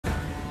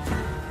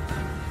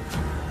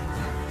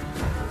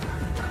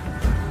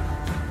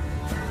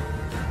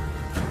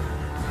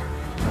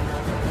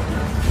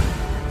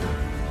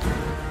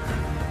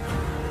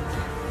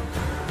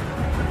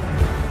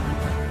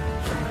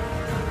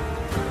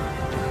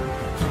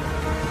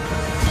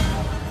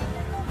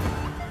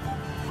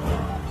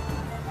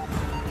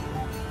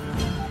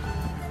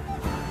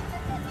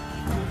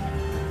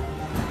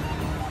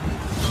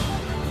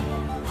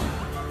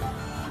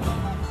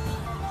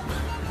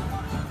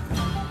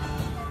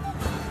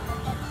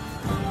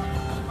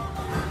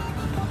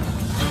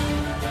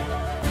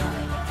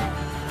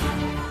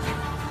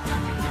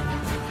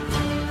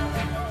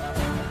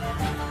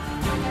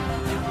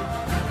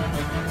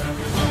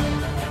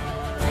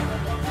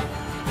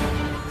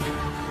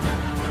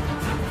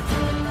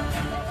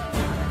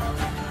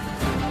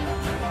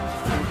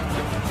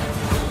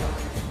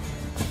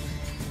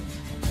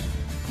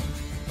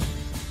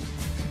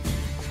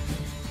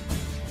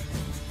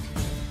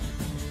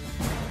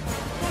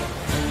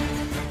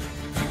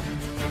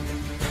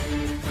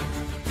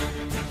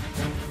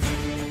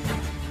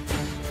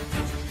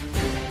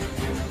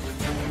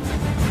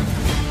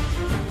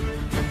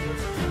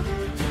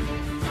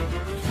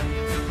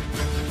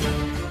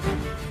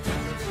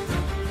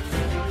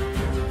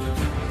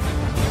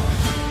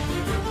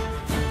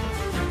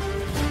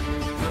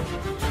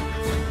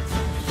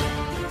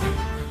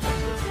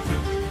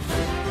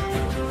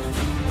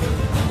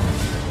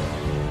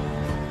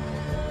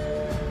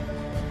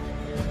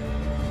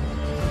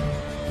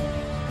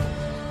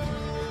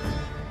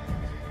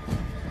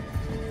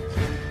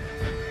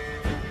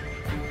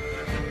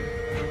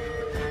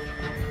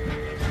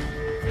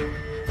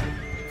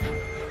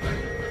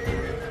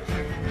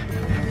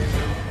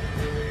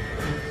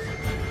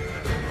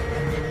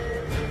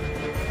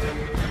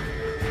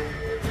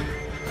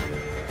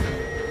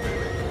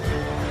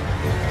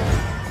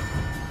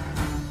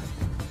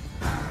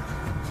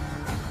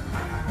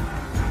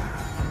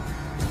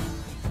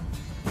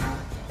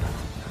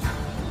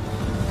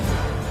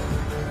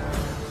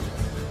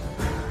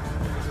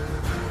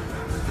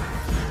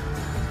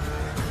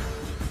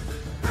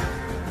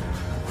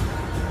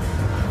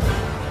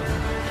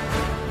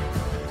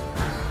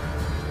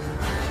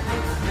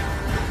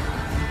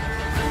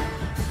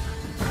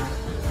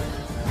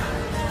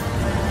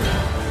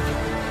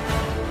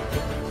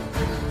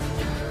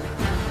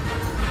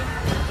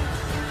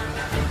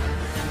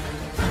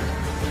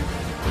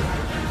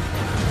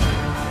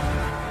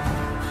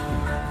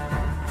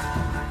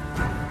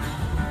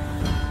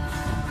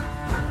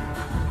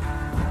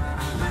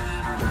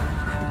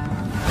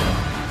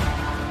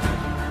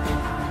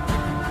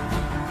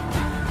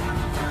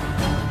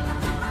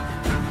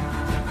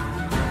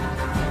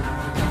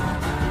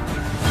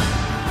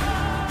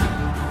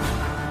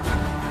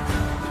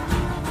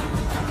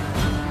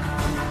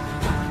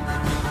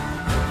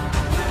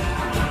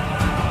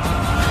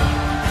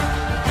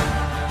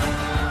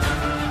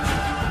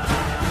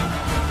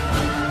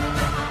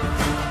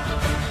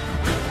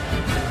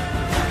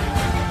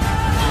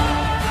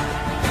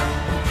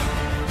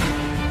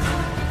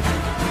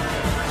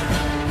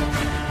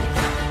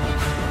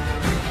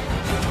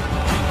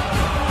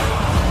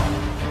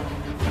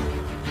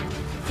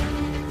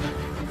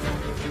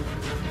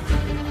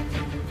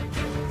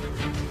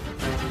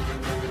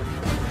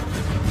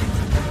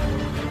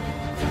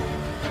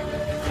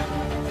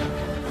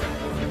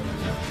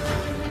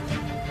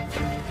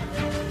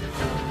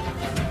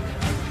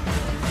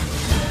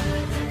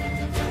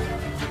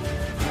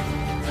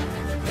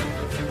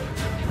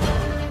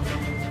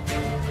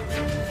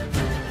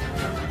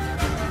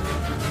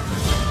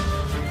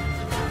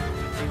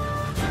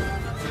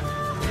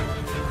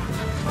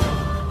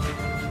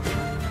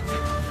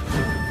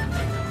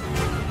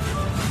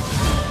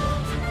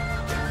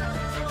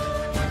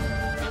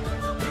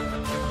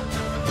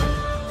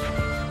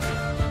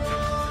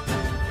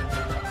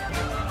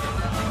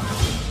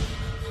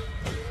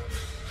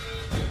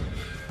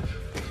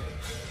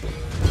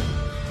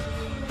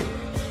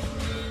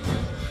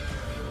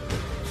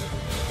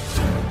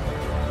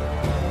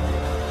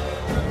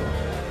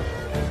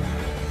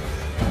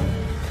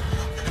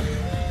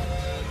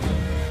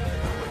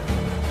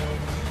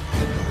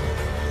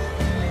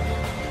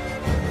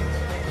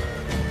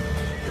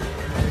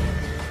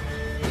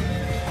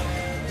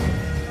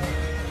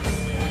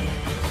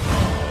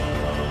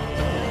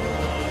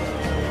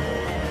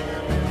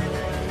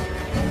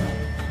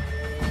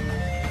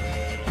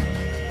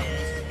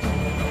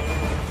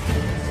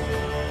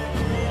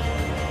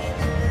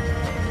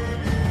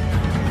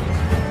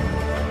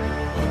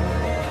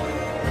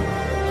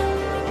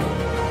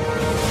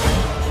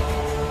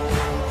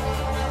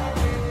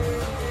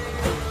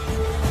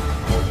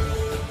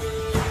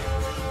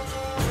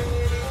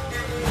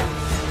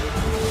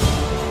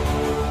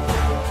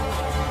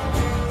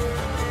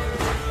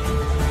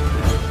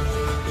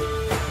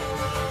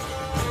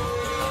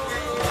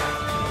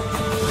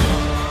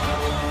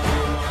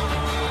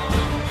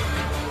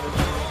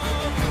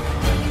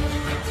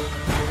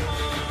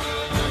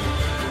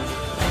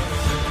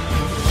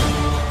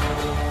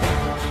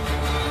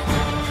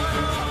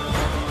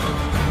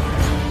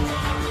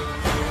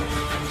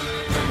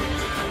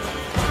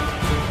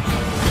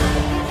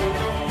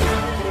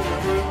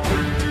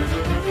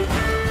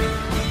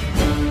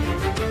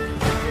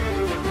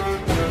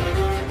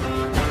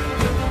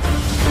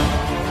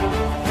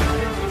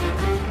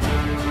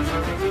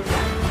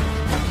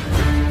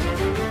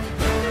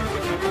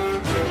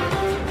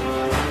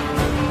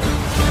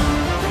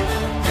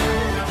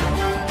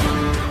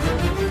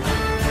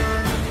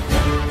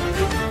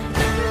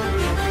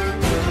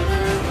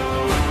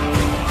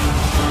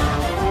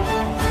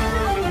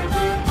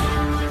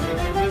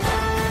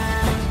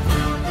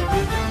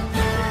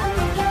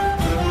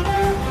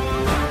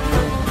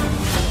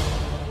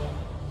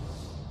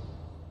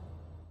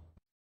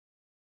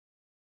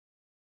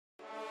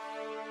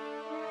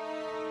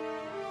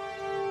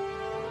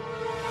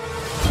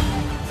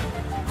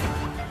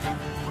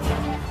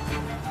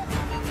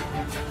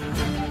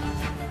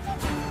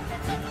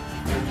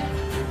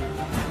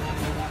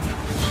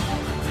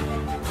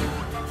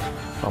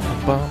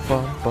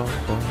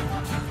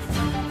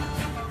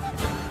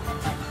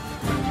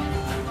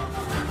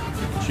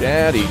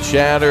Chatty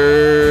chatters.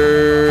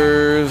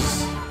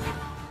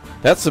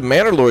 That's some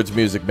Manor Lords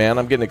music, man.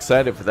 I'm getting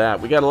excited for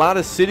that. We got a lot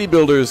of city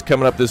builders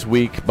coming up this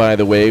week, by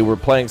the way. We're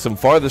playing some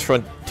Farthest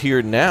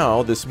Frontier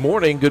now this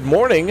morning. Good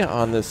morning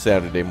on this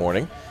Saturday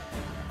morning.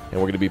 And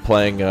we're going to be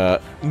playing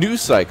New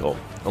Cycle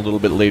a little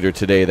bit later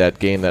today. That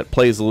game that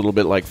plays a little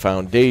bit like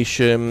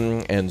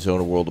Foundation and Zone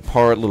a World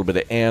Apart, a little bit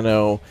of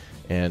Anno,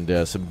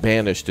 and some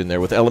Banished in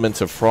there with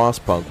elements of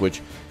Frostpunk,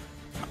 which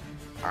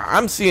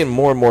I'm seeing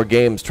more and more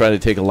games trying to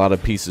take a lot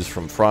of pieces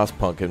from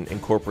Frostpunk and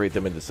incorporate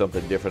them into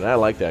something different. I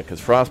like that because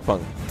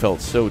Frostpunk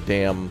felt so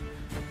damn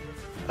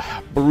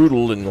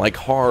brutal and like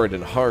hard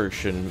and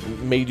harsh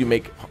and made you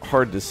make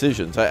hard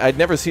decisions. I'd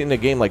never seen a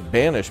game like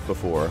Banished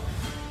before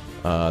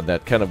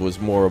that kind of was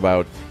more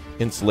about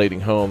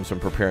insulating homes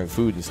and preparing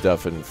food and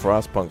stuff, and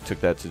Frostpunk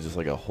took that to just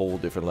like a whole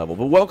different level.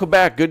 But welcome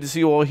back. Good to see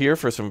you all here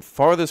for some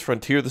Farthest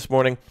Frontier this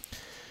morning.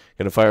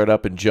 Gonna fire it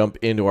up and jump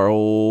into our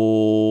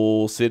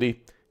old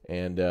city.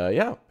 And,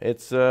 yeah,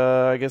 it's,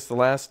 I guess, the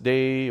last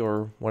day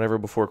or whatever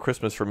before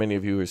Christmas for many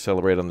of you who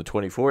celebrate on the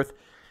 24th.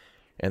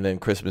 And then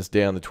Christmas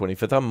Day on the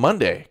 25th on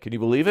Monday. Can you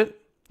believe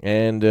it?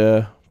 And,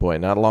 boy,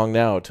 not long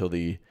now till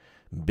the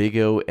big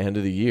O end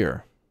of the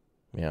year.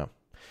 Yeah.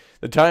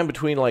 The time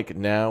between, like,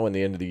 now and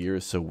the end of the year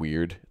is so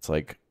weird. It's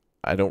like,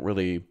 I don't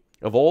really,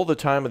 of all the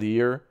time of the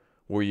year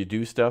where you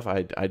do stuff,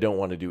 I don't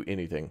want to do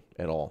anything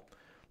at all.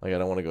 Like, I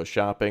don't want to go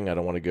shopping. I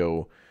don't want to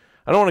go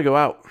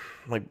out.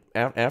 Like,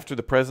 after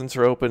the presents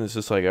are open, it's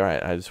just like, all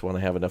right, I just want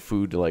to have enough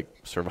food to, like,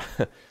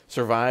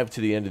 survive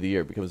to the end of the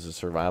year. It becomes a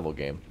survival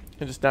game.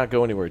 And just not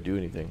go anywhere or do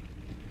anything.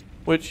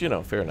 Which, you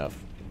know, fair enough.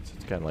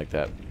 It's kind of like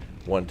that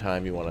one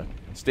time you want to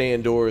stay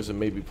indoors and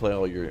maybe play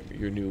all your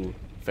new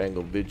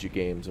fangled video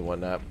games and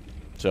whatnot.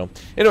 So,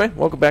 anyway,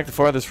 welcome back to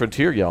Farthest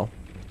Frontier, y'all.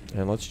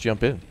 And let's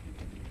jump in.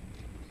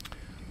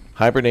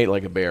 Hibernate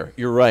like a bear.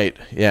 You're right.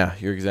 Yeah,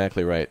 you're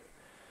exactly right.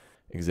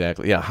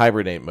 Exactly. Yeah,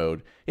 hibernate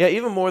mode. Yeah,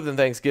 even more than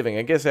Thanksgiving.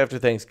 I guess after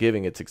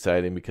Thanksgiving it's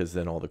exciting because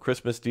then all the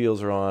Christmas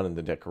deals are on and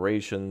the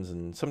decorations,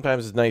 and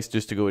sometimes it's nice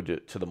just to go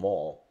to the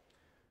mall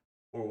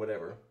or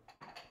whatever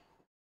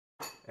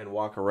and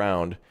walk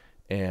around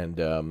and,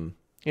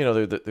 you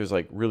know, there's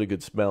like really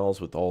good smells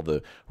with all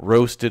the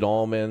roasted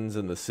almonds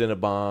and the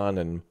Cinnabon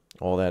and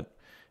all that.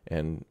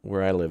 And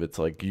where I live, it's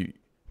like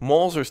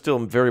malls are still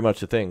very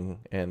much a thing,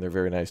 and they're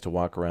very nice to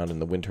walk around in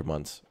the winter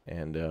months.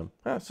 And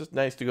it's just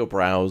nice to go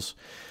browse.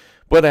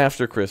 But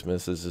after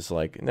Christmas, it's just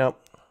like, no.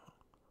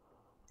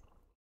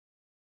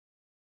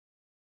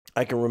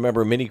 I can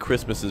remember many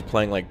Christmases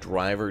playing like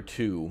Driver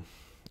 2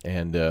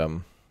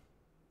 and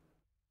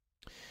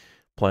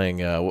playing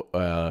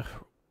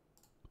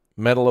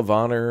Medal of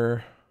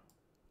Honor,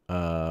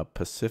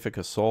 Pacific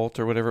Assault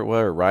or whatever it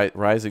was, or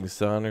Rising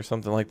Sun or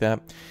something like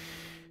that.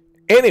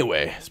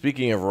 Anyway,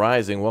 speaking of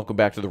Rising, welcome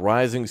back to the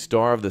Rising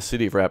Star of the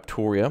City of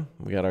Raptoria.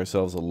 We got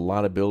ourselves a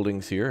lot of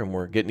buildings here, and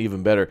we're getting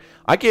even better.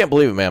 I can't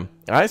believe it, man.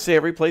 I say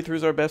every playthrough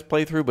is our best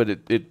playthrough, but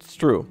it's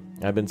true.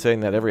 I've been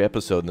saying that every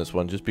episode in this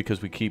one, just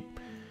because we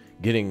keep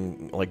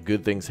getting like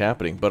good things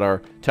happening. But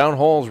our Town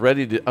Hall is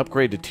ready to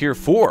upgrade to Tier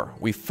 4.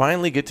 We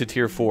finally get to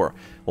Tier 4.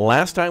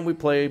 Last time we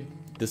played,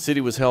 the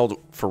city was held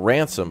for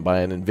ransom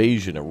by an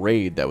invasion, a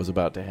raid that was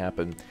about to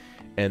happen.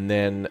 And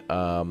then,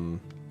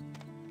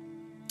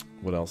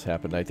 what else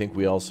happened? I think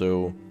we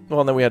also, well,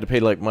 and then we had to pay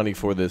like money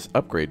for this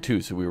upgrade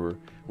too. So we were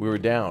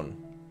down.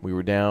 We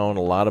were down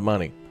a lot of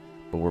money,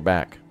 but we're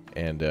back.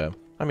 And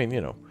I mean,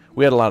 you know,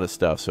 we had a lot of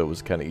stuff, so it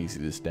was kind of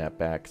easy to snap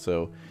back.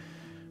 So,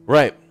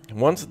 right,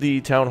 once the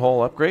town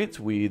hall upgrades,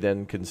 we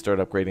then can start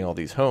upgrading all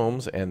these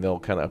homes, and they'll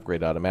kind of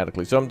upgrade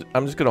automatically. So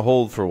I'm just gonna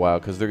hold for a while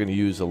because they're gonna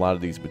use a lot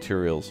of these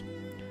materials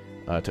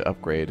to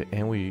upgrade.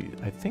 And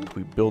I think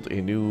we built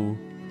a new,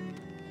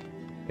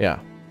 yeah,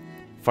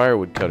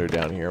 firewood cutter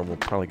down here. We'll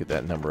probably get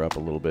that number up a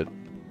little bit.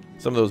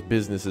 Some of those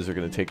businesses are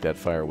going to take that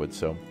firewood.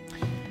 So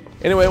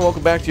anyway,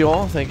 welcome back to you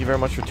all. Thank you very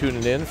much for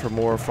tuning in for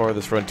more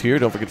Farthest Frontier.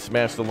 Don't forget to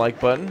smash the like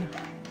button.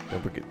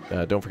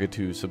 Don't forget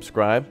to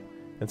subscribe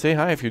and say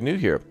hi if you're new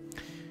here.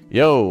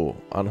 Yo,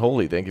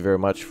 Unholy, thank you very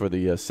much for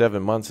the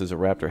 7 months as a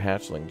raptor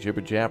hatchling.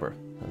 Jibber jabber.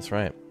 That's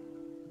right.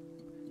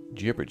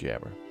 Jibber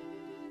jabber.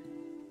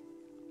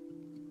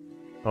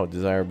 Oh,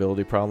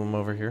 desirability problem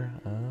over here.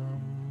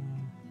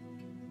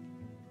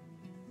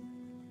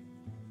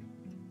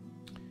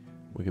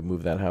 We could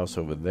move that house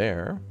over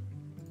there.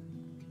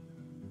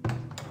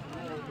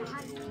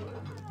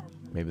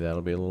 Maybe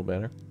that'll be a little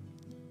better.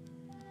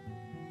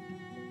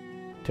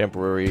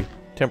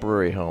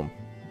 Temporary home.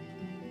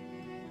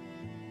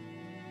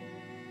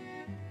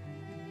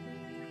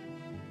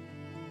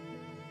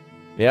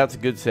 Yeah, it's a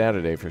good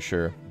Saturday for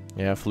sure.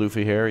 Yeah,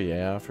 floofy hair.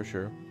 Yeah, for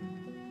sure.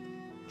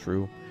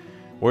 True.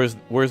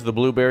 Where's the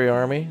blueberry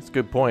army? It's a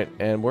good point.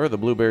 And where are the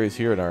blueberries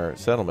here in our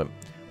settlement?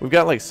 We've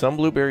got like some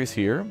blueberries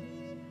here.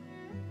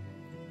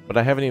 But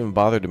I haven't even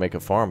bothered to make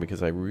a farm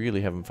because I really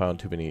haven't found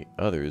too many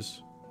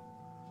others.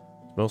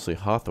 It's mostly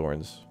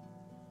hawthorns.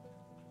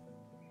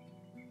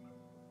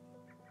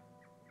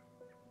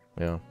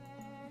 Yeah.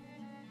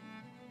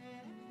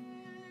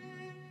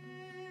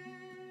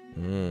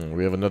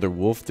 We have another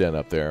wolf den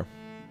up there.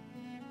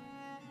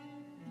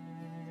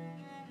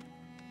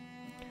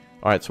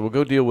 All right, so we'll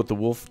go deal with the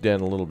wolf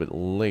den a little bit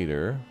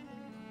later.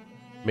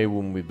 Maybe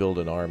when we build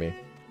an army.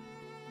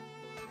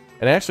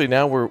 And actually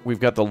now we've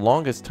got the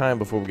longest time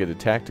before we get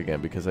attacked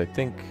again, because I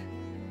think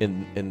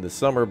in the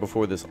summer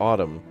before this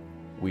autumn,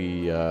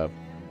 we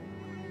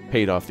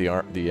paid off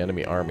the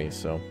enemy army,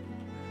 so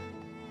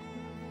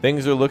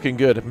things are looking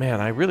good.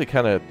 Man, I really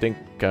kind of think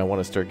I want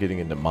to start getting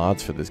into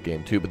mods for this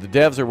game too, but the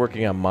devs are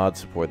working on mod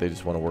support. They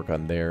just want to work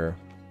on their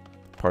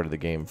part of the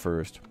game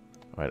first.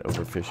 All right,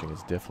 overfishing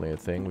is definitely a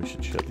thing. We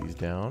should shut these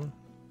down.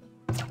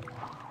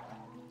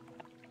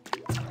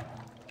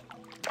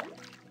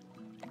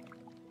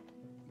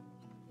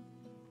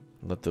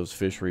 Let those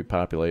fish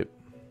repopulate.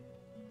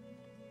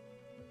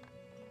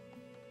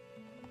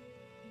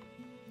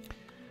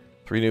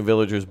 Three new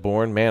villagers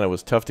born. Man, it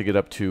was tough to get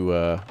up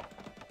to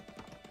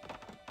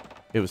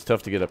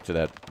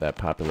that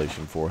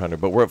population 400,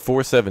 but we're at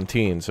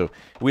 417, so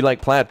we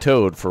like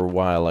plateaued for a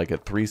while, like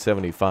at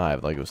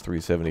 375. Like it was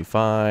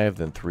 375,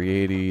 then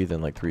 380,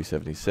 then like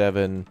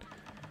 377,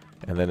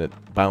 and then it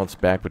bounced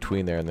back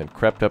between there and then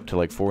crept up to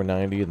like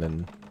 490, and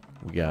then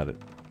we got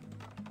it.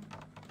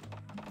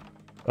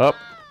 Up.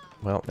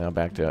 Well, now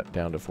back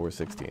down to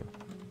 416.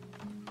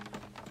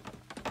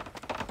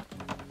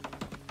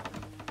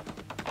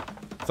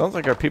 Sounds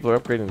like our people are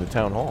upgrading the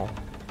town hall.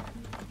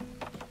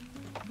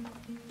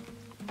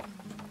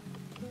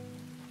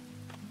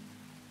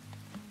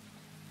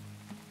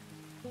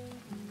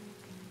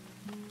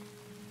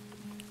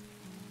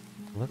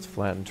 Let's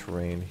flatten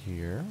terrain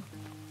here.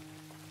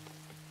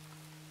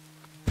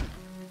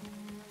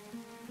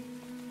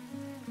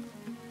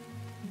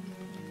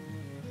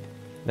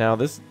 Now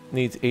this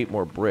needs 8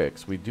 more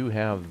bricks. We do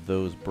have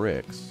those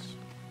bricks.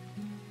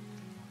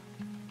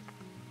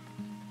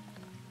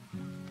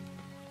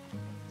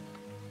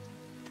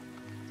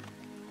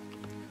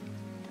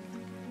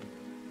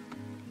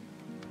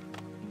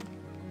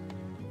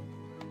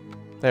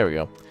 There we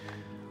go.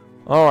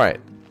 Alright.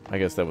 I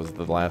guess that was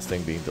the last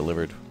thing being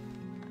delivered.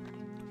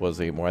 Was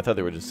 8 more. I thought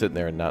they were just sitting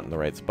there and not in the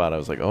right spot. I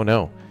was like, oh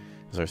no.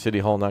 Is our city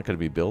hall not going to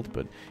be built?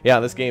 But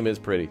yeah, this game is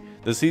pretty.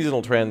 The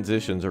seasonal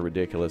transitions are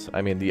ridiculous.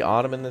 I mean, the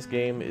autumn in this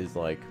game is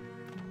like...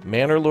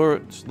 Manor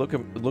Lords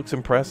looks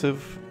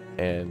impressive,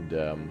 and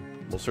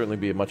will certainly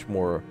be a much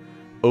more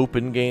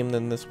open game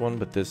than this one,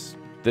 but this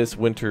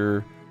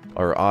winter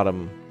or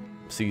autumn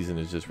season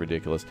is just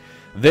ridiculous.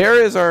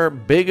 There is our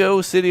Big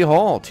O City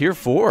Hall, Tier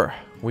 4.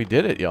 We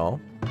did it,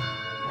 y'all.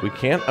 We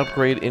can't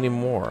upgrade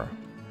anymore.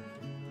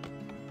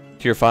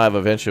 Tier 5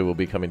 eventually will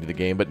be coming to the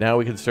game, but now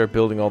we can start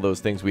building all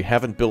those things we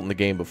haven't built in the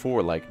game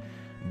before, like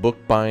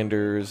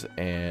bookbinders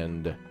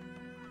and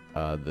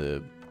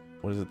the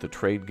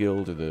trade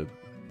guild or the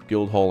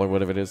guild hall or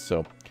whatever it is.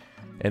 So,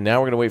 and now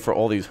we're going to wait for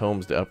all these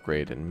homes to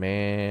upgrade, and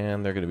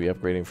man, they're going to be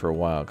upgrading for a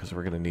while because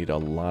we're going to need a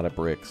lot of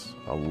bricks.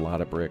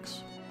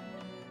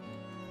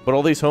 But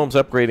all these homes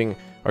upgrading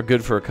are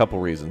good for a couple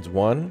reasons.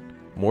 1,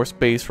 more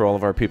space for all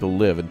of our people to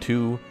live, and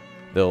 2,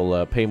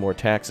 they'll pay more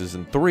taxes,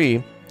 and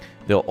 3,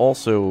 they'll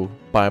also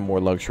buy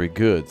more luxury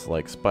goods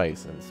like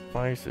spice, and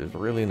spice is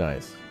really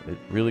nice. It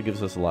really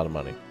gives us a lot of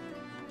money.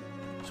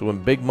 So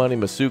when Big Money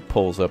Masook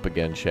pulls up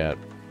again, chat,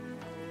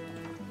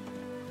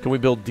 can we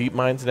build deep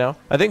mines now?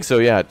 I think so,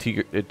 yeah, at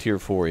tier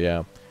 4,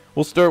 yeah.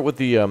 We'll start with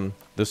the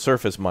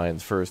surface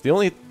mines first. The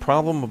only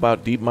problem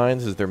about deep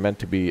mines is they're meant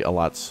to be a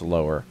lot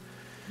slower.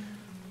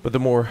 But the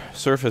more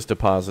surface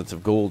deposits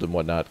of gold and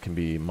whatnot can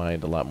be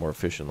mined a lot more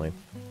efficiently.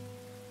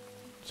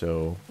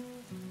 So,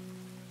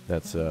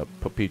 that's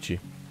Popichi.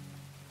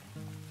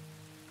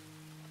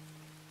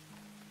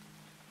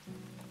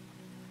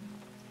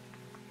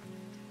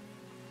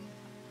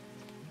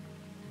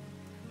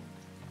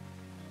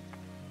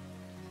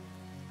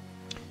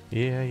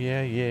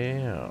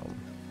 Yeah.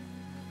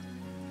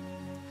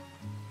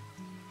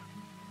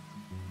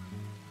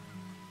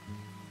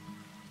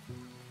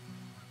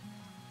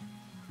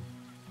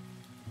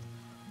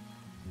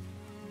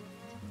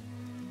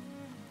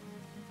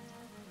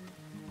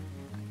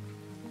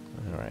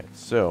 Alright,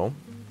 so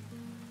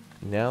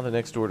now the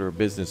next order of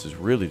business is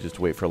really just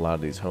to wait for a lot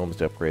of these homes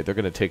to upgrade. They're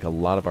going to take a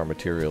lot of our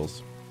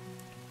materials.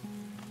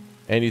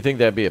 And you think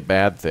that'd be a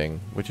bad thing,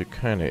 which it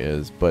kind of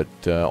is, but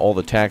all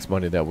the tax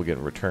money that we'll get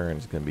in return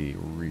is going to be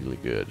really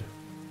good.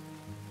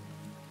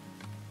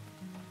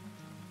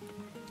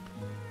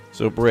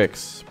 So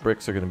bricks.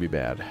 Bricks are going to be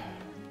bad.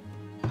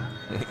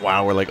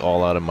 Wow, we're like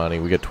all out of money.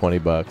 We get 20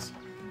 bucks.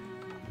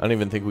 I don't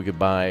even think we could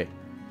buy...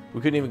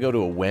 We couldn't even go to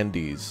a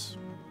Wendy's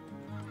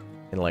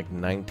in like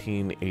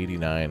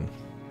 1989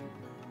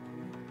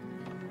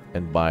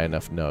 and buy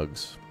enough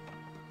nugs.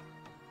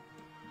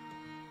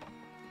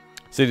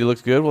 City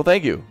looks good. Well,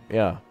 thank you.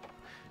 Yeah.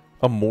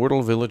 A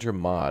mortal villager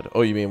mod.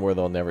 Oh, you mean where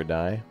they'll never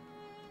die?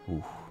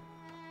 Ooh.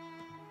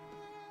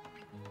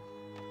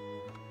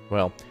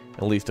 Well,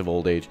 at least of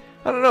old age.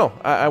 I don't know.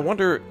 I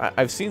wonder.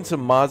 I've seen some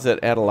mods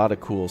that add a lot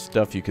of cool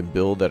stuff you can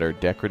build that are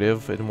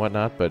decorative and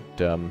whatnot. But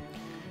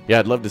yeah,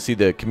 I'd love to see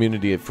the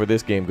community for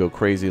this game go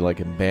crazy, like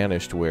in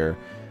Banished, where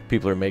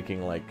people are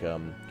making like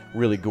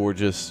really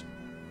gorgeous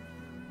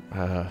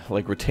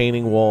like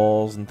retaining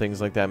walls and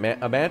things like that.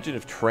 Imagine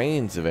if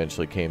trains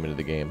eventually came into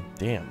the game.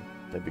 Damn,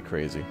 that'd be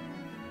crazy.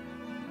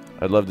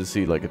 I'd love to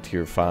see like a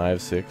tier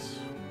 5, 6.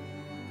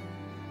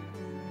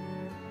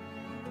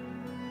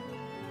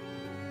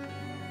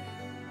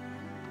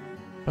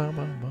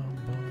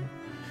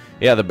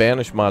 Yeah, the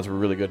Banish mods were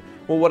really good.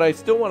 Well, what I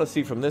still want to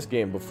see from this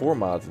game before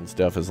mods and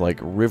stuff is like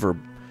river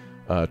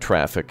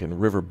traffic and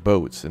river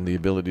boats and the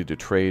ability to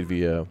trade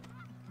via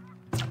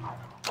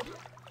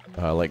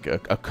like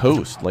a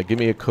coast. Like, give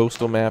me a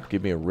coastal map,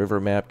 give me a river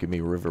map, give me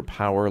river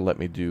power, let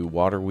me do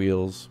water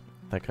wheels,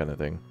 that kind of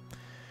thing.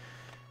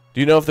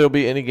 Do you know if there'll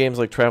be any games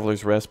like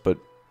Traveler's Rest but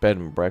bed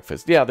and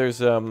breakfast? Yeah, there's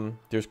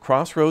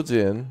Crossroads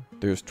Inn,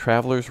 there's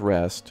Traveler's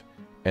Rest,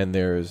 and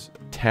there's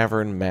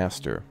Tavern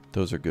Master.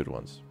 Those are good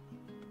ones.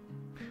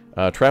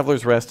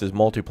 Traveler's Rest is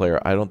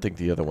multiplayer. I don't think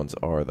the other ones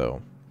are,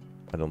 though.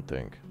 I don't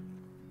think.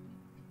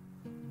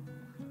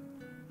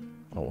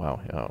 Oh,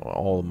 wow.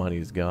 All the money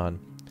is gone.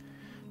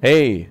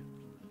 Hey,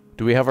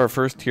 do we have our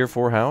first tier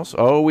 4 house?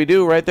 Oh, we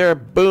do, right there.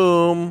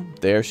 Boom.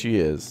 There she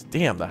is.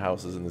 Damn, the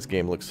houses in this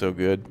game look so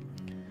good.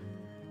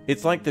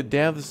 It's like the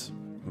devs...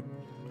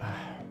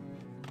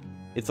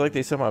 It's like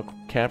they somehow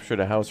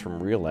captured a house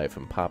from real life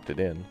and popped it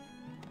in.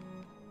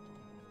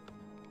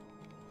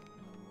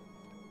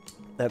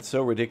 That's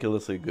so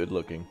ridiculously good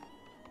looking.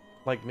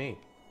 Like me.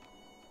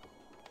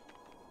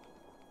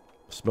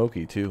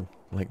 Smoky, too.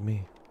 Like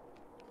me.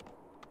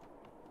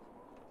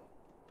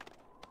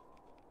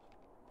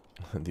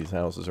 These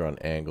houses are on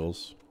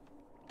angles.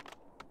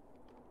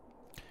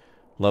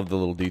 Love the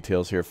little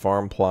details here.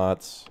 Farm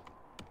plots.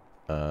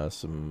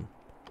 Some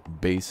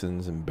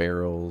basins and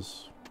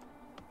barrels.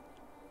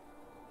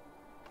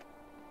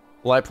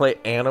 Will I play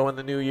Anno in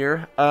the new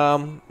year?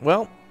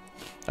 Well,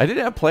 I did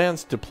have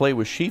plans to play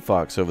with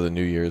She-Fox over the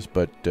New Year's,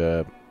 but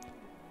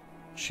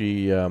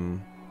she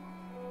was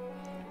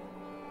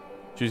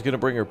going to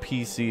bring her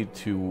PC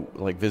to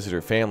like visit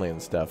her family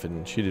and stuff,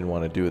 and she didn't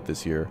want to do it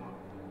this year,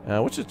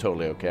 which is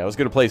totally okay. I was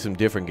going to play some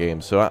different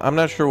games, so I'm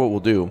not sure what we'll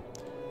do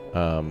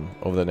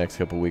over the next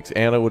couple weeks.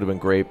 Anna would have been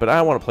great, but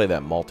I want to play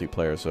that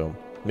multiplayer, so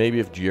maybe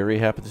if Jerry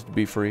happens to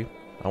be free,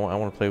 I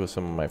want to play with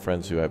some of my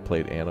friends who I've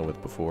played Anna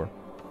with before.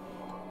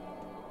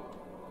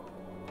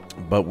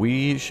 But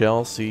we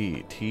shall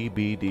see.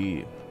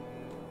 TBD.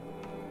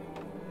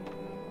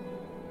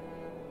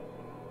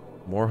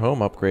 More home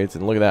upgrades.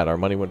 And look at that. Our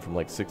money went from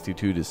like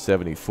 62 to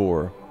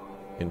 74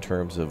 in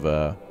terms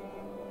of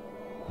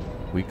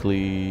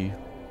weekly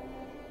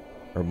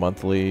or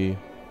monthly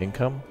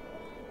income.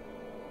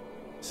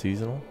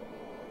 Seasonal.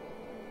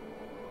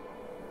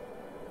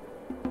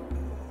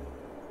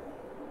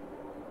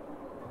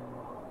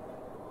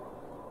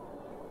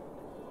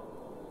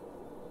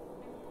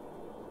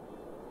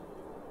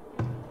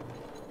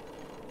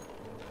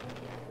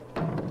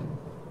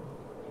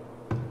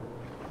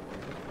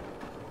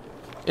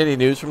 Any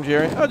news from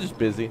Jerry? Oh, just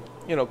busy.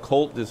 You know,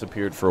 Colt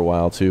disappeared for a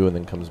while too, and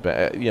then comes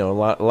back. You know, a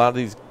lot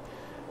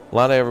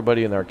of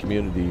everybody in our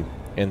community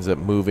ends up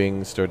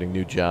moving, starting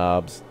new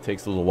jobs.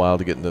 Takes a little while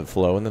to get into the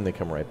flow, and then they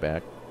come right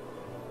back.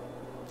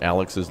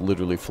 Alex has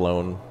literally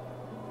flown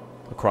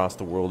across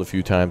the world a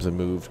few times and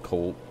moved.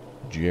 Colt,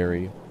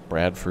 Jerry,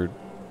 Bradford,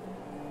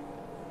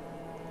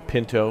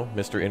 Pinto,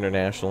 Mr.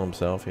 International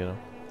himself. You know.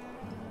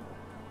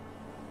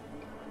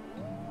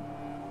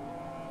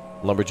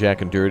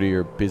 Lumberjack and Dirty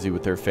are busy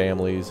with their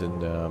families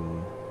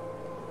and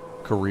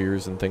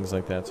careers and things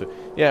like that. So,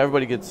 yeah,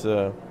 everybody gets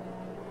in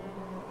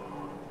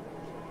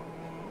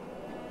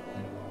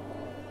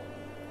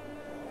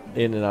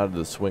and out of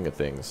the swing of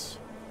things.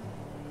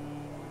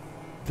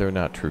 They're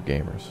not true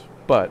gamers,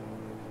 but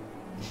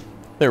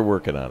they're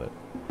working on it.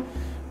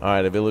 All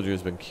right, a villager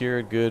has been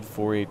cured. Good.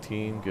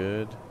 418.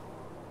 Good.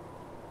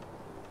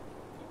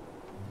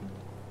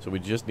 So we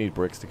just need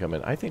bricks to come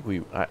in. I think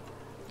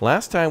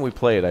last time we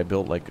played, I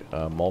built like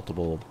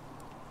multiple...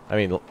 I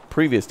mean,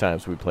 previous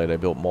times we played, I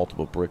built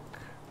multiple brick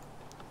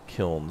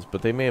kilns,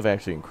 but they may have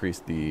actually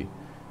increased the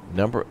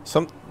number...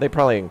 They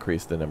probably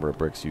increased the number of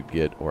bricks you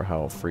get or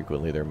how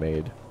frequently they're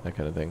made, that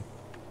kind of thing.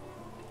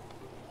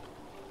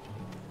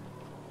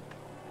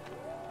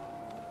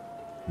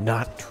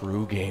 Not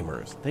true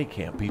gamers. They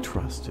can't be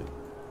trusted.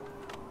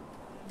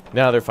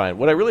 No, they're fine.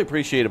 What I really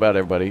appreciate about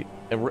everybody...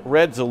 And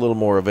Red's a little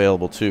more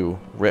available, too.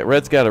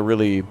 Red's got a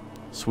really...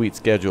 sweet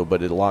schedule,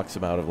 but it locks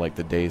him out of like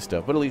the day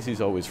stuff, but at least he's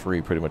always free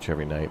pretty much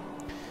every night.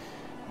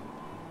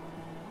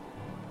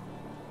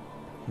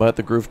 But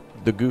the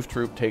goof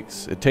troop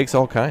takes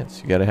all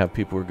kinds. You got to have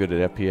people who are good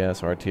at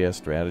FPS, RTS,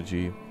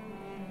 strategy,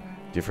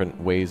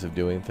 different ways of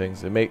doing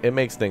things. It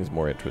makes things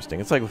more interesting.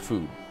 It's like with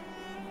food.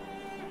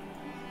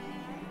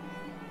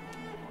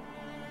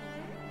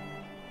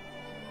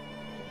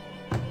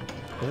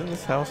 Isn't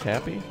this house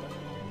happy?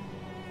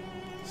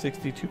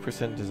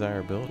 62%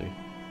 desirability.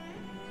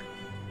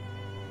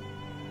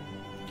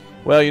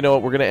 Well, you know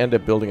what? We're going to end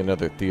up building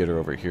another theater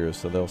over here,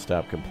 so they'll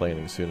stop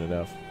complaining soon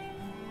enough.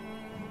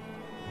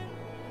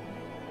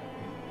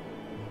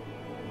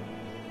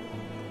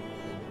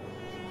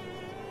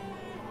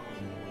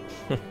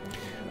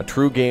 A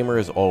true gamer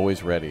is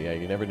always ready. Yeah,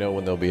 you never know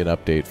when there'll be an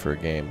update for a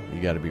game.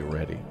 You got to be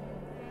ready.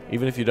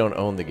 Even if you don't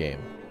own the game.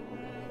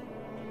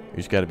 You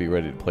just got to be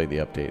ready to play the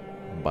update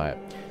and buy it.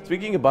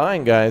 Speaking of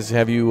buying, guys,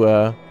 have you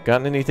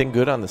gotten anything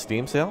good on the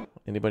Steam sale?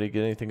 Anybody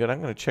get anything good?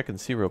 I'm going to check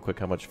and see real quick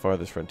how much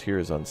Farthest Frontier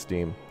is on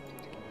Steam.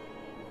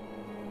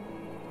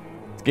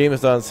 This game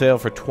is on sale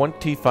for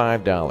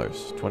 $25.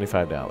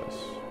 $25.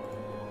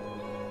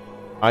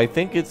 I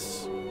think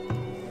it's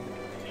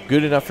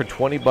good enough for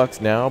 20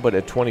 bucks now, but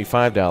at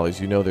 $25,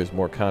 you know there's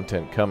more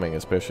content coming,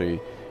 especially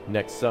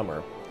next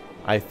summer.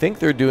 I think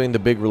they're doing the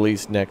big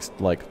release next,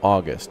 like,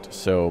 August.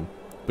 So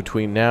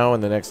between now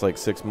and the next, like,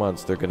 6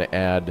 months, they're going to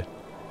add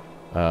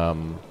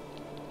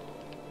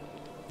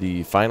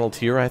the final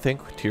tier, I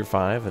think, tier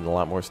 5, and a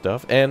lot more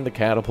stuff, and the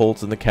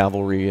catapults and the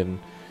cavalry and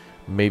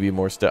maybe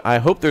more stuff. I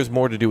hope there's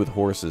more to do with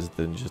horses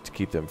than just to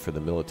keep them for the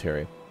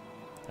military.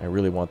 I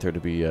really want there to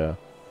be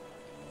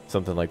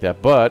something like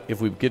that. But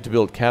if we get to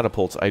build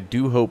catapults, I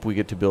do hope we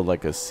get to build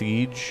like a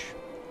siege.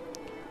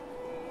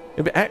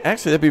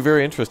 Actually, that'd be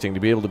very interesting to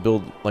be able to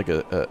build like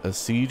a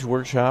siege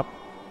workshop,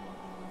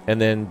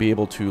 and then be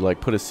able to like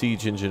put a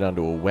siege engine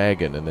onto a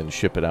wagon and then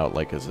ship it out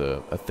like as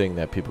a thing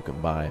that people can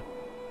buy.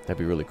 That'd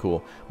be really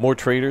cool. More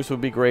traders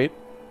would be great.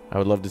 I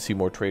would love to see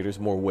more traders.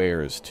 More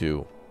wares,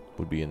 too.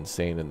 Would be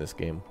insane in this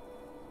game.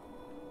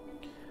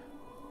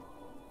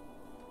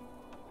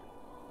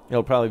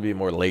 It'll probably be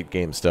more late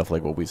game stuff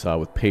like what we saw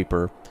with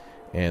Paper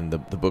and the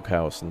book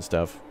house and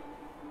stuff.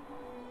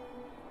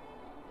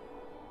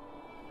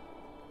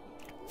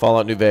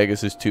 Fallout New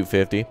Vegas is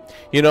 $250.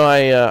 You know,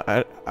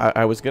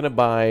 I was going to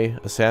buy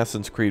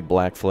Assassin's Creed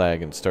Black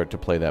Flag and start to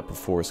play that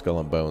before Skull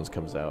and Bones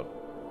comes out.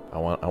 I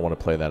want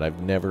to play that.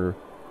 I've never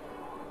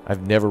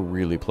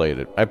really played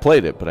it. I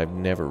played it, but I've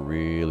never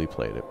really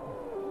played it.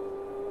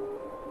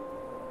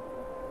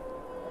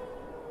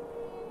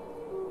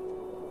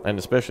 And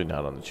especially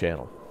not on the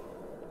channel.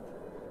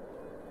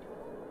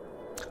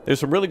 There's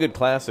some really good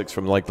classics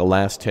from like the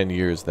last 10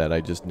 years that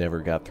I just never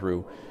got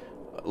through.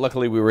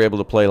 Luckily, we were able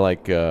to play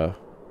like, I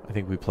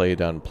think we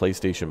played on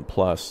PlayStation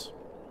Plus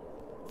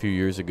a few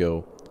years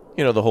ago.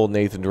 You know, the whole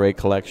Nathan Drake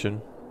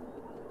collection.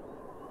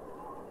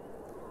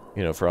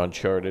 You know, for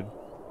Uncharted.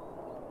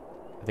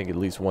 I think at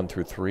least 1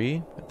 through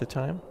 3 at the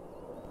time.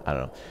 I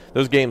don't know.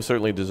 Those games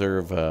certainly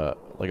deserve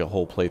like a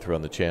whole playthrough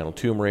on the channel.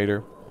 Tomb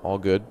Raider, all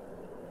good.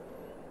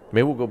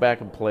 Maybe we'll go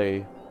back and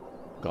play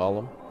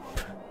Gollum.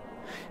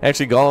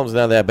 Actually, Gollum's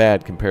not that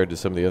bad compared to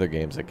some of the other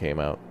games that came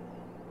out.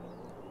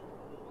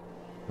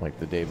 Like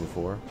the day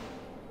before.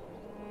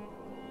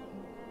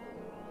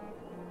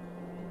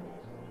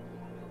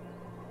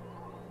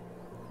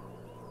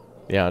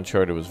 Yeah,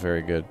 Uncharted was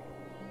very good.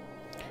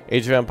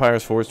 Age of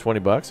Empires 4 is 20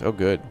 bucks. Oh,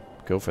 good.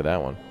 Go for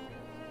that one.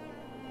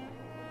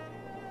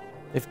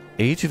 If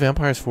Age of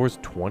Empires 4 is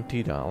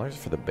 $20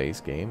 for the base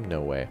game,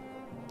 no way.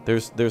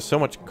 There's so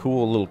much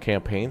cool little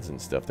campaigns and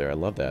stuff there. I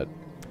love that.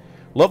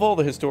 Love all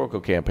the historical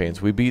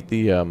campaigns. We beat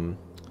the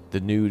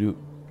new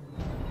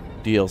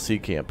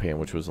DLC campaign,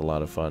 which was a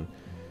lot of fun.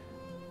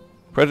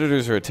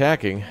 Predators are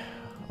attacking.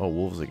 Oh,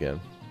 wolves again.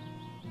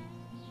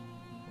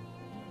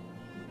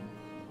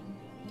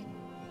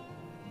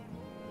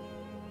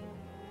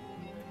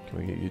 Can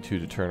we get you two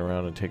to turn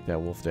around and take that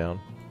wolf down?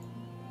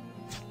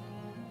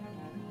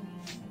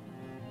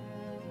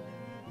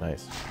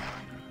 Nice.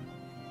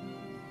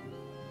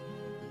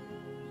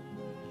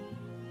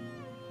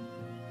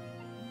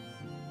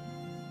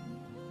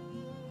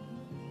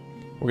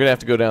 We're going to have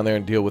to go down there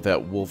and deal with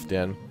that wolf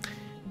den.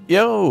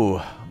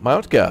 Yo,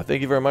 Mautka,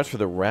 thank you very much for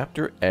the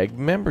Raptor Egg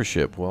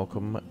membership.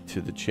 Welcome to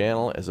the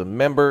channel as a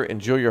member.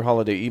 Enjoy your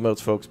holiday emotes,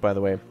 folks, by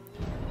the way.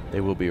 They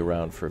will be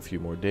around for a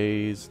few more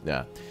days.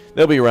 Nah,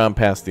 they'll be around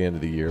past the end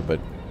of the year, but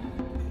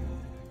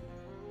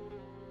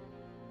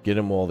get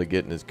them while the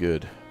getting is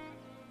good.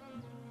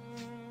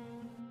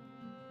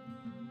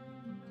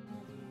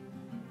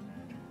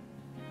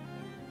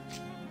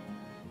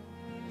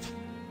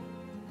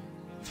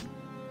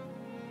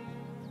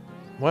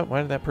 What?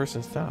 Why did that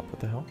person stop? What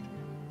the hell?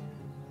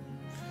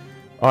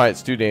 Alright,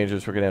 it's too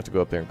dangerous. We're going to have to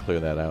go up there and clear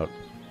that out.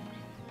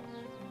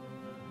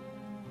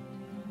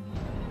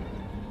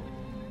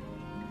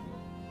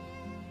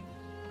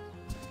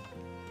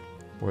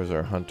 Where's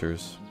our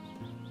hunters?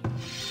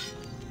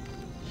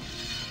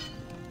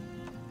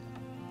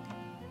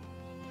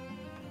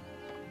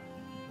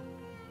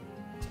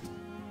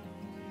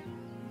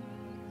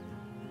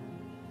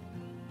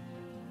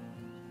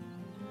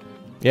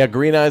 Yeah,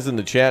 Green Eyes in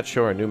the chat.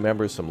 Show our new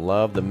members some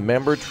love. The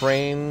member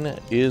train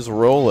is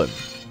rolling.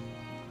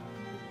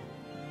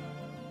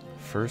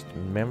 First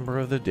member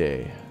of the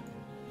day.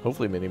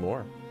 Hopefully many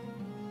more.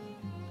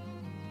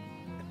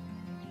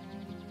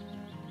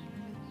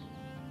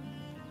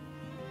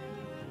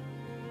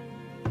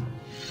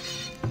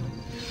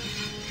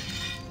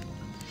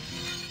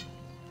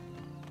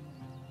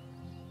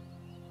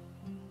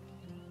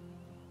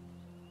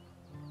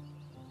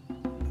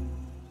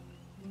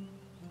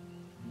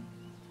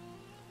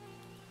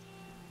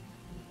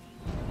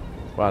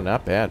 Wow,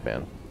 not bad,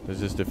 man. There's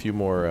just a few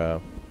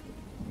more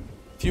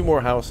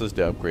houses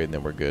to upgrade, and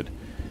then we're good.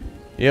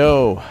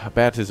 Yo,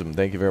 Baptism,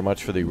 thank you very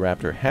much for the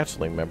Raptor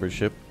Hatchling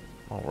membership.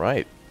 All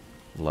right.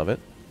 Love it.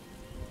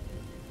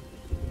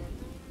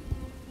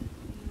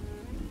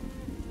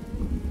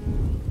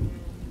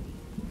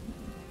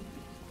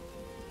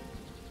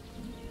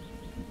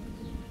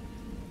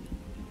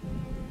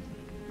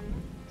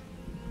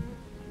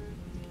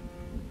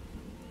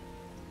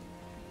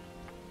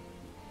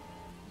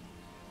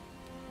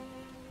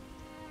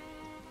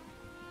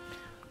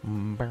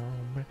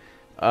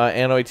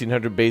 Anno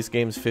 1800 base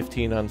games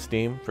 15 on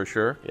Steam for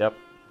sure. Yep,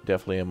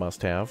 definitely a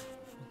must-have.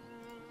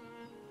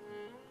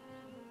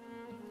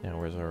 Now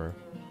where's our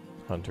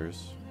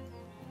hunters?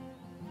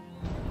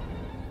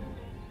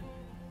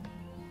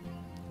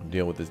 I'm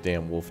dealing with this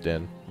damn wolf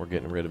den. We're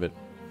getting rid of it.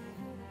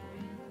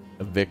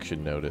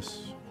 Eviction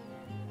notice.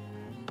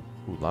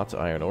 Ooh, lots of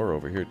iron ore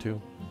over here too.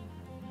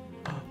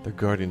 They're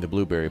guarding the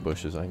blueberry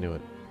bushes. I knew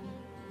it.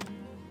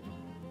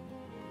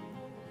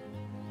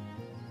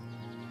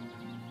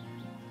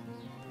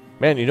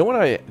 Man, you know what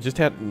I just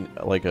had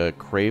like a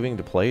craving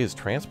to play is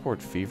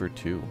Transport Fever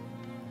 2.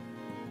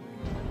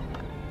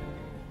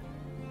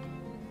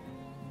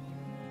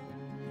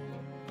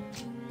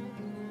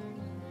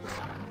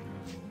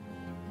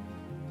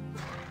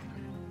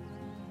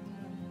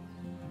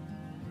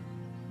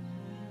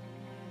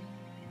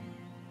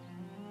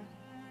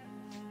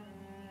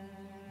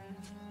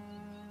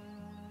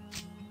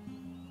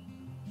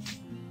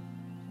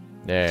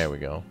 There we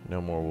go. No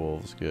more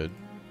wolves. Good.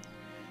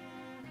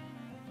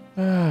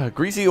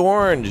 Greasy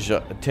Orange,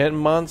 10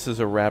 months as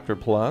a Raptor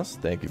Plus.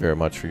 Thank you very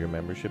much for your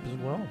membership as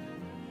well.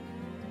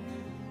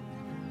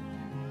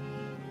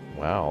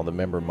 Wow, all the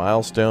member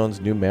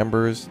milestones, new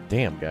members.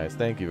 Damn, guys,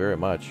 thank you very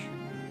much.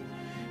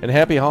 And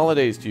happy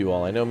holidays to you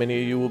all. I know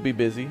many of you will be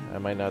busy. I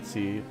might not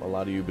see a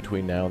lot of you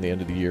between now and the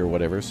end of the year or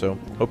whatever, so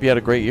hope you had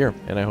a great year,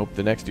 and I hope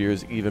the next year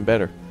is even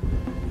better.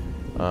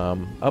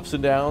 Ups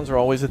and downs are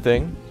always a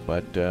thing,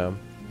 but,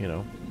 you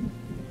know,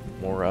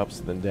 more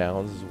ups than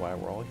downs is why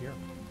we're all here.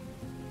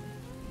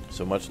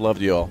 So much love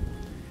to you all.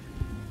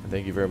 And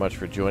thank you very much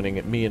for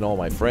joining me and all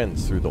my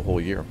friends through the whole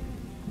year.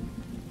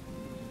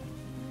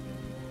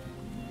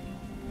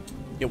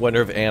 You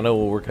wonder if Anna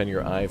will work on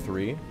your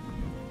i3?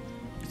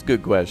 It's a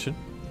good question.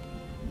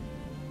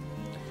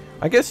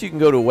 I guess you can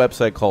go to a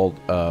website called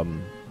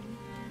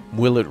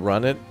Will It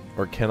Run It?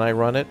 Or Can I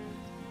Run It?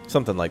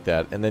 Something like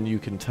that. And then you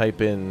can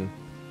type in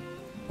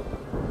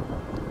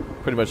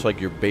pretty much like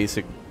your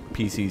basic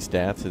PC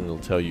stats and it'll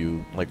tell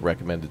you like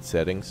recommended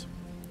settings.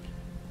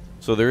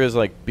 So there is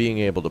like being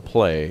able to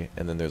play,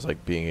 and then there's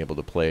like being able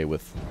to play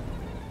with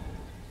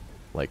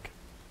like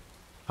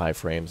high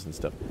frames and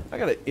stuff. I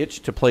got an itch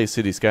to play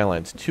City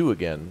Skylines 2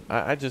 again.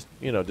 I just,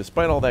 you know,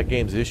 despite all that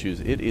game's issues,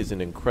 it is an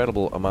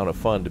incredible amount of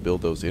fun to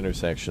build those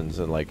intersections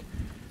and like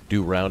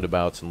do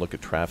roundabouts and look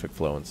at traffic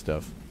flow and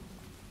stuff.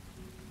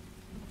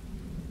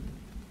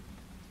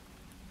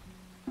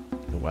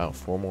 Oh, wow,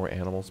 4 more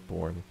animals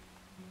born.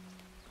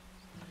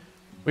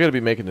 We gotta be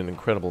making an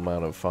incredible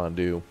amount of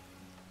fondue.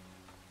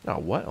 Oh,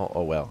 what?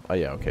 Oh, well. Oh,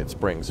 yeah, okay. It's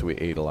spring, so we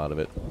ate a lot of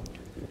it.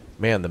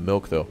 Man, the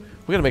milk, though.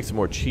 We gotta make some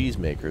more cheese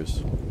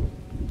makers.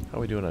 How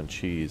are we doing on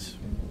cheese?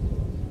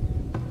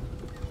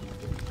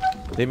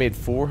 They made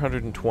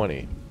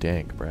 420.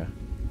 Dang, bruh.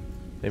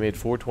 They made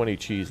 420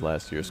 cheese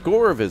last year.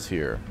 Scorv is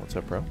here. What's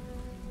up, bro?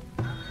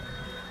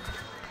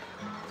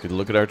 Good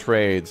look at our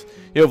trades.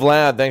 Yo,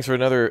 Vlad, thanks for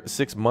another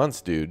 6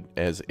 months, dude,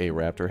 as a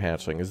Raptor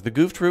hatchling. Is the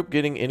Goof Troop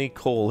getting any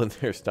coal in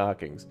their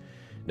stockings?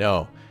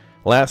 No.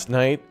 Last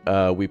night,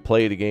 we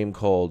played a game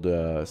called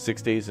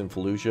 6 Days in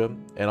Fallujah,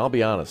 and I'll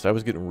be honest, I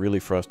was getting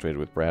really frustrated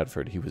with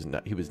Bradford. He was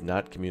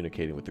not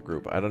communicating with the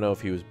group. I don't know if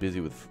he was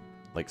busy with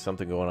like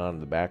something going on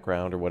in the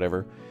background or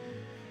whatever.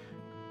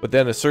 But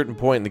then at a certain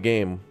point in the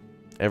game,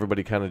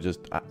 everybody kind of just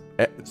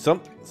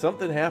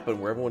something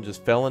happened where everyone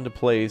just fell into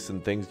place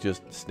and things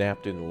just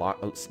locked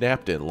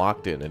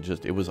in, and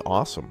just it was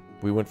awesome.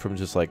 We went from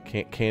just like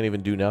can't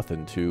even do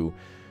nothing to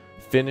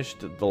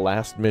finished the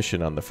last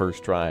mission on the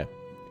first try.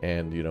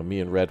 And, you know,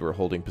 me and Red were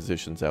holding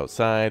positions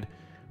outside.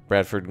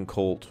 Bradford and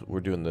Colt were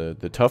doing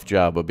the tough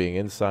job of being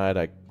inside.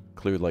 I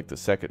cleared, like, the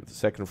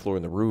second floor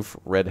and the roof.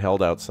 Red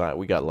held outside.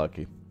 We got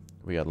lucky.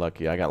 We got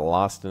lucky. I got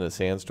lost in a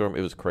sandstorm.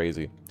 It was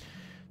crazy.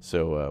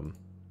 So,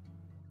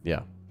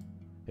 yeah.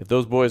 If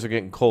those boys are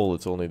getting coal,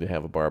 it's only to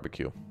have a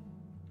barbecue.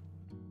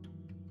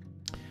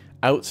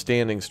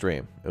 Outstanding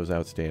stream. It was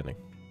outstanding.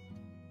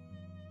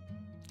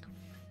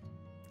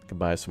 Can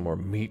buy some more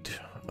meat.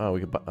 Oh,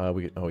 we could buy,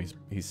 oh,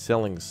 he's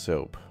selling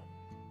soap.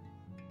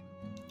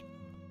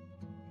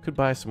 Could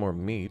buy some more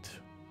meat.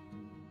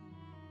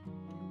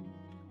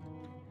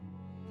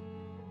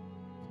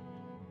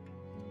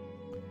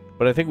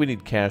 But I think we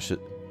need cash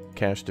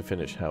to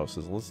finish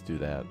houses. Let's do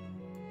that.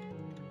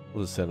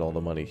 We'll just send all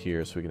the money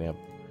here so we can have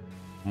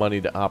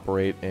money to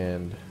operate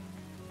and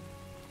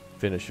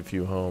finish a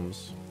few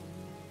homes.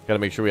 Got to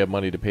make sure we have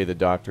money to pay the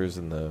doctors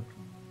and the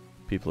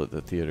people at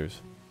the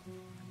theaters.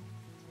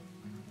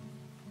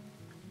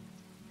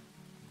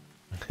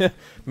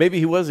 Maybe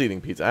he was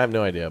eating pizza. I have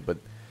no idea, but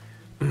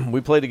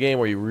We played a game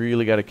where you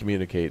really got to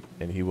communicate,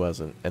 and he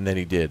wasn't. And then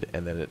he did,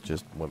 and then it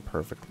just went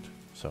perfect.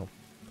 So.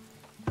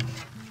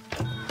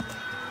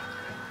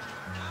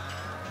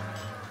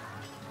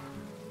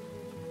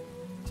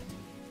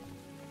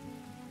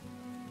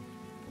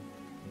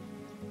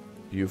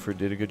 Buford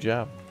did a good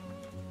job.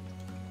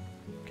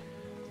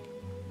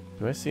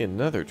 Do I see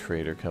another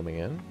trader coming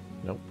in?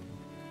 Nope.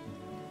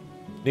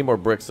 Need more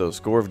bricks, though.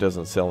 Scorv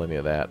doesn't sell any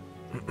of that.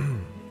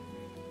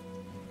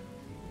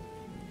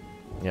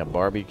 Yeah,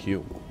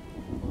 barbecue.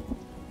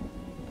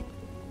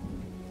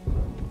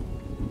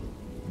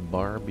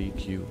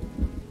 Barbecue.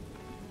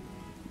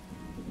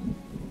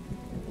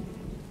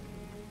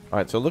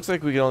 Alright, so it looks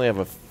like we can only have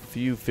a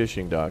few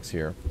fishing docks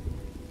here.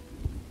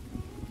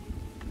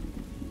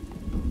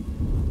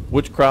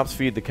 Which crops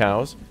feed the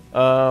cows?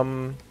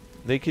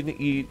 They can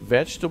eat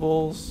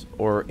vegetables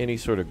or any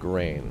sort of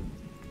grain.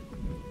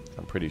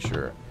 I'm pretty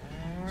sure.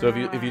 So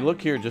if you look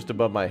here just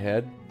above my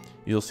head,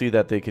 you'll see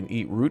that they can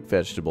eat root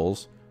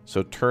vegetables,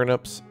 so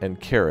turnips and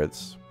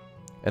carrots,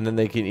 and then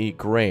they can eat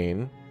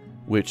grain,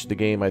 which the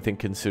game I think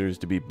considers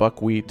to be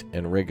buckwheat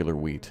and regular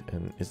wheat.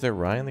 And is there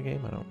rye in the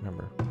game? I don't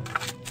remember.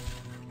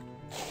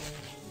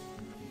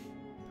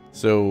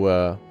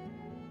 So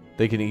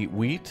they can eat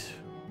wheat,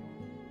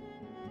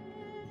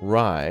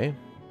 rye,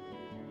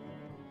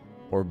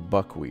 or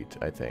buckwheat,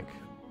 I think.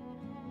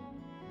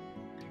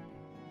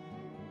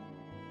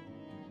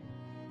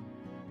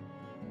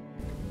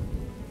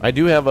 I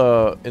do have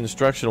a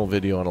instructional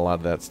video on a lot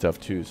of that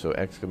stuff too, so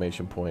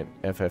exclamation point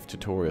FF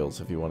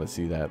tutorials if you want to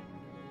see that.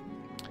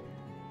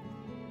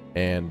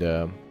 And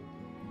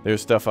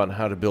there's stuff on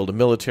how to build a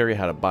military,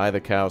 how to buy the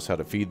cows, how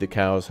to feed the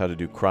cows, how to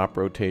do crop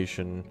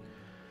rotation.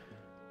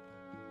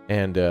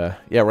 And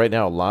yeah, right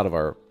now a lot of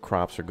our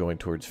crops are going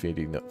towards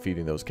feeding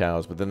those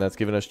cows, but then that's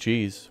giving us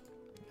cheese,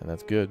 and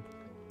that's good.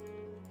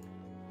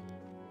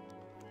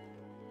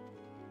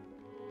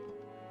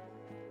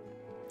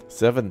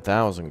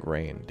 $7,000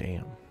 grain,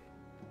 damn.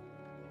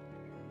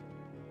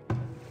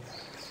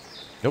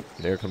 Nope,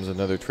 there comes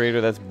another trader.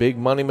 That's Big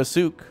Money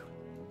Masook.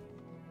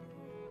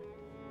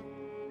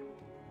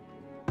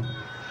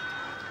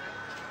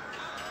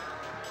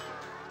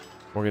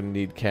 We're gonna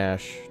need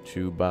cash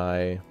to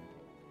buy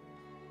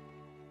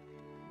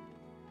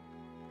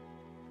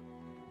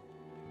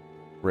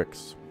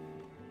bricks.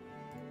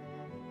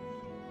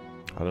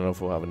 I don't know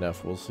if we'll have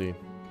enough. We'll see.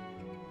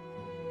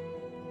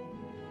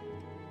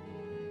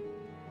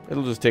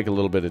 It'll just take a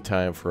little bit of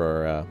time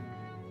for our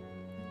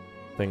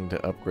thing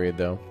to upgrade,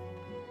 though.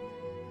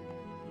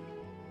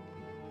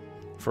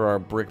 For our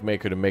brick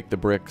maker to make the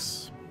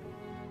bricks.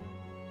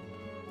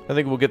 I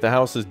think we'll get the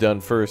houses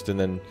done first, and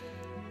then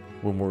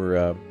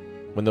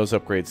when those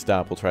upgrades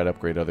stop, we'll try to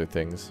upgrade other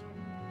things.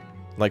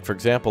 Like, for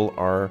example,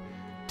 our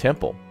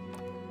temple.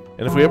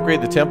 And if we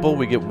upgrade the temple,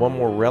 we get one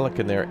more relic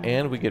in there,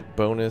 and we get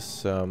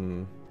bonus.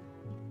 I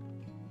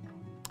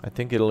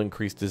think it'll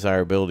increase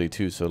desirability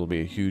too, so it'll be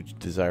a huge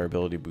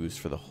desirability boost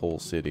for the whole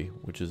city,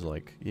 which is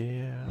like,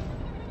 yeah.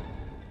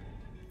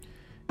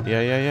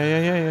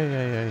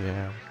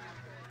 Yeah.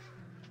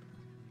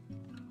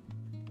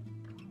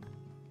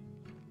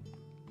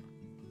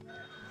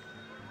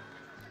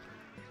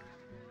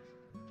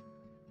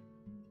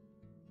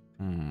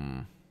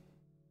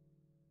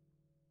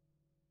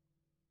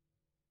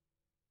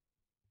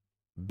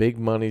 Big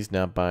money's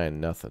not buying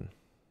nothing.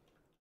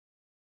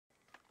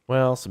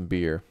 Well, some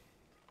beer.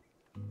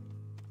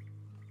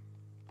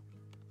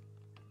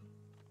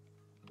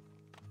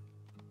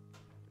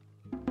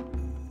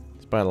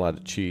 He's buying a lot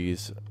of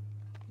cheese.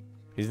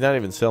 He's not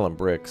even selling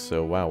bricks,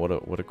 so wow,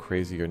 what a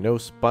crazy year. No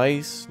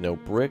spice, no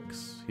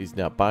bricks. He's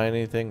not buying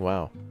anything.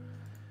 Wow.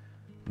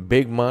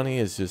 Big money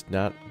is just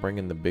not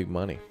bringing the big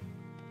money.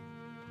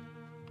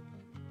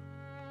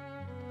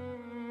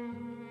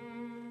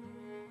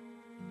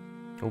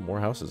 Oh,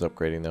 more houses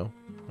upgrading though.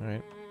 All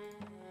right.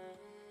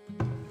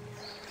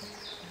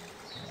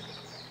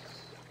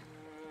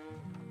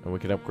 And we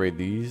can upgrade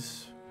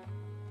these.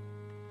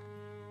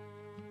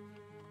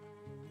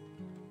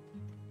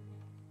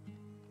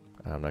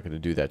 I'm not going to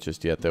do that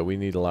just yet, though. We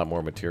need a lot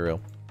more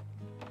material.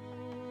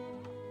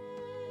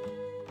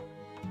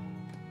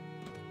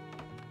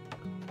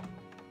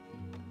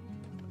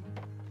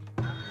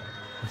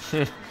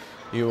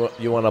 You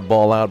want to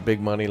ball out big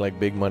money like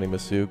Big Money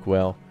Masook?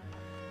 Well,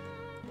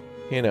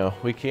 you know,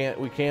 we can't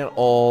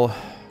all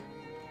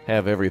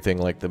have everything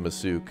like the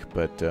Masook,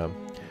 but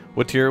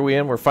what tier are we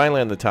in? We're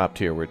finally on the top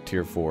tier. We're at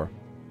tier 4.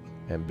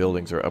 And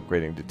buildings are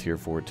upgrading to tier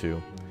 4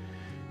 too.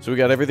 So we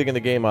got everything in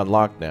the game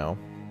unlocked now.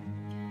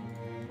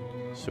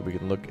 So we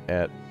can look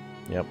at,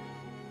 yep.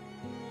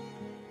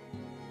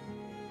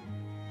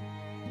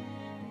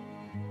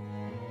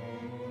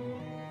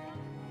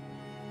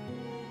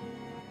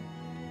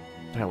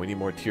 Now we need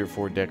more tier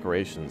 4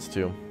 decorations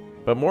too.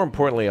 But more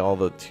importantly, all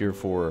the tier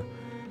 4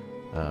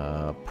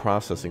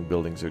 processing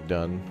buildings are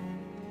done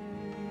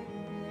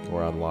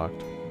or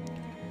unlocked.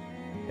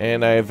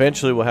 And I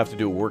eventually will have to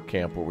do a work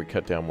camp where we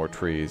cut down more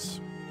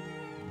trees.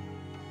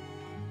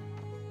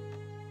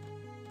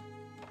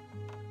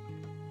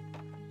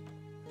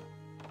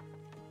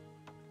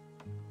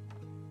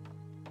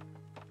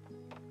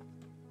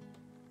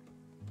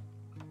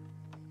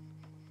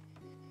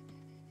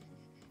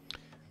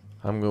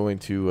 I'm going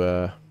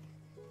to,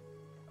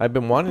 I've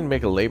been wanting to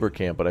make a labor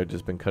camp, but I've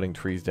just been cutting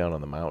trees down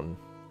on the mountain.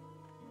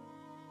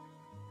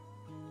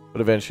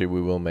 But eventually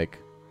we will make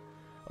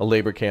a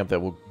labor camp that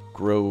will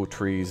grow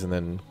trees and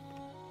then,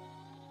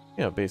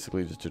 you know,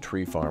 basically just a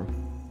tree farm.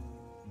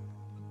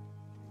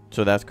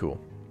 So that's cool.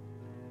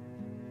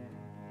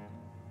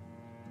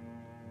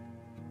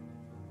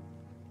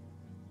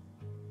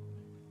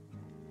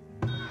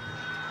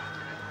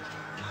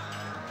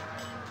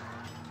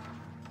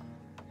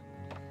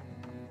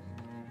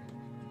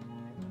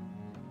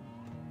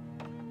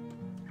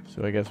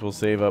 So I guess we'll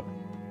save up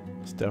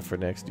stuff for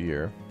next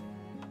year.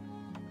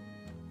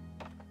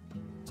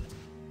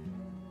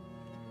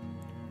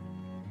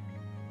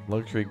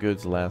 Luxury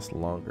goods last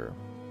longer.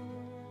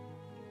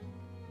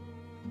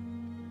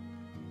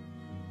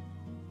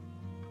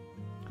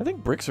 I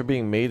think bricks are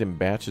being made in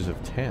batches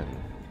of 10.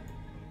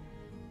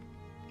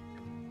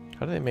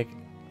 How do they make...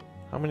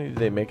 How many do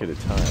they make at a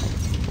time?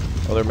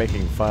 Oh, they're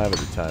making 5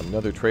 at a time.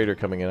 Another trader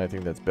coming in. I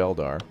think that's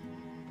Beldar.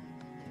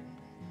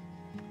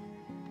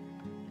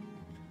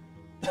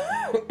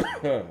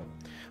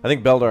 I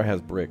think Beldar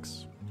has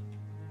bricks.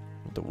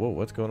 Whoa,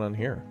 what's going on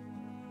here?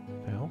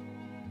 What the hell?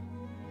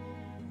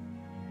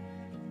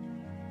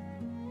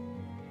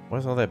 Why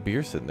is all that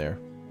beer sitting there?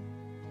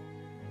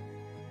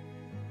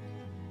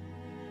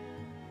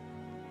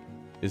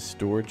 Is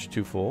storage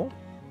too full?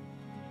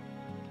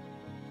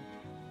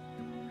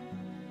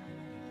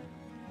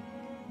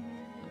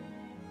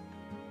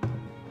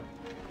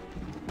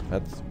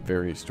 That's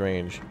very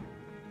strange.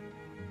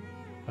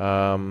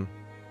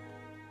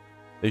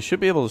 They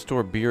should be able to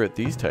store beer at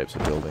these types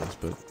of buildings,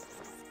 but...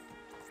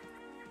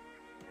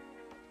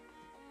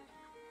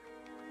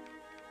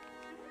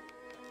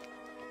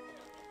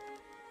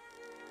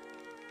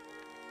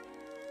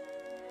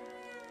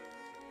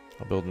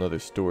 I'll build another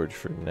storage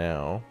for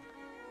now.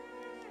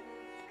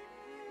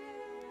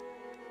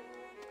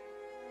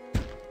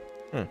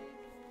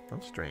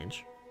 That's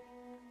strange.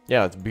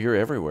 Yeah, it's beer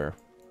everywhere.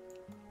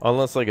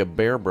 Unless, like, a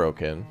bear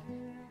broke in.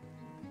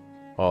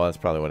 Oh, that's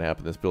probably what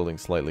happened. This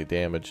building's slightly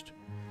damaged.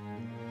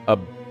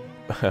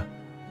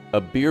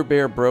 A beer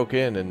bear broke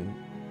in and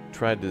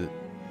tried to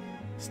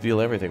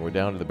steal everything. We're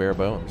down to the bare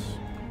bones.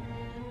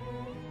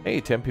 Hey,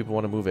 10 people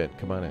want to move in.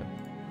 Come on in.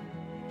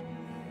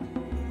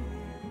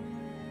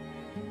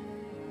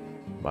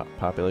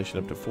 Population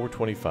up to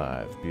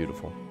 425.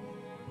 Beautiful.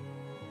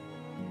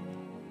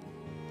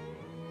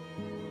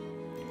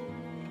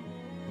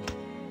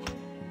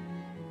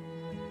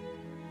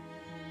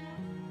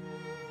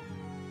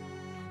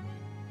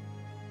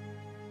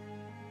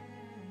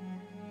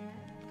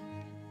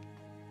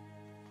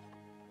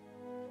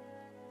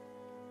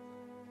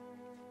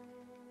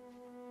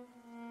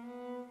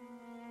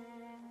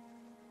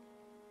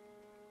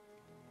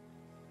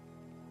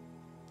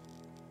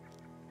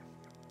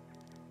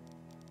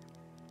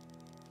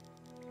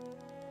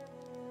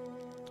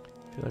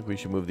 I feel like we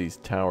should move these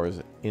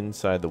towers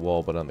inside the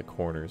wall, but on the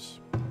corners.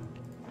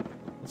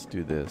 Let's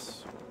do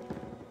this.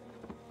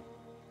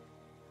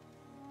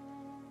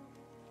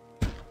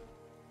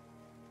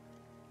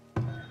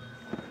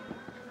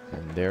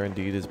 And there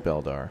indeed is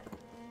Beldar.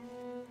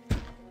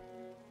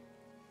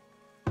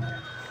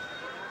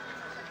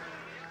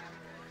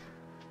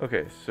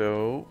 Okay,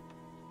 so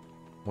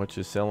what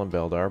you selling,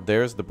 Beldar?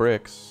 There's the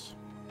bricks.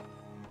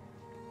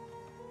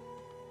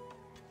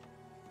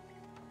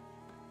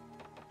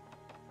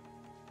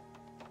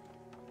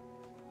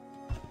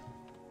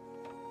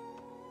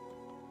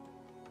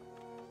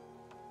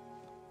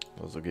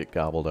 Those will get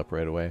gobbled up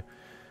right away.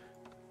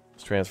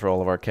 Let's transfer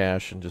all of our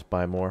cash and just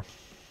buy more.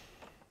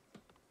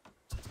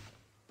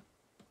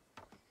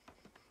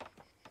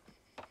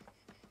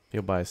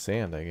 You'll buy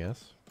sand, I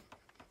guess.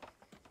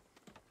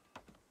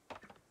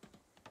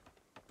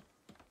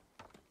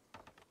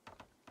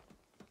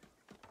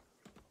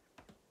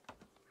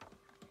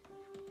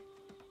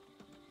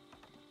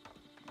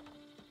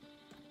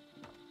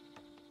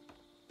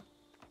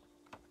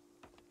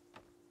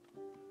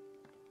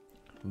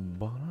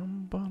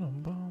 Bum,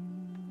 bum, bum.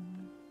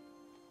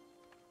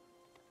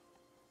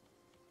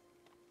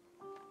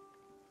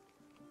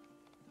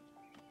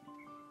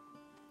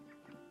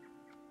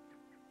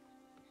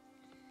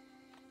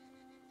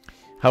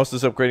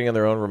 Houses upgrading on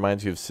their own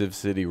reminds you of Civ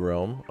City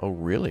Rome. Oh,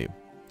 really?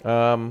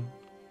 I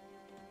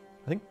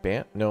think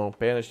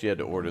Banished you had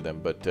to order them,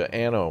 but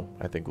Anno,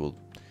 I think will...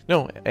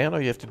 No, Anno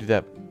you have to do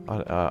that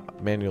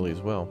manually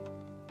as well.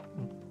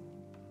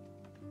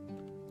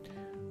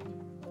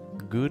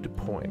 Good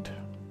point.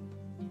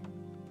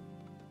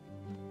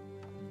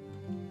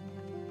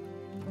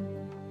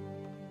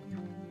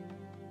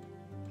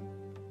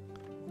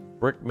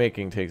 Brick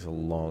making takes a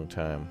long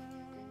time.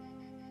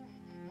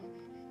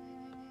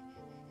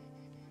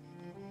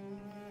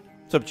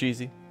 What's up,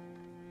 Cheesy?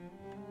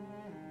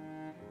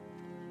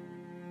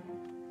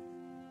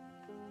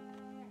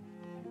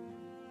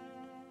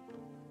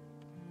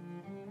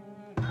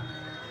 I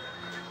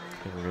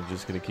think we're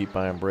just gonna keep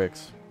buying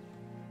bricks.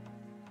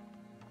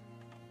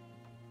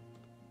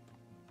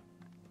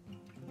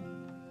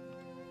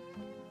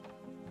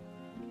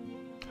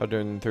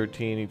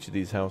 113. Each of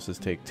these houses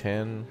take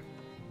 10.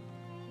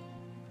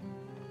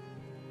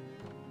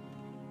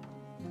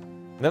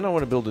 Then I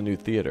want to build a new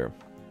theater.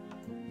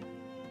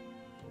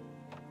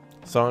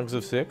 Songs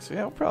of Six?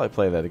 Yeah, I'll probably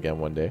play that again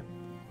one day.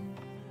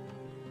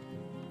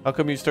 How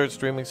come you start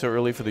streaming so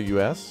early for the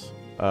US?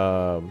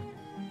 9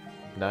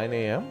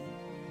 a.m.?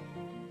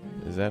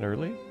 Is that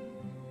early?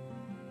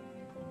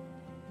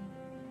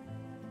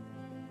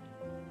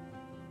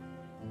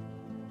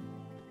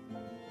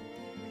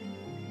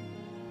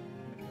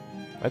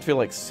 I'd feel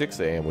like 6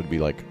 a.m. would be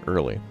like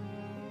early.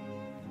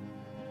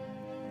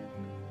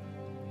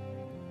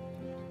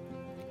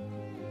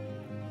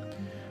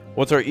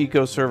 What's our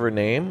eco server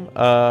name?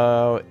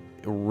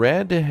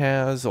 Red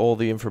has all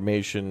the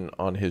information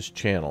on his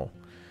channel.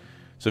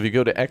 So if you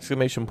go to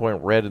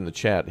 !Red in the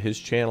chat, his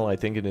channel, I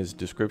think in his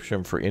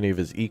description for any of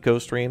his eco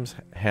streams,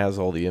 has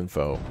all the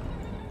info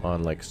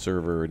on like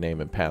server name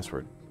and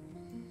password.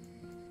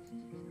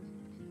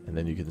 And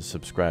then you can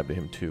subscribe to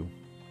him too.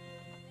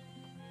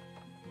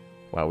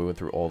 Wow, we went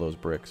through all those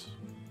bricks.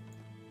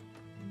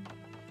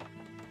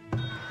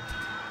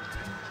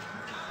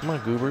 Come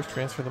on, goobers,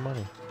 transfer the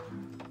money.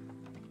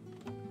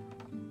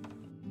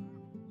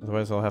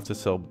 Otherwise I'll have to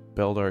sell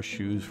Beldar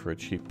shoes for a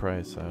cheap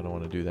price. I don't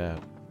want to do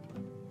that.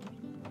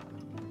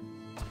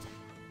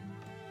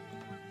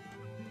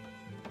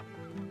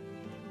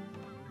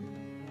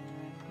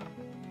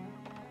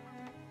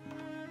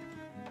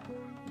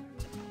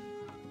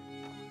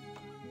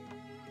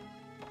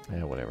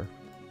 Yeah, whatever.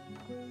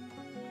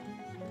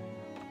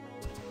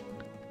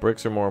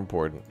 Bricks are more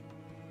important.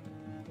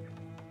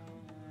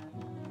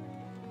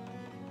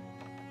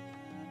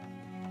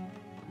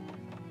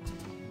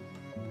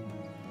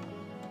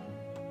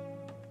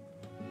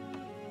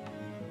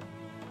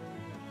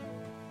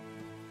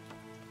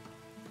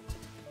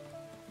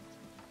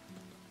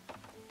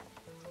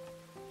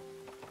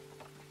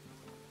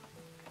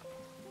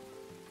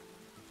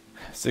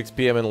 $6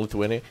 p.m. in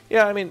Lithuania.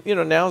 Yeah, I mean, you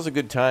know, now's a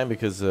good time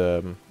because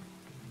the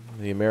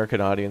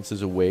American audience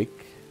is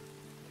awake.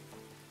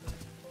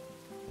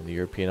 And the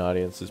European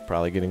audience is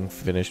probably getting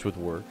finished with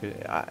work.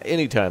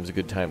 Anytime's a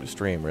good time to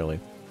stream, really.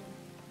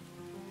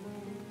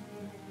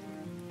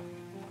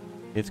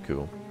 It's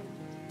cool.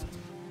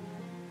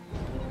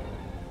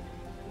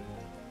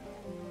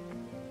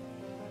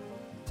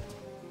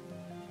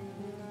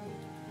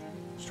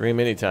 Stream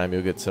anytime,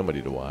 you'll get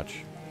somebody to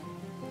watch.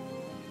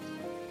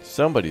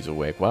 Somebody's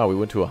awake. Wow, we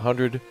went to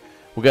 100.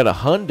 We got a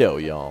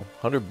hundo, y'all.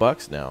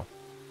 $100 now.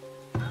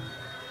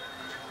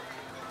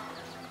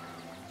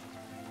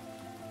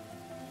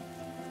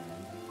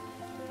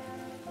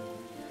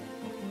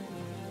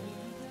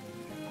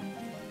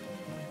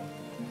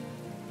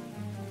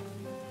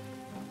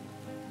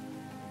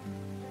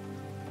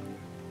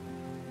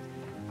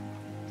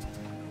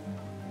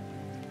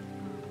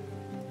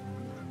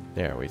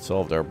 There, we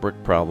solved our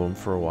brick problem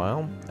for a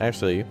while.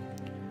 Actually,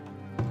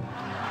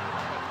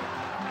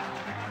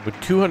 with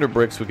 200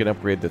 bricks, we can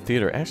upgrade the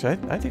theater. Actually,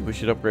 I think we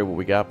should upgrade what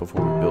we got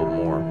before we build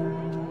more.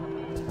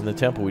 In the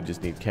temple, we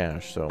just need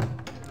cash, so...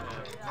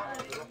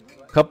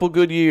 Couple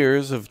good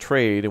years of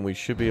trade, and we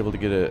should be able to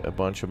get a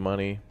bunch of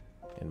money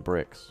in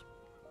bricks.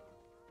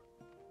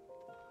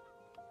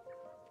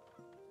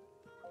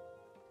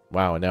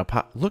 Wow, and now,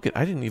 look at,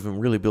 I didn't even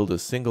really build a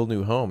single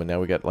new home, and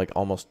now we got like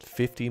almost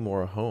 50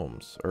 more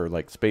homes, or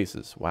like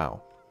spaces.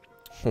 Wow.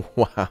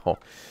 Wow.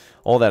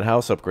 All that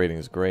house upgrading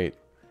is great.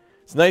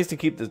 It's nice to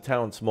keep the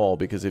town small,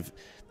 because if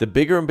the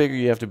bigger and bigger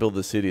you have to build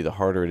the city, the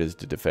harder it is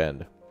to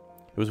defend.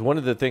 It was one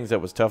of the things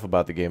that was tough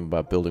about the game,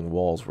 about building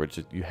walls, where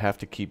you have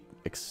to keep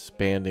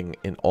expanding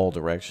in all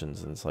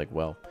directions, and it's like,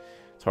 well,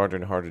 it's harder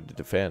and harder to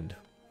defend,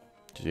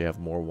 because you have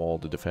more wall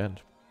to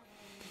defend.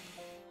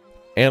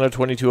 Anno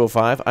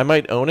 2205, I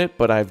might own it,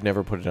 but I've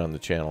never put it on the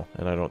channel,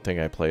 and I don't think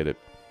I played it.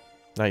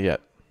 Not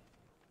yet.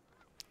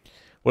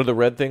 What are the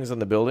red things on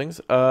the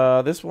buildings?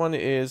 This one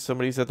is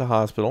somebody's at the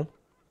hospital.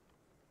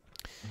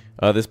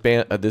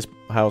 This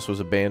house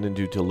was abandoned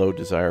due to low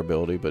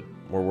desirability, but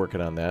we're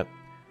working on that.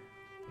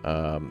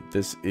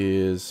 This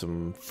is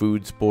some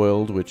food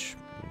spoiled, which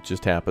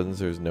just happens.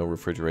 There's no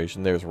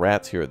refrigeration. There's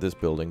rats here at this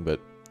building,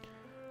 but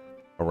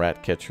a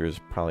rat catcher is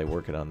probably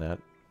working on that.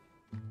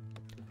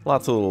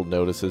 Lots of little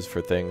notices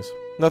for things.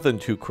 Nothing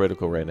too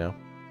critical right now.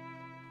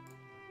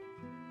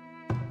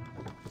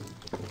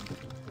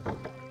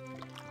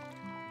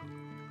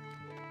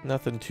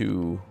 Nothing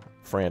too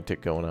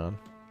frantic going on.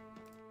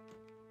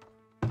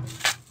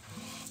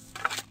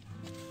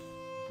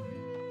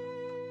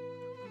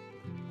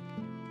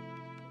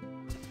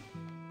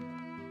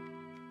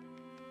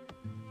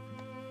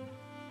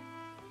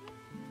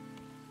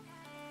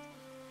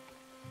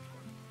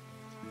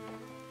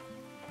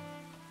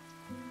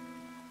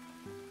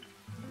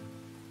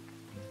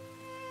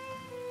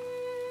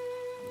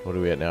 What are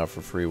we at now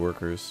for free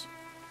workers?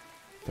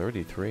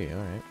 33,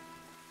 alright.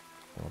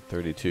 Well,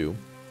 32.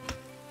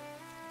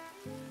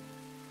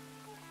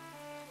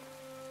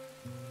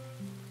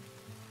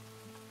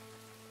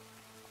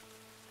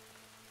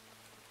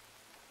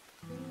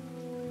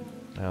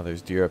 Now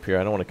there's deer up here.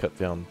 I don't want to cut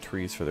down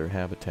trees for their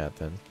habitat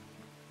then.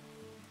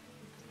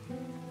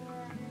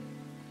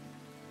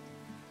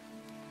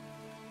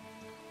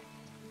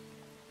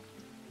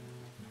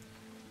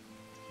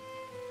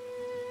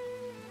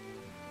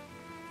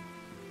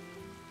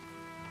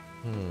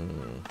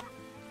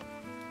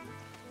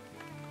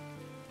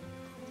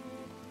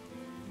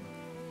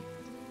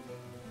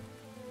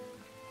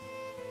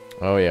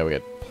 Oh yeah, we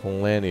got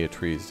plenty of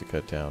trees to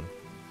cut down.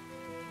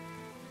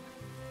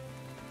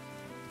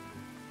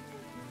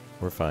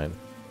 We're fine.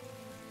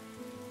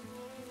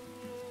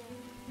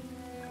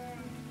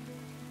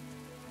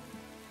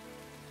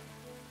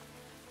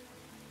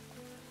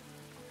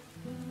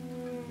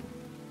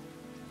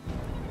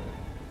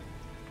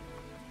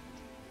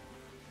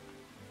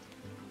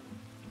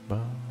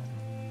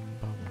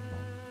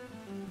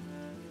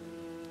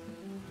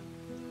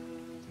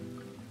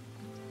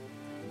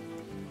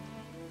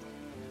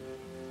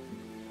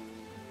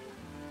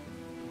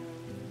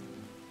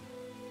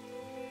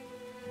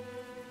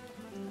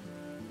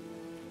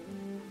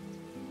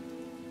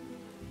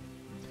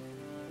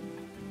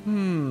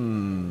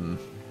 Hmm.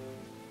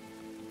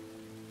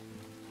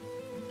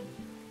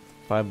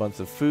 5 months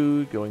of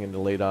food going into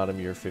late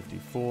autumn year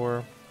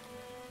 54.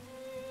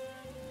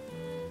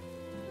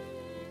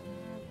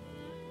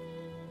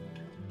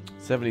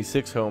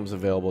 $76 homes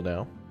available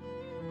now.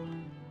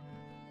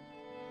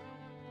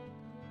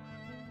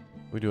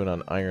 We're doing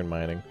on iron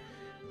mining.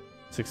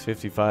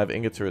 655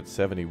 ingots are at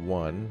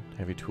 71.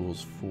 Heavy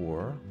tools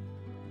 4.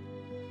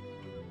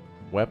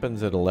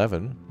 Weapons at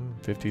 11.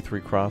 53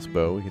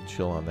 crossbow. We can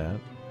chill on that.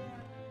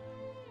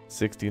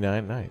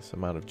 69. Nice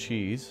amount of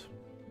cheese.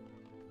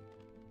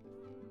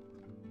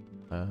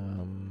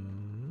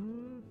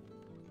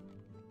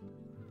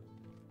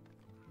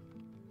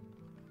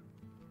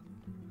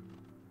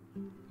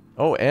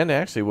 Oh, and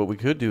actually what we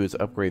could do is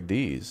upgrade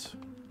these.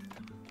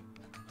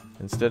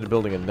 Instead of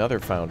building another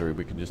foundry,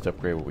 we can just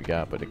upgrade what we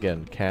got. But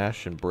again,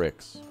 cash and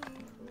bricks.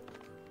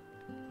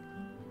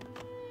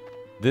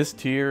 This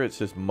tier, it's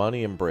just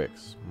money and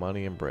bricks.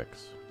 Money and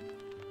bricks.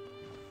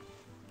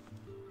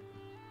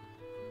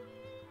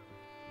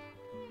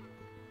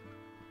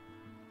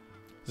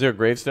 Is there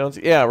gravestones?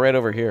 Yeah, right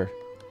over here.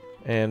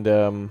 And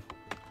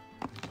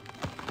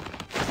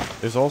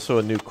there's also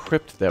a new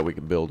crypt that we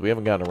can build. We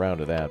haven't gotten around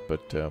to that,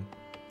 but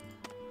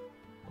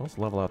let's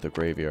level out the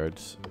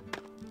graveyards.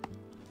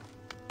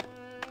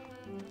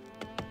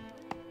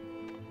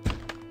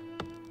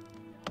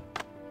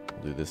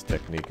 We'll do this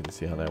technique and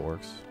see how that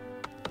works.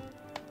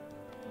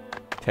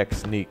 Tech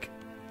sneak.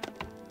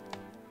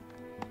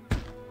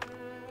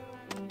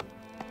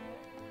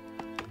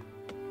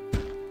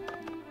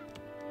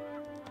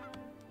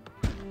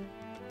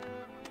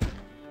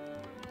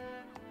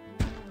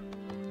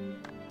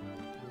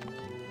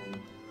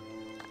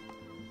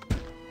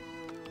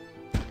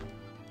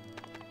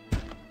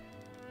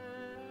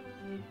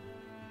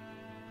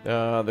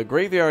 The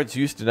graveyards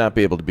used to not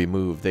be able to be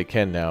moved. They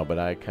can now, but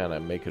I kind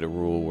of make it a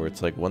rule where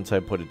it's like once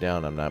I put it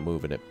down, I'm not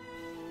moving it.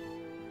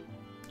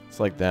 It's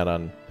like that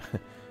on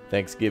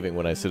Thanksgiving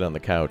when I sit on the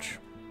couch.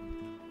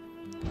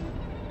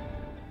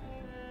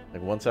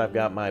 Like once I've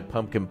got my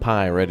pumpkin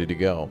pie ready to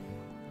go,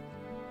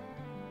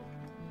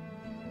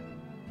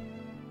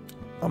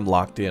 I'm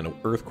locked in. An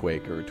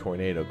earthquake or a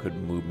tornado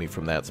couldn't move me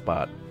from that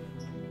spot.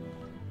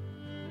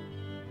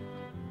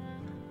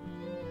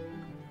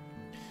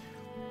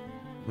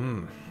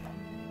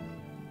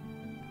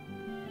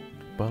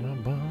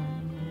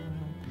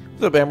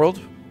 What's up, Emerald?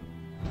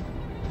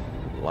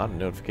 A lot of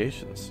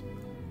notifications.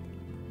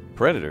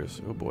 Predators.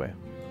 Oh, boy.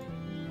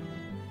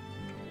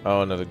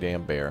 Oh, another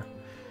damn bear.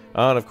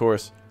 Oh, and of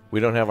course, we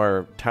don't have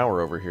our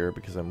tower over here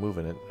because I'm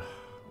moving it.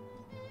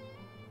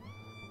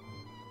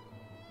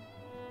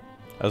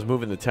 I was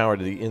moving the tower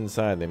to the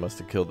inside. They must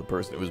have killed the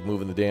person who was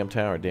moving the damn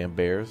tower. Damn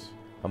bears.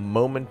 A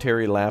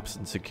momentary lapse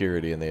in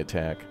security and they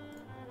attack.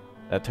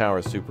 That tower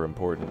is super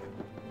important.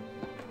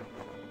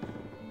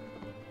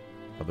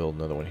 I'll build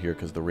another one here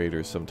because the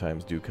raiders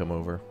sometimes do come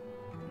over.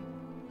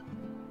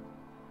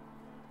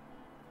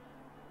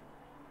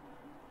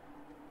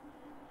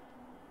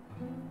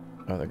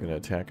 Oh, they're going to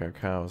attack our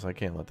cows. I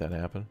can't let that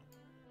happen.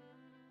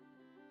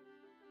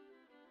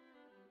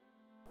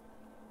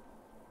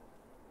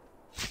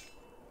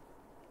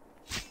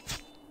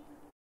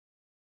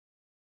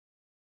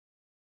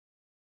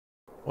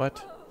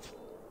 What?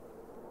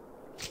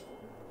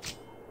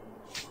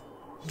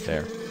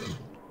 There.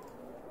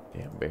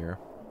 Damn bear.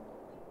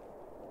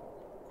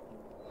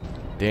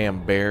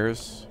 Damn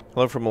bears.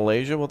 Hello from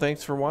Malaysia. Well,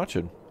 thanks for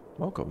watching.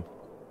 Welcome.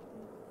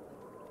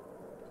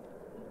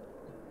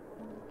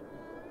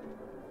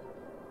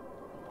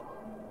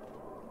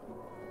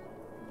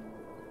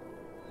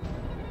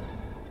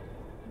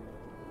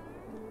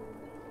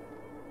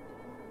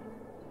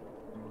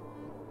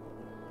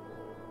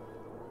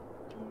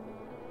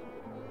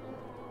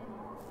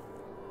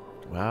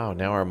 Wow,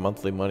 now our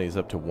monthly money is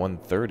up to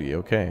 130.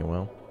 Okay,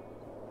 well.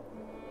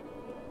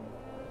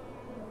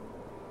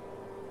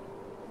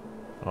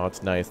 Oh,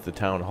 it's nice. The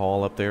town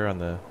hall up there on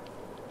the...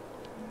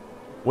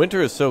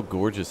 Winter is so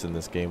gorgeous in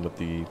this game with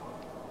the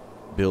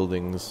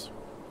buildings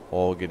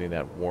all getting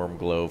that warm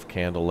glow of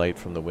candlelight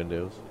from the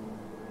windows.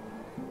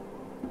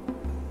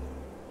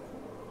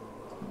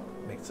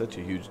 Makes such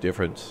a huge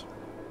difference.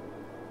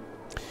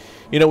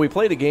 You know, we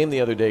played a game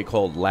the other day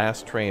called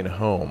Last Train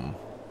Home.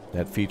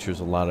 that features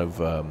a lot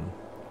of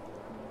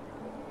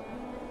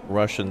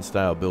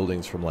Russian-style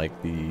buildings from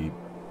like the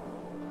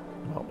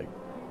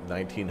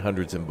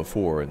 1900s and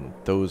before, and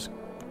those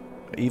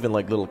even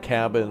like little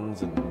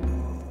cabins and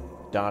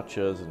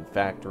dachas and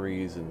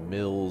factories and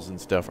mills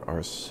and stuff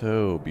are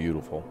so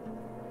beautiful.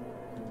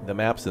 The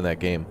maps in that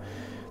game,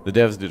 the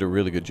devs did a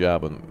really good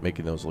job of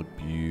making those look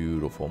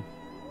beautiful.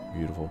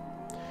 Beautiful.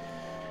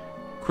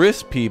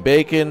 Chris P.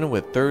 Bacon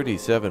with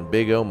 37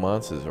 big O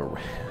months is a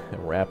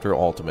Raptor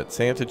Ultimate.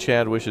 Santa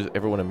Chad wishes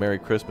everyone a Merry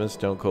Christmas.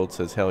 Stone Cold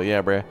says, hell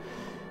yeah, bruh.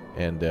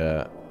 And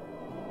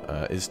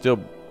is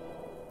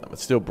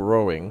still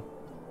burrowing.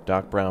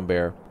 Doc Brown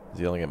Bear is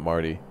yelling at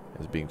Marty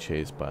as being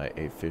chased by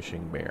a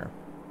fishing bear.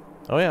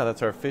 Oh yeah,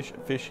 that's our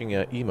fishing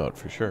emote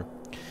for sure.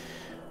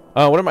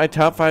 What are my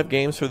top 5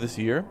 games for this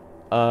year?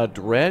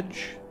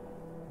 Dredge,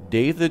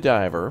 Dave the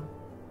Diver.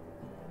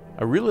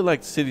 I really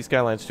liked City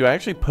Skylines 2. I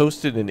actually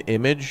posted an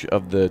image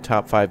of the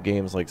top 5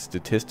 games, like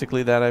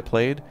statistically, that I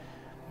played.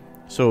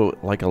 So,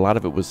 like, a lot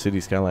of it was City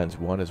Skylines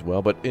 1 as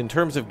well. But in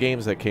terms of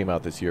games that came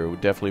out this year, it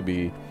would definitely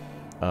be,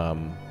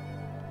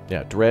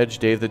 yeah, Dredge,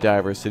 Dave the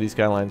Diver, City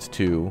Skylines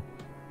 2,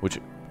 which,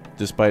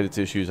 despite its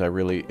issues, I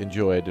really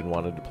enjoyed and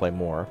wanted to play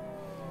more.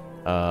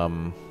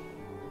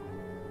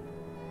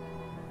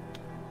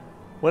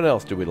 What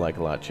else do we like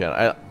a lot,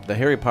 Chad? The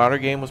Harry Potter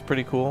game was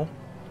pretty cool.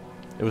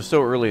 It was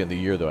so early in the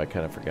year, though, I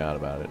kind of forgot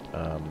about it.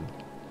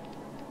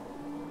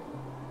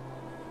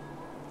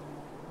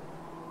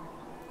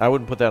 I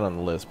wouldn't put that on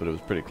the list, but it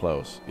was pretty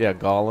close. Yeah,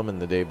 Gollum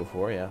and The Day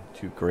Before. Yeah,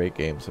 2 great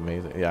games.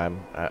 Amazing. Yeah,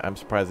 I'm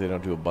surprised they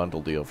don't do a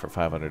bundle deal for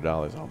 $500.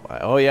 I'll buy.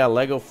 Oh yeah,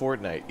 Lego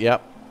Fortnite.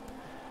 Yep,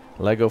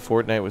 Lego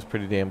Fortnite was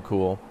pretty damn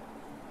cool.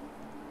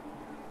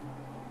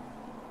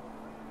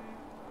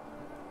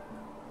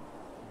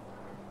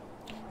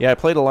 Yeah, I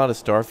played a lot of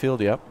Starfield.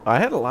 Yep, I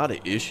had a lot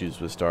of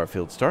issues with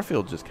Starfield.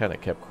 Starfield just kind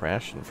of kept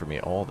crashing for me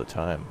all the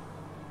time.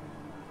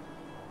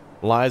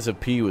 Lies of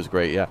P was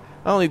great, yeah.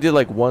 I only did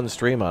like 1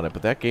 stream on it,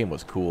 but that game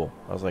was cool.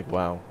 I was like,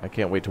 wow, I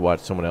can't wait to watch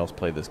someone else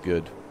play this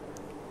good.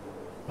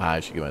 I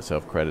should give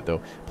myself credit,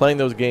 though. Playing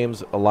those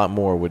games a lot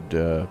more would,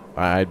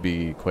 I'd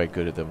be quite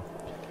good at them.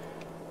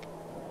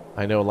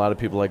 I know a lot of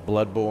people like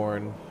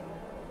Bloodborne,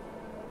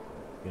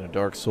 you know,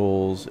 Dark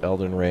Souls,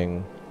 Elden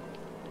Ring,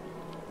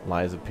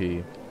 Lies of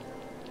P.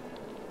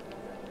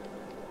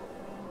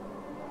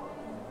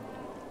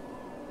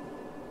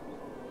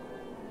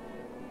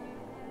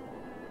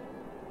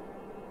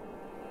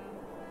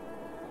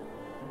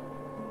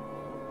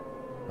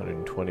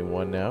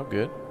 $121 now,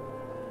 good.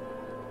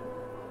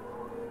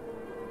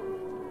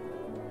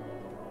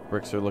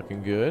 Bricks are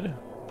looking good.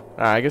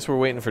 I guess we're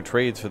waiting for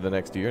trades for the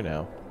next year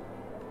now.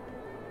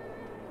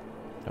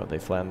 Oh, they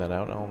flattened that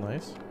out all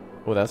nice.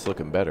 Oh, that's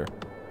looking better.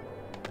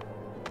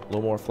 A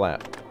little more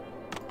flat.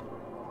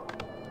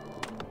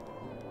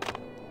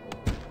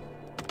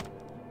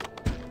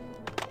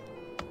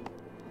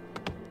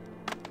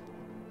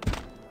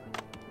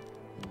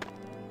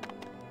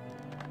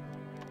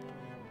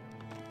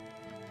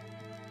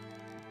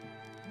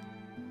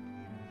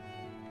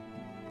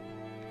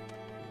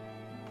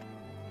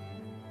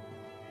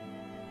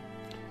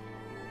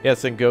 Yeah,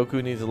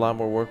 Sengoku needs a lot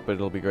more work, but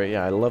it'll be great.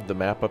 Yeah, I love the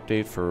map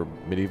update for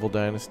Medieval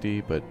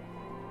Dynasty, but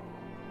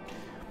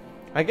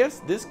I guess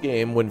this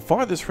game, when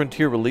Farthest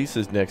Frontier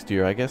releases next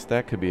year, I guess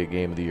that could be a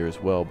game of the year as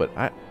well. But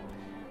I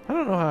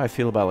don't know how I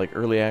feel about like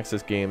early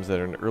access games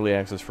that are in early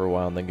access for a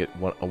while and then get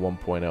a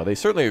 1.0. They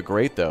certainly are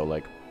great though.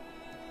 Like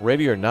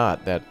Ready or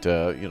Not, that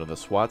you know, the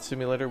SWAT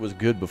simulator was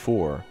good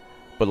before,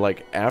 but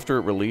like after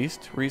it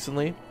released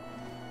recently,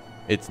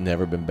 it's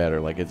never been better.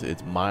 Like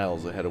it's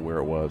miles ahead of where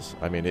it was.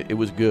 I mean, it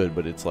was good,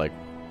 but it's like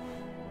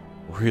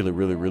really,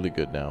 really, really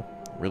good now.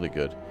 Really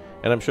good.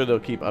 And I'm sure they'll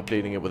keep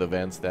updating it with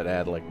events that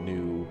add like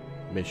new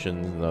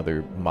missions and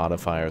other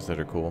modifiers that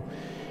are cool.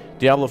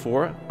 Diablo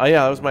 4. Oh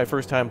yeah, that was my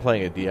first time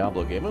playing a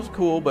Diablo game. It was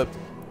cool, but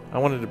I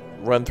wanted to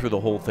run through the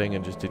whole thing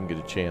and just didn't get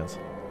a chance.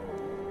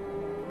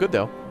 Good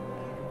though.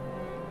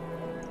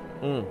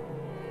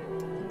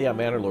 Yeah,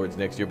 Manor Lords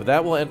next year, but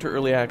that will enter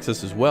early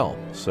access as well.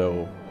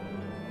 So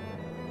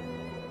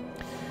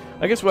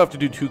I guess we'll have to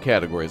do 2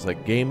 categories,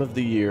 like Game of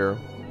the Year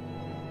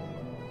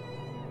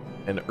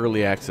and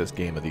Early Access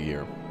Game of the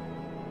Year.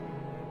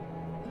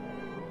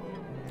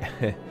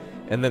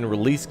 And then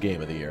Release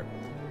Game of the Year.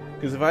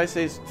 Because if I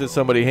say to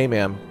somebody, hey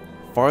man,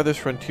 Farthest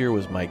Frontier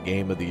was my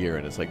Game of the Year,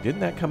 and it's like,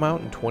 didn't that come out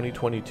in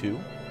 2022?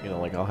 You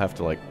know, like I'll have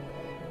to like,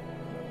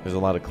 there's a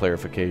lot of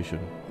clarification.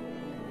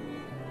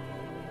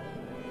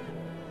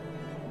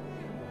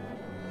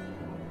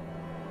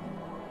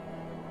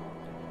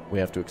 We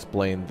have to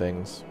explain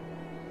things.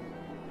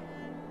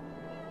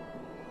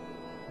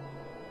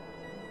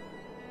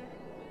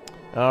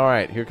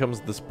 Alright, here comes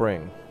the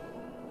spring.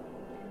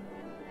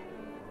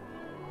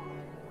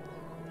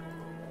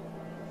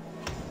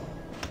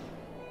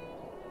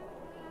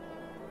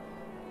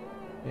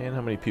 And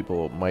how many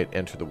people might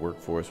enter the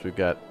workforce? We've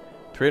got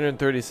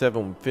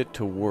 337 fit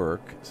to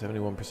work,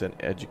 71%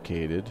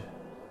 educated.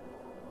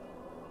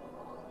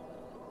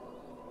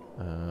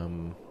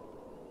 50%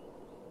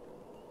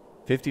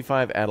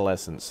 55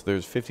 adolescents.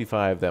 There's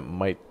 55 that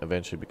might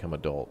eventually become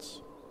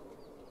adults.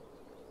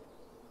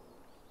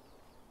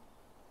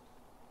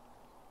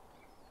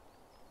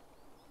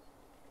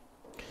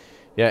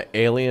 Yeah,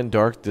 Alien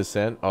Dark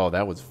Descent. Oh,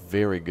 that was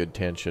very good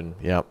tension.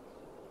 Yep.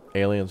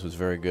 Aliens was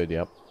very good,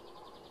 yep.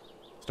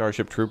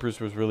 Starship Troopers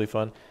was really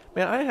fun.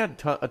 Man, I had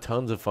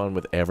tons of fun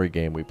with every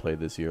game we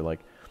played this year. Like,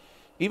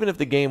 even if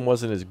the game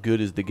wasn't as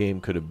good as the game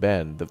could have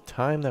been, the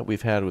time that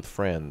we've had with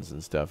friends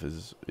and stuff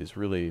is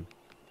really,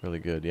 really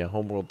good. Yeah,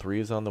 Homeworld 3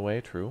 is on the way,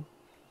 true.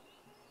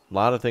 A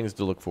lot of things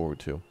to look forward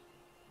to.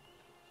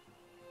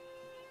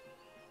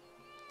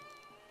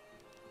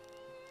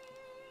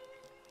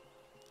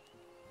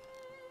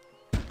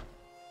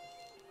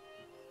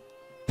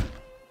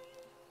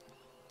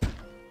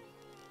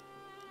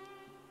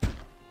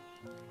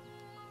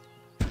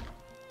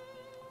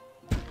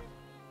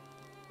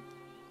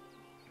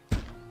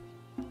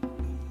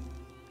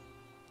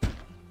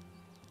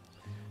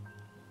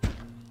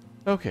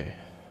 Okay.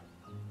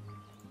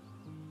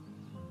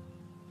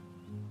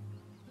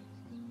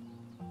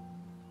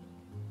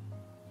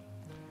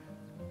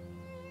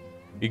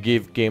 You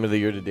gave Game of the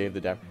Year to Dave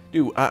the Diver.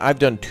 Dude, I've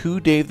done 2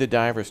 Dave the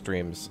Diver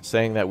streams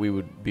saying that we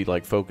would be,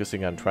 like,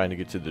 focusing on trying to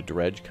get to the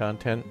dredge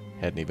content.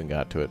 Hadn't even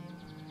got to it.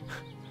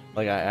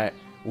 Like,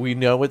 we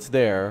know it's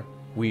there.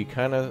 We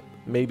kind of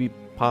maybe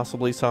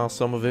possibly saw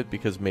some of it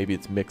because maybe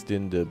it's mixed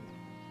into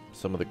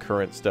some of the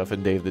current stuff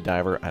in Dave the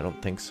Diver. I don't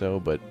think so,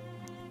 but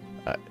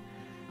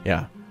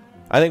yeah.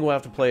 I think we'll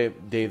have to play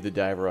Dave the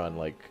Diver on,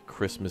 like,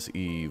 Christmas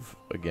Eve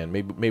again.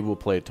 Maybe we'll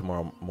play it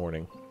tomorrow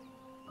morning.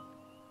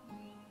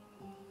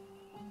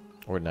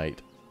 Or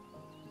night.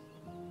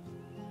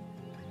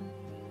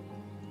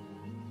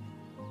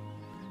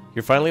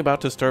 You're finally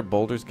about to start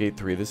Baldur's Gate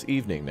 3 this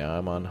evening. Now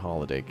I'm on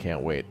holiday.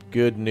 Can't wait.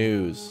 Good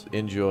news.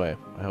 Enjoy.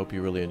 I hope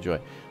you really enjoy.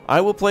 I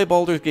will play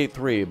Baldur's Gate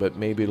 3, but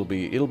maybe it'll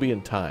be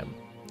in time.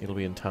 It'll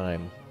be in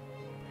time.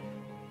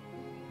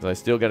 I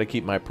still got to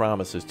keep my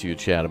promises to you,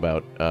 chat,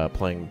 about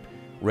playing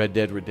Red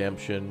Dead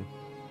Redemption,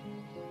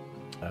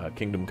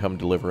 Kingdom Come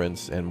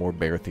Deliverance, and more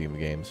bear-themed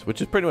games,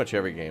 which is pretty much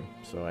every game,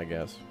 so I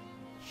guess.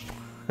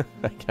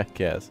 I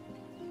guess.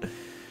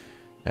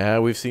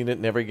 We've seen it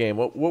in every game.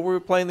 What were we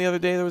playing the other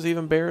day? There was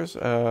even bears?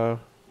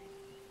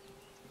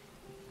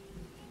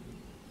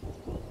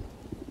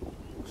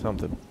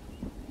 Something.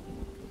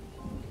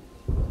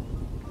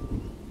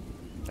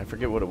 I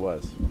forget what it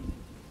was.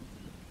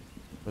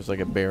 There's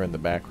like a bear in the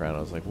background. I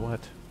was like,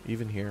 what?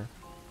 Even here?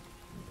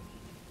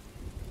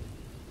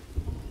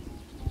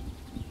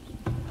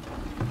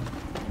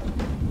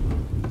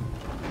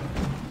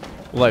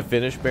 Will I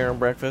finish Bear and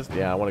Breakfast?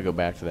 Yeah, I want to go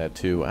back to that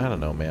too. I don't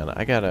know, man.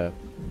 I'm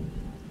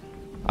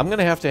going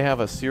to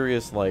have a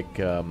serious, like,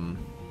 yeah,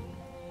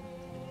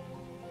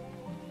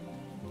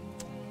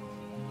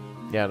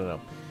 I don't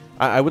know.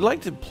 I would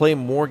like to play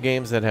more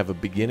games that have a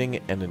beginning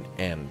and an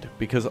end.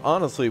 Because,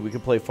 honestly, we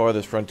could play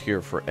Farthest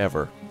Frontier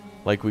forever.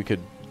 Like, we could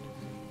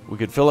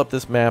fill up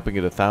this map and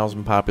get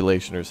 1,000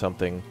 population or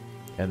something,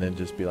 and then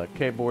just be like,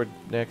 okay, board,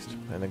 next,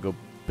 and then go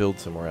build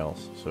somewhere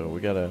else. So we're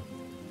gonna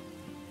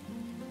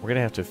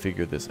have to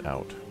figure this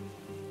out.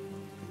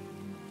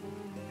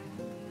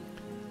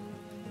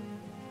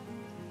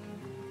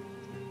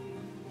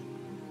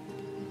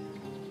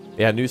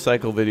 Yeah, new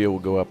cycle video will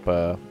go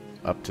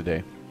up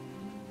today.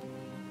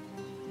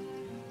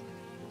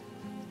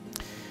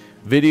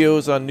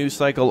 Videos on New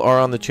Cycle are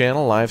on the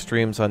channel. Live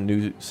streams on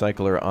New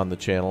Cycle are on the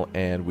channel,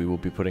 and we will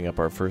be putting up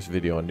our first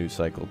video on New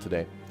Cycle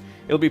today.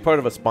 It'll be part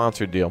of a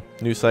sponsored deal.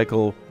 New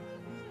Cycle.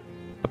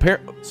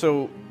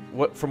 So,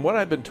 from what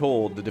I've been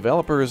told, the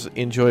developers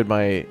enjoyed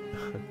my.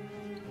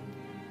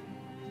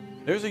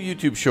 There's a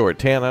YouTube short.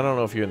 Tan, I don't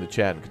know if you're in the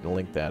chat and can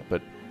link that,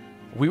 but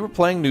we were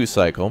playing New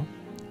Cycle,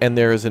 and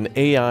there's an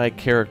AI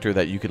character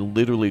that you can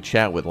literally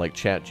chat with, like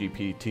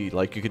ChatGPT.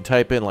 Like, you can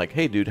type in, like,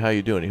 hey, dude, how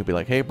you doing? And he'll be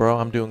like, hey, bro,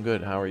 I'm doing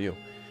good. How are you?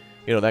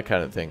 You know, that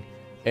kind of thing.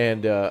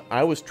 And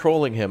I was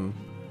trolling him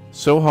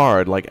so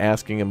hard, like,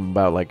 asking him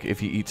about, like, if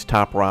he eats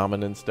top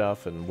ramen and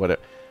stuff and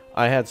whatever.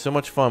 I had so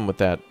much fun with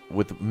that,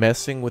 with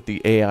messing with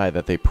the AI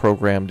that they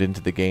programmed into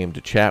the game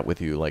to chat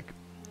with you. Like,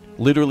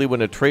 literally,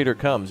 when a trader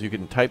comes, you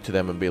can type to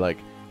them and be like,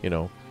 you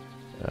know,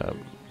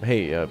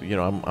 hey, you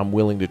know, I'm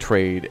willing to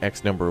trade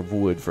X number of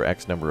wood for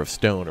X number of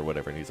stone or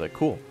whatever. And he's like,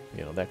 cool,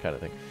 you know, that kind of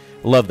thing.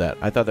 Love that.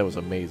 I thought that was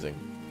amazing.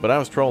 But I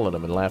was trolling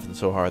him and laughing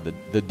so hard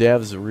that the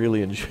devs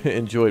really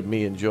enjoyed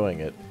me enjoying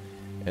it.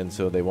 And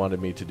so they wanted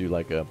me to do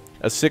like a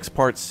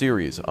 6-part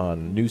series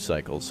on New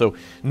Cycle. So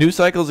New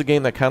Cycle is a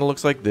game that kind of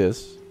looks like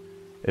this.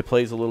 It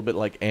plays a little bit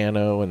like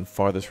Anno and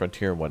Farthest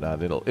Frontier and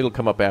whatnot. It'll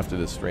come up after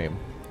this stream.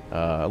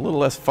 A little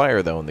less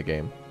fire, though, in the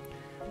game.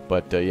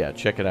 But, yeah,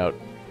 check it out.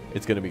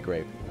 It's going to be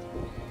great.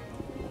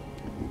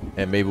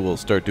 And maybe we'll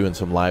start doing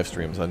some live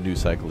streams on New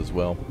Cycle as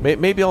well.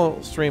 Maybe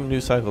I'll stream New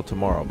Cycle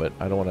tomorrow, but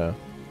I don't want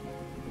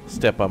to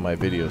step on my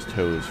video's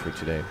toes for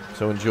today.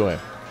 So enjoy.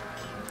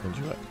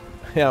 Enjoy.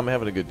 Yeah, I'm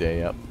having a good day,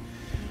 yep.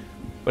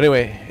 But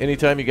anyway,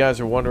 anytime you guys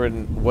are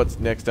wondering what's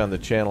next on the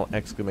channel, !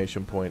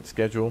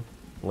 Schedule.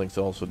 Links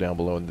also down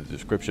below in the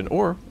description.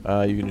 Or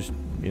you can just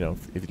you know,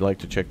 if you'd like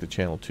to check the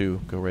channel too,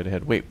 go right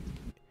ahead. Wait.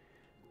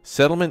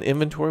 Settlement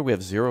inventory, we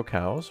have 0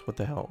 cows? What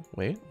the hell?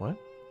 Wait, what?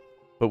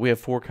 But we have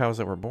 4 cows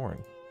that were born.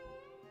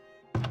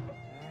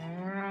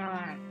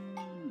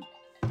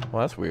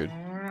 Well, that's weird.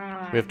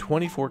 We have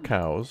 24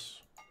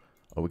 cows.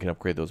 Oh, we can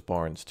upgrade those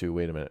barns too.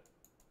 Wait a minute.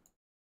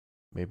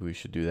 Maybe we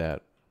should do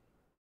that.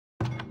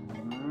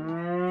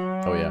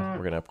 Oh yeah,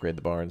 we're going to upgrade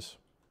the barns.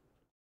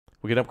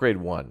 We can upgrade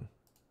 1.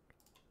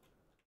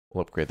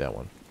 We'll upgrade that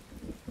one.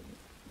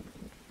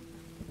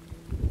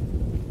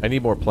 I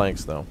need more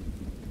planks though.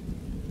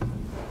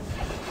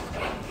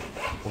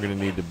 We're going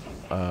to need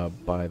to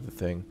buy the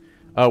thing.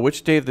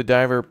 Which Dave the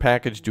Diver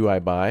package do I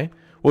buy?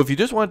 Well, if you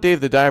just want Dave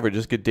the Diver,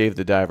 just get Dave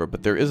the Diver.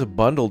 But there is a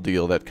bundle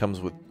deal that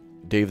comes with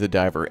Dave the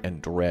Diver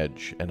and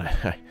Dredge. And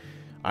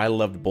I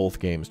loved both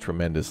games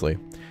tremendously.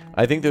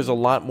 I think there's a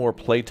lot more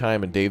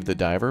playtime in Dave the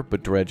Diver,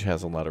 but Dredge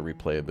has a lot of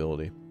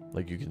replayability.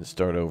 Like, you can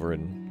start over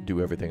and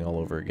do everything all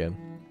over again.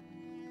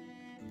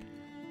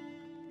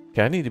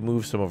 Okay, I need to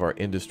move some of our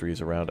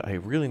industries around. I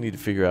really need to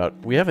figure out...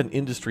 We have an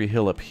industry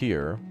hill up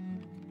here.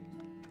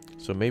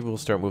 So maybe we'll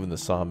start moving the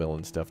sawmill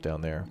and stuff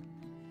down there.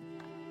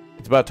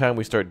 It's about time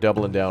we start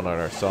doubling down on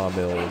our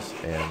sawmills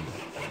and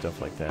stuff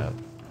like that.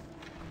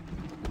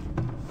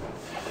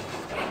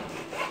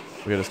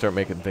 We gotta start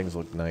making things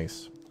look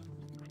nice.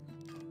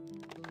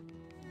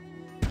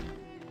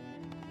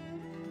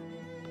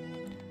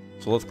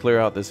 So let's clear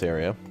out this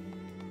area.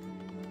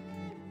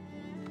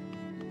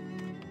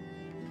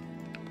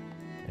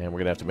 And we're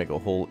gonna have to make a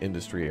whole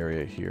industry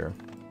area here.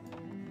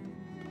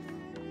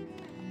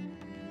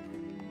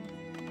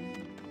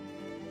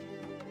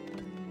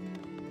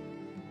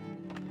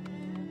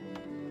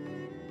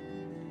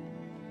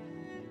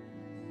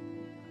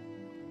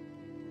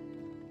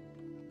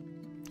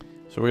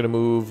 So we're going to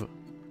move...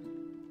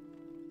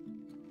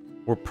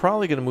 We're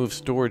probably going to move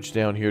storage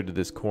down here to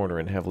this corner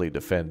and heavily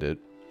defend it.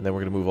 And then we're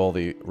going to move all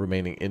the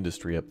remaining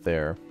industry up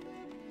there.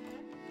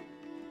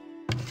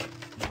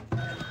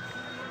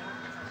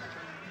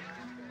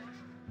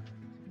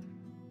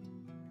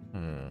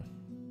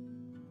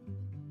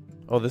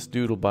 Oh, this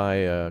dude will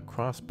buy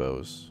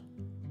crossbows.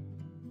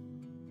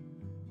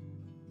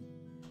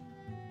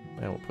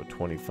 And we'll put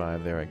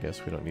 25 there, I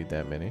guess. We don't need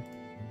that many.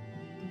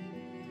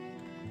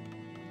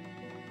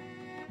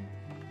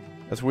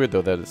 That's weird,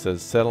 though, that it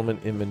says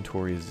settlement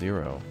inventory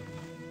 0.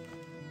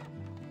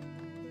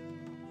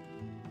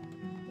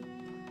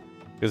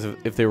 Because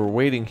if they were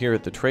waiting here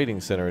at the trading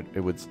center,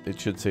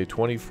 it should say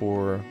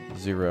 24,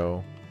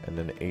 0, and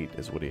then 8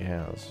 is what he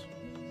has.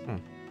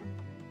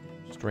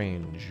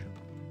 Strange.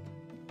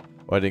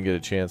 Oh, I didn't get a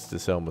chance to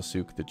sell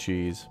Masuk the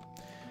cheese.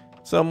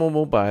 Someone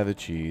will buy the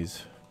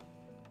cheese.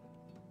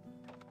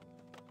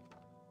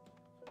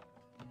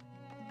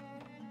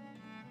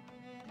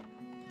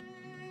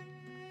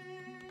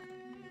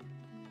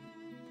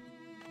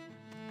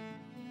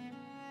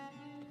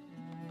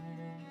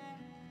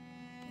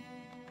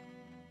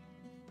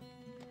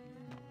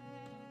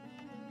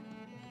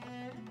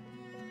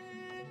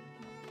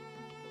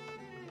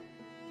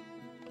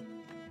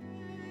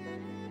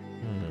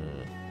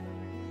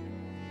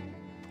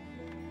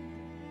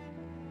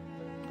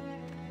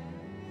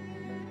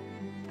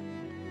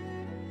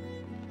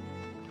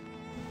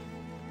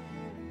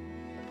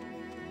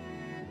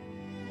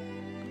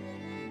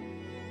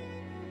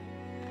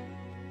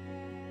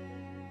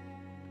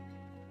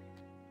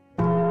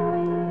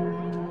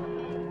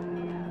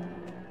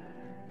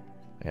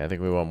 Yeah, I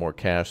think we want more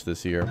cash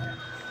this year.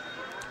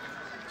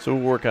 So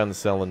we'll work on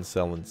selling.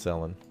 See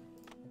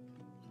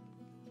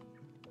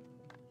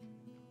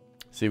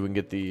if we can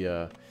get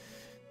the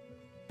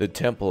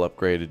temple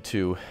upgraded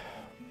too.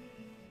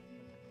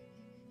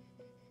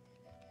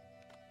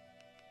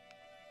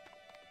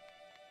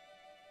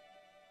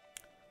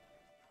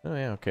 Oh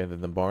yeah, okay,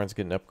 then the barn's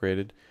getting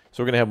upgraded.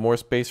 So we're gonna have more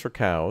space for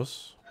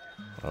cows.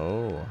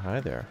 Oh, hi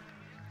there.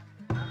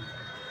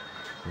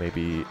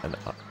 Maybe an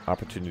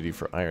opportunity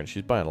for iron.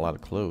 She's buying a lot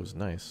of clothes.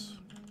 Nice.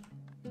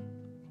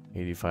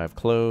 85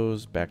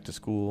 clothes. Back to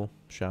school.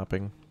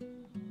 Shopping.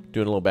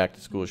 Doing a little back to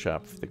school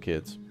shop for the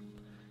kids.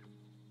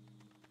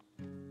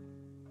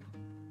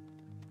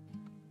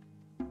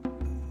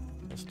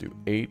 Let's do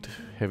 8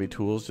 heavy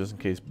tools just in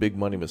case Big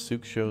Money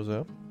Masuk shows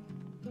up.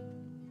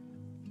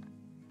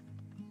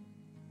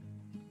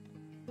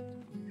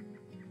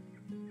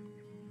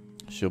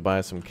 She'll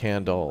buy some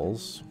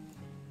candles.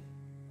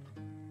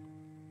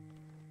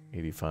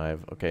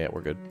 85. Okay, yeah,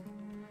 we're good.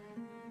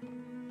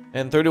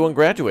 And 31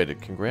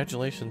 graduated.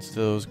 Congratulations to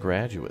those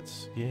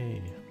graduates. Yay.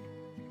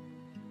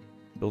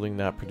 Building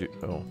not produce...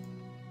 Oh.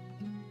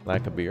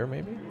 Lack of beer,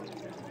 maybe?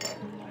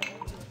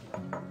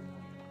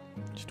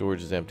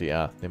 Storage is empty.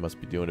 Ah, they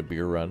must be doing a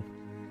beer run.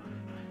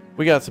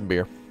 We got some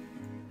beer.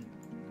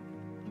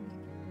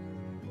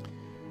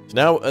 So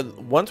now,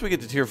 once we get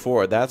to Tier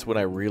 4, that's when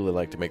I really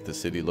like to make the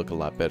city look a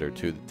lot better,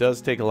 too. It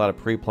does take a lot of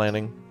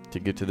pre-planning to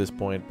get to this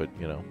point, but,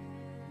 you know...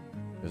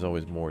 There's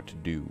always more to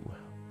do.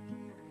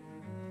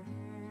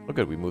 Oh,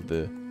 good. We moved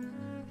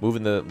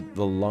moving the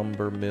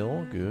lumber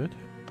mill. Good.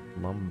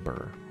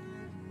 Lumber.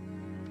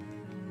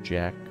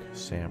 Jack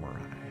Samurai.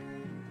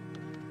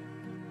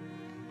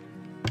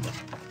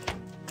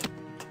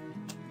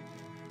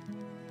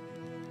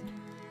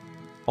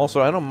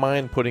 Also, I don't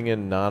mind putting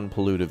in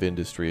non-pollutive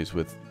industries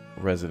with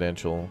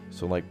residential.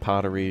 So like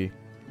pottery,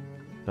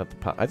 not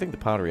the I think the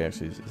pottery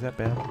actually is that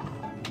bad?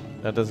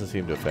 That doesn't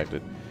seem to affect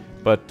it.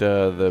 But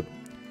the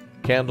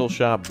candle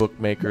shop,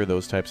 bookmaker,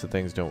 those types of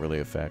things don't really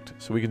affect.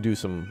 So we can do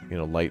some, you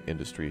know, light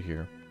industry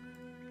here.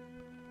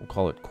 We'll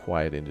call it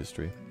quiet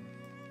industry.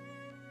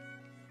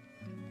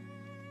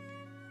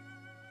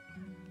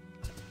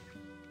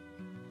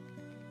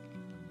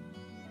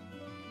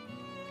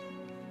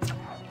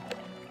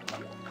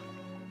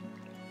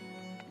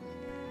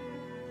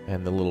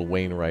 And the little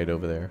Wainwright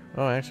over there.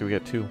 Oh, actually, we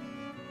got two.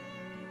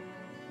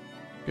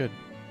 Good.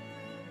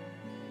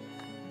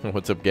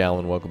 What's up,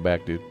 Gallon? Welcome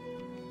back, dude.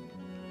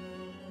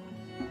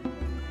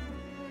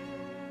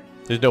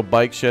 There's no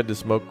bike shed to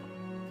smoke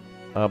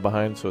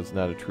behind, so it's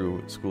not a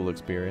true school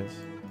experience.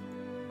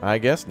 I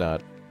guess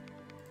not.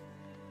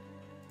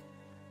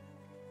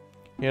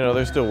 You know,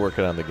 they're still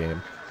working on the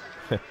game.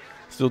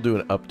 Still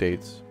doing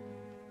updates.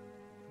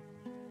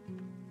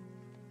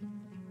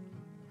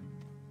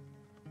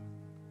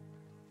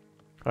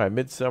 Alright,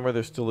 midsummer,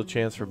 there's still a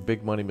chance for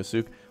big money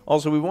Masook.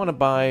 Also, we want to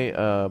buy,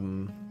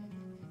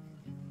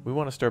 we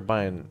want to start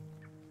buying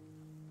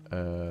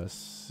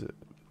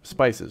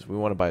spices. We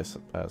want to buy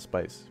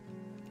spice.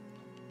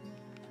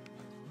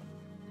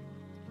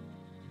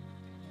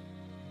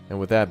 And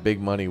with that,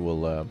 big money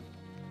will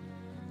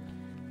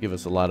give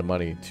us a lot of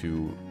money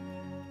to,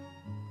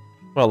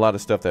 well, a lot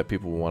of stuff that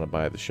people will want to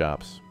buy at the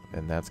shops.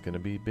 And that's going to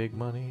be big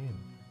money.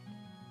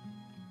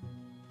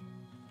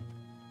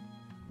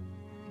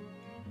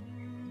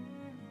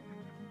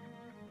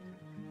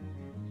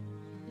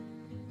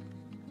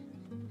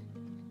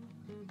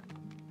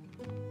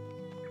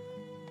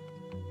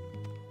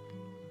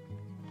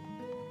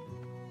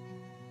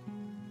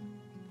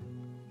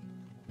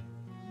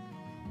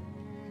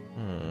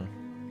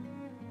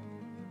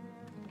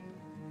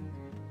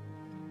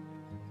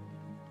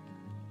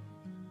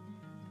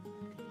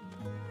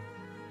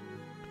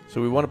 So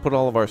we want to put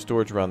all of our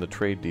storage around the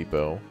trade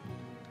depot.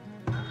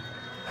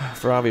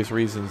 For obvious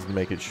reasons, to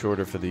make it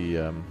shorter for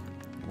the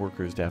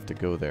workers to have to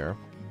go there.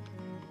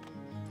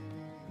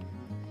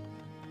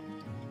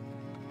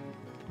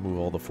 Move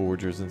all the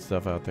forgers and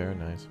stuff out there.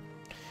 Nice.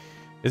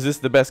 Is this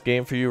the best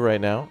game for you right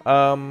now?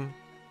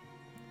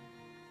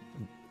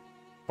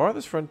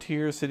 Farthest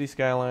Frontier, City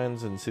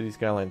Skylines, and City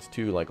Skylines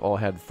 2 like all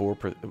had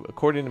 4%.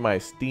 According to my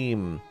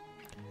Steam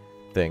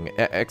thing,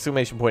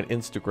 exclamation point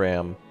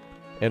Instagram,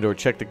 and or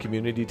check the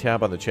community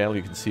tab on the channel.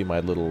 You can see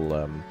my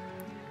little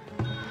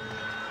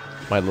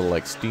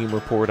like Steam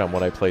report on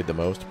what I played the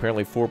most.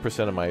 Apparently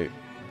 4% of my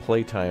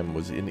playtime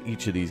was in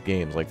each of these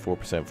games, like 4%,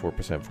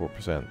 4%,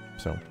 4%.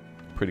 So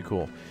pretty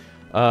cool.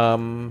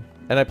 And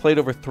I played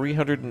over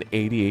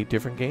 388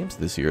 different games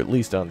this year, at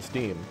least on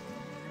Steam.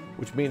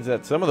 Which means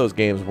that some of those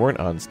games weren't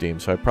on Steam,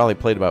 so I probably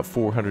played about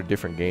 400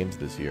 different games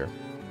this year.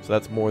 So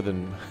that's more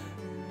than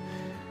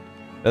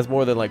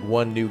like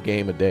one new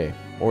game a day,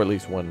 or at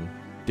least one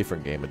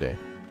different game a day.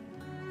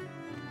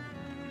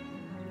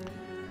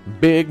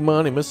 Big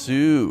Money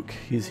Masook,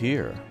 he's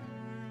here.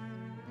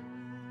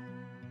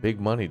 Big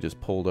Money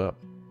just pulled up.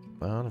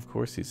 Well, of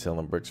course he's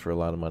selling bricks for a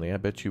lot of money. I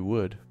bet you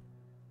would.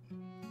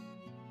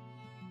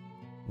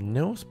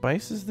 No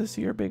spices this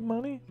year, Big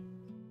Money?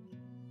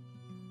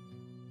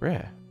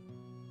 Bruh.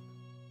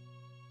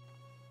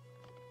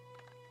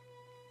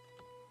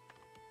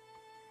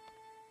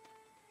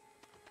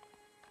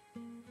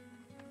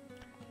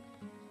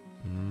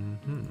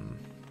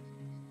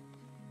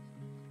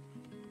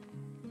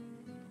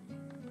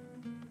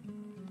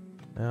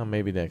 Well,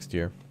 maybe next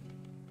year.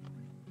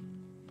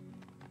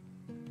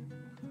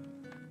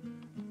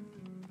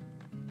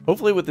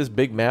 Hopefully with this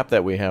big map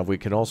that we have, we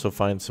can also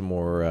find some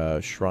more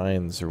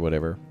shrines or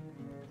whatever.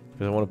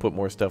 Because I want to put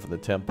more stuff in the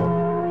temple.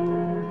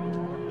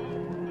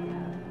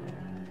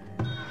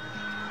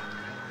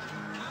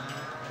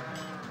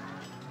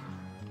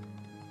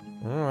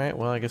 Alright,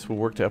 well I guess we'll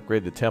work to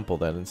upgrade the temple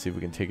then and see if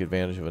we can take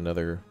advantage of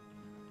another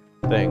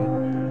thing.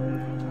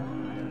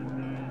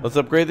 Let's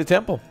upgrade the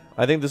temple.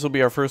 I think this will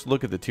be our first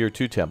look at the Tier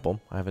 2 temple.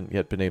 I haven't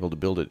yet been able to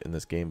build it in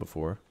this game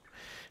before.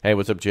 Hey,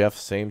 what's up, Jeff?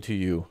 Same to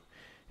you.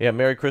 Yeah,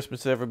 Merry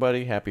Christmas,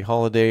 everybody. Happy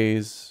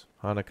holidays,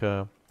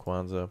 Hanukkah,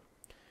 Kwanzaa,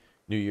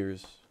 New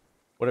Year's,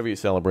 whatever you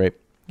celebrate,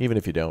 even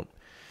if you don't.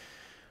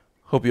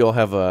 Hope you all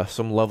have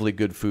some lovely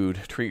good food.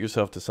 Treat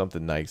yourself to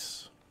something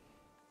nice.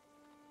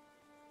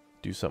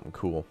 Do something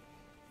cool.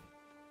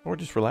 Or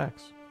just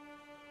relax.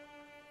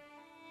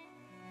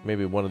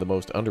 Maybe one of the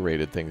most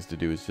underrated things to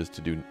do is just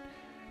to do,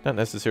 not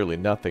necessarily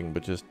nothing,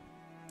 but just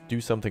do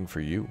something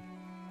for you.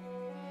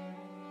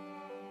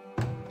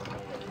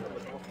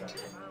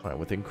 Alright,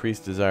 with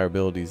increased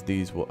desirabilities,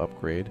 these will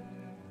upgrade.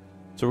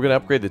 So we're going to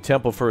upgrade the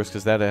temple first,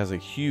 because that has a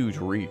huge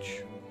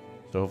reach.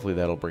 So hopefully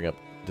that'll bring up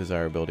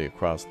desirability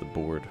across the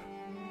board.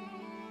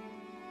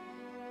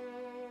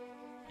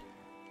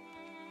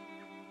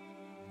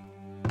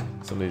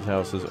 Some of these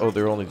houses, oh,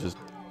 they're only just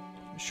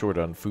short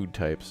on food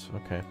types.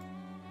 Okay.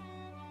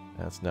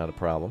 That's not a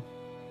problem.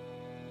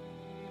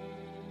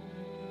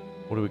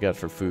 What do we got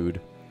for food?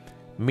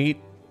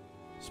 Meat,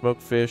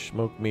 smoked fish,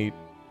 smoked meat,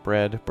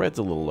 bread. Bread's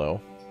a little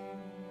low.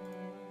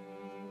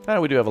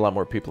 We do have a lot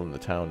more people in the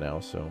town now,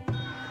 so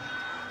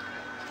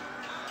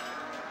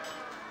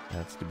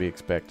that's to be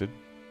expected.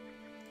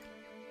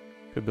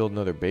 Could build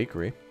another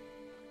bakery.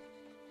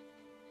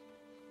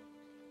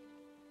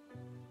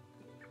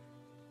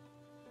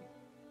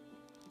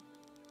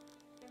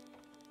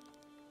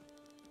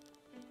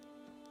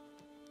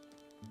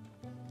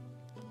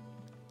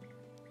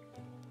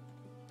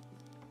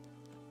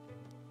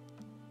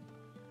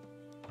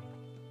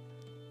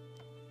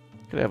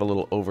 Could have a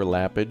little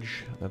overlappage.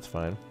 That's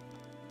fine.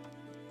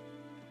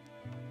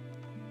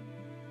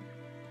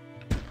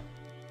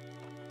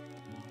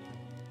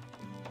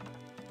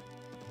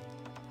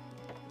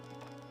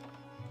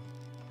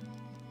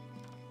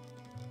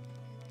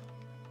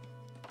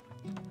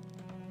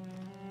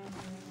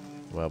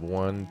 We'll have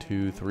 1,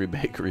 2, 3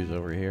 bakeries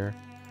over here.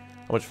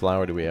 How much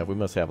flour do we have? We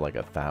must have like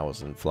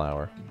 1,000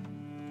 flour.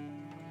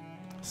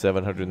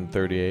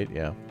 738,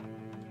 yeah.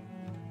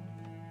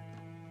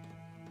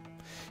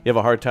 You have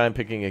a hard time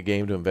picking a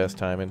game to invest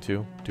time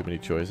into? Too many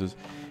choices?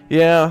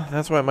 Yeah,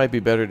 that's why it might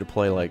be better to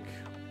play like...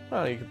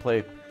 Well, you could play...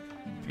 If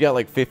you got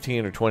like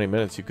 15 or 20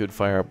 minutes, you could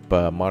fire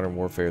up Modern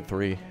Warfare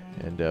 3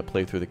 and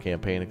play through the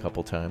campaign a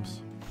couple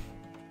times.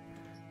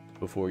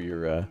 Before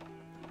you're... You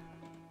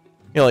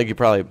know, like you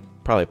probably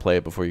play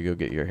it before you go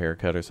get your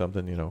haircut or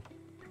something, you know.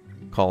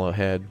 Call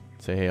ahead.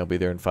 Say, hey, I'll be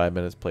there in 5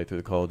 minutes. Play through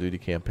the Call of Duty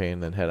campaign,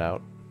 then head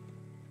out.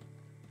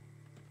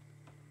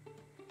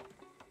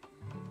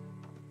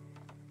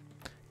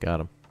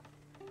 Got him.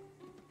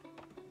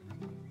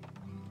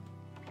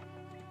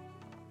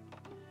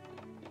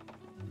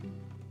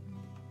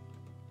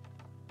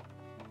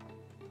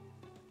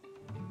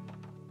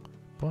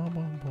 Boom,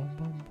 boom, boom,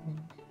 boom,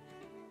 boom.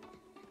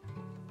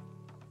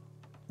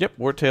 Yep,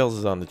 War Tales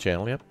is on the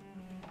channel, yep.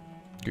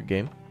 Good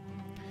game.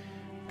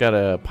 Got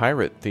a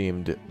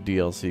pirate-themed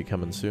DLC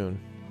coming soon.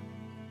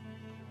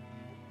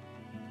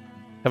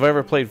 Have I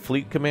ever played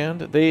Fleet Command?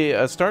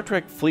 They Star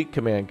Trek Fleet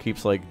Command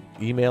keeps, like,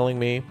 emailing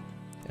me.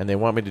 And they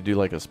want me to do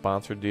like a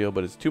sponsored deal,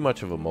 but it's too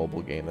much of a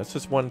mobile game. That's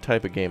just one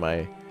type of game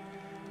I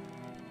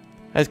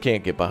just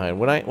can't get behind.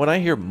 When I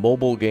hear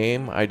mobile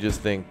game, I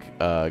just think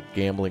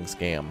gambling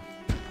scam.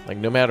 Like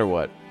no matter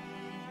what.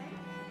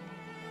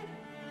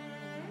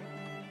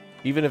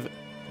 Even if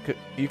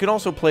you can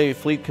also play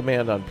Fleet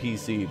Command on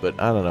PC, but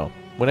I don't know.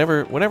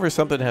 Whenever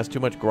something has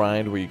too much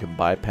grind where you can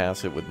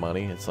bypass it with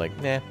money, it's like,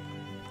 nah,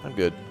 I'm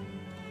good.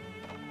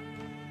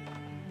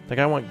 Like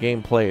I want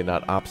gameplay,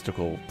 not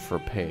obstacle for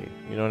pay.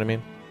 You know what I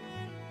mean?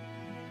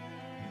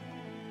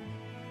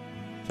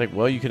 It's like,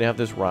 well, you can have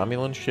this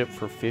Romulan ship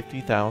for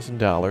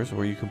 $50,000,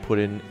 or you can put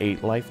in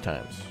 8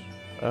 lifetimes.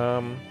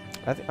 I'm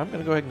going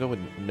to go ahead and go with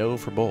no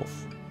for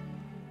both.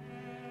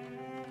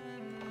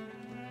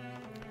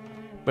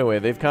 But anyway,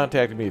 they've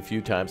contacted me a few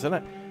times, and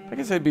I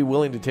guess I'd be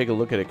willing to take a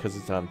look at it because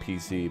it's on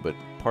PC, but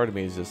part of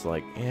me is just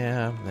like,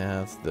 yeah,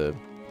 that's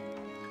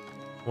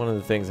one of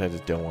the things I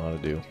just don't want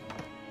to do.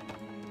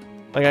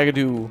 Like, I could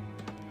do,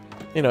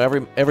 you know,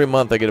 every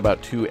month I get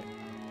about 2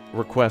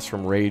 requests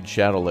from Raid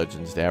Shadow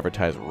Legends to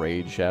advertise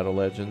Raid Shadow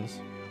Legends.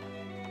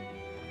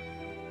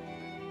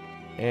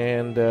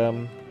 And,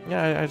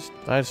 yeah,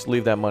 I just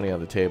leave that money on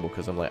the table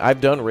because I'm like,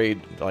 I've done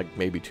Raid, like,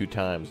 maybe 2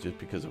 times just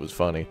because it was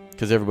funny.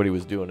 Because everybody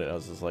was doing it. I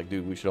was just like,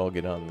 dude, we should all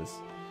get on this.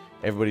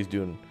 Everybody's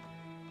doing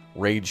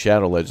Raid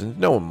Shadow Legends.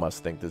 No one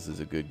must think this is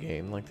a good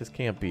game. Like, this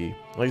can't be,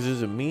 like, this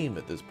is a meme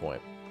at this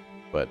point.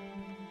 But,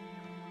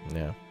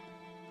 yeah.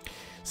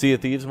 Sea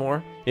of Thieves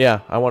more? Yeah,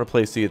 I want to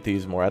play Sea of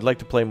Thieves more. I'd like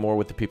to play more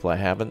with the people I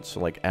haven't.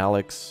 So, like,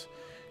 Alex,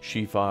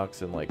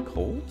 She-Fox, and, like,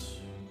 Colts?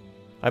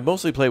 I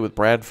mostly play with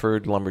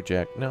Bradford,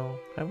 Lumberjack. No,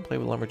 I haven't played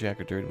with Lumberjack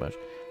or Dirty much.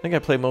 I think I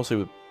play mostly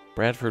with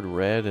Bradford,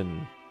 Red,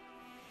 and...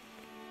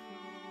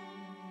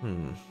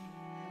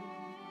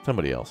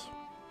 somebody else.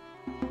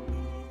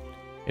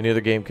 Any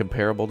other game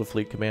comparable to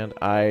Fleet Command?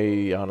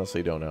 I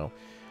honestly don't know.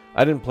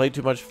 I didn't play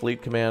too much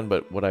Fleet Command,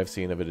 but what I've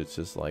seen of it, it's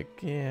just like,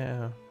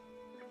 yeah,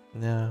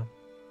 no,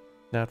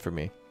 not for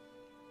me.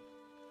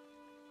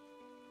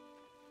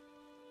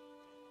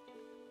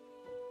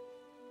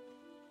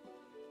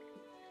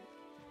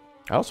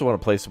 I also want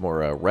to play some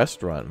more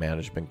restaurant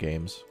management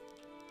games.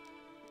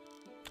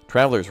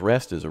 Traveler's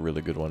Rest is a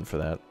really good one for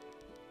that.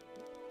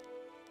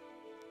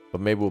 But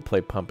maybe we'll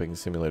play Pumping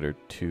Simulator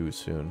 2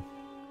 soon.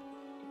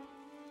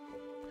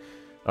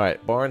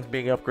 Alright, barn's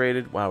being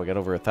upgraded. Wow, we got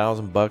over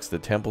 $1,000. The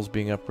temple's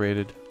being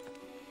upgraded.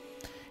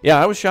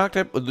 Yeah, I was shocked.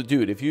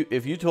 Dude, if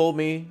you told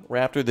me,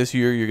 Raptor, this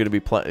year you're going to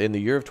be in the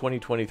year of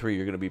 2023,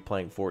 you're going to be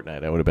playing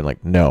Fortnite, I would have been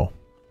like, no.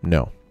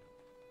 No.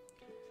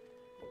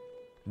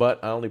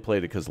 But I only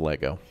played it because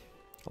Lego.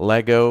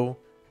 Lego.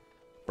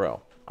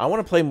 Bro, I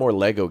want to play more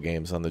Lego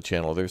games on the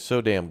channel. They're so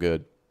damn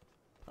good.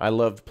 I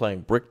loved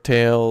playing Brick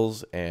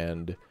Tales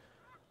and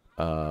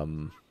I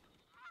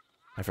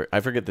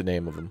forget the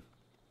name of them.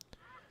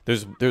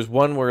 There's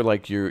one where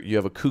like you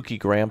have a kooky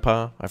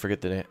grandpa. I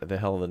forget the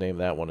hell the name of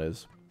that one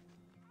is.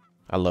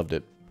 I loved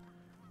it.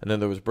 And then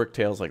there was Brick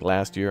Tales like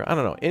last year. I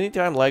don't know.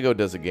 Anytime Lego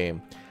does a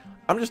game,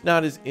 I'm just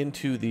not as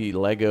into the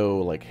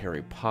Lego like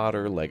Harry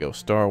Potter, Lego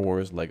Star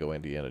Wars, Lego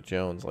Indiana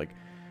Jones. Like,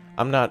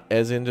 I'm not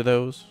as into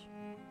those.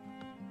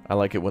 I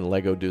like it when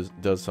Lego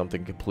does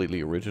something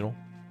completely original.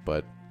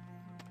 But,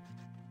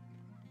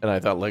 and I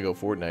thought Lego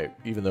Fortnite,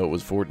 even though it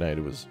was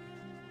Fortnite,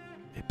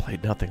 it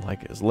played nothing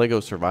like it. It's Lego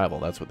Survival.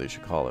 That's what they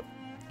should call it.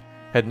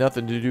 Had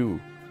nothing to do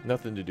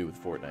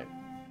with Fortnite.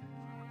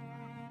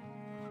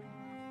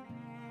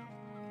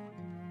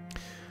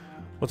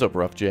 What's up,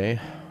 Rough J?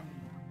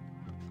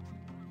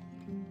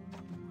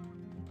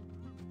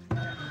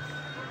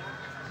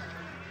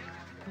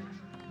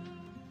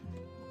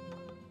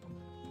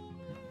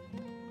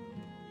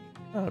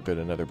 Oh, good.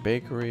 Another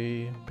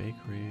bakery.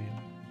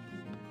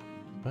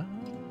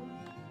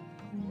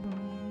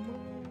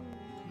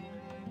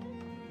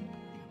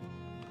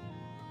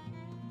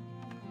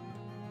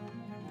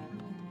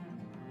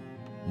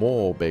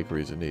 More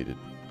bakeries are needed.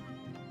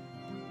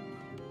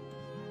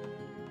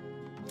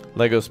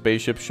 Lego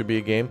Spaceships should be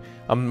a game.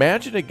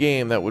 Imagine a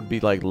game that would be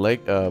like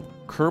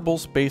Kerbal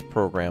Space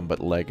Program, but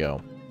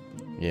Lego.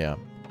 Yeah.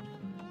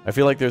 I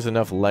feel like there's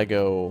enough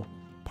Lego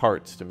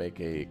parts to make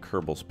a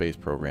Kerbal Space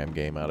Program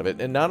game out of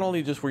it. And not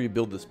only just where you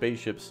build the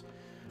spaceships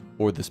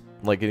or this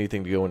like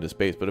anything to go into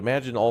space, but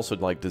imagine also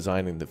like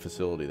designing the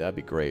facility. That'd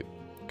be great.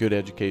 Good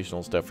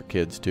educational stuff for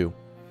kids too.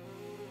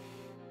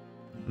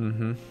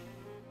 Mm-hmm.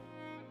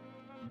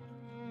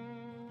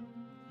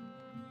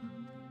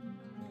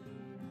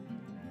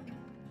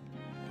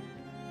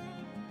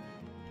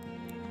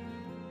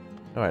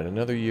 All right,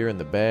 another year in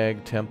the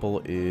bag.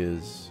 Temple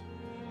is.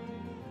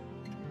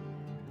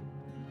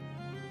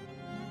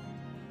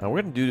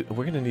 We're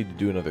gonna need to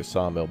do another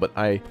sawmill, but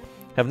I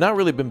have not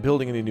really been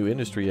building any new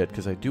industry yet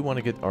because I do want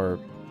to get our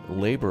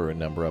laborer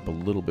number up a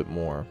little bit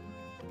more.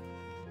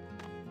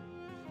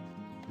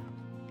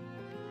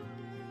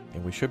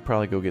 And we should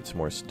probably go get some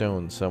more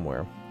stone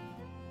somewhere.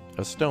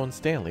 A Stone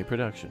Stanley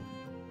production.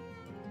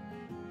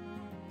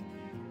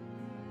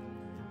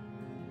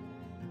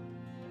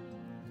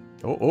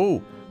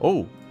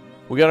 Oh,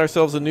 we got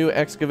ourselves a new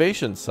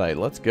excavation site.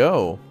 Let's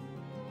go.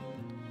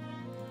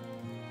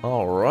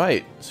 All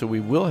right, so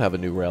we will have a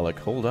new relic.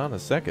 Hold on a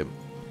second.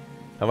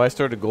 Have I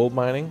started gold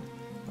mining?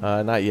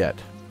 Not yet.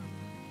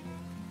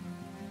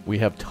 We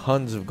have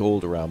tons of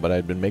gold around, but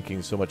I'd been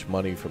making so much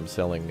money from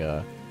selling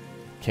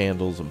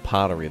candles and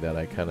pottery that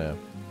I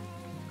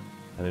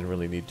didn't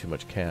really need too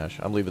much cash.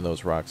 I'm leaving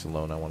those rocks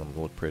alone. I want them to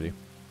look pretty.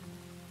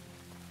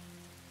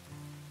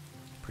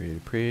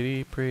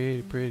 Pretty,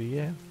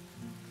 yeah.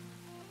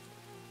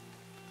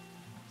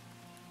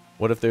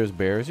 What if there's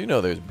bears? You know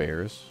there's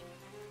bears.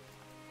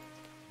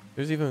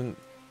 There's even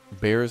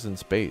bears in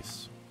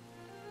space.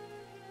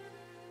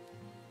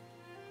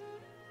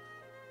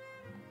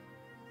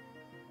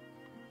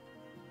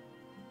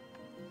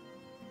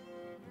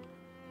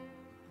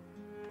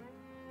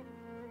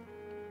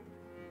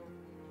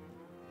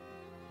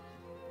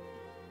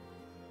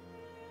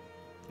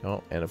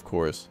 Oh, and of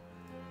course,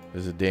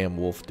 there's a damn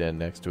wolf den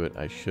next to it.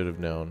 I should have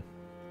known.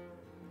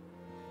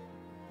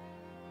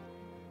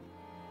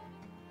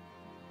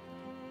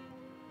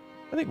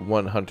 I think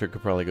one hunter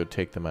could probably go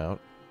take them out.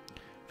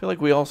 I feel like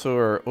we also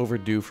are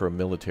overdue for a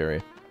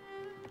military.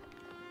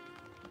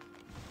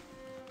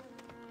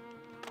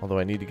 Although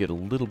I need to get a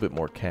little bit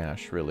more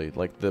cash, really.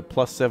 Like, the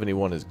plus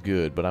 71 is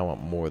good, but I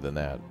want more than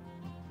that.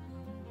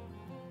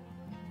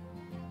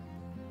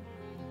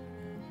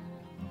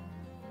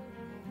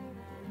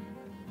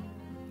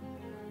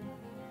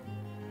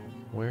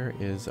 Where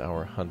is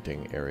our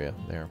hunting area?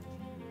 There.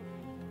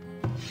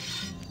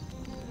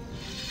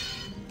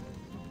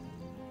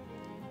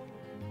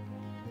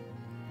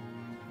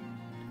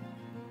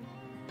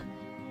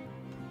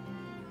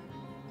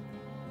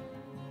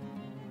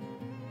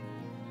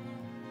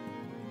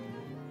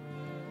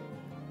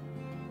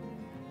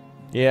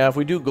 Yeah, if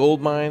we do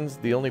gold mines,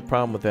 the only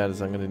problem with that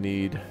is I'm going to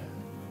need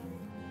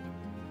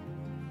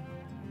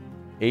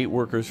 8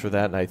 workers for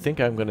that, and I think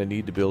I'm going to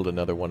need to build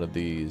another one of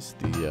these.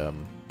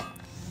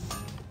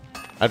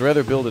 I'd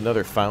rather build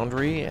another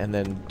foundry and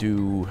then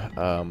do,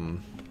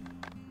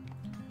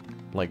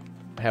 like,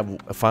 have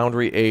a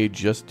foundry A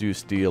just do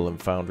steel and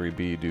foundry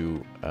B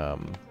do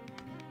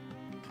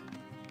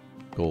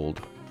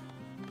gold.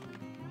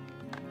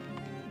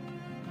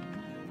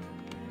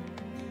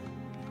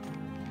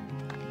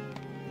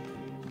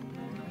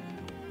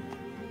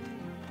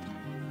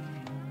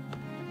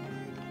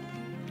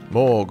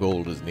 More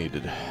gold is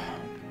needed.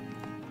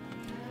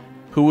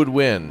 Who would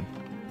win?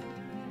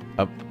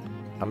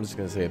 I'm just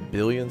going to say 1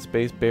 billion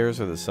space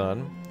bears or the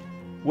sun?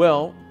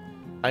 Well,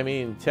 I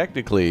mean,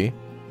 technically,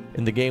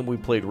 in the game we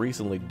played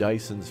recently,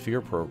 Dyson's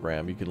Sphere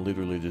Program, you can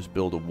literally just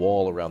build a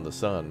wall around the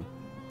sun,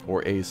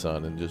 or a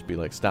sun, and just be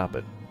like, stop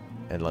it.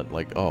 And let,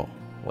 like, oh,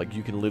 like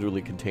you can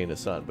literally contain a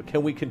sun. But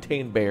can we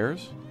contain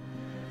bears?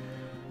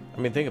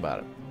 I mean, think about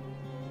it.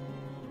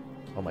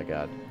 Oh my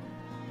god.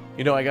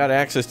 You know, I got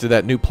access to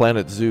that new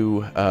Planet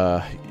Zoo.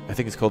 I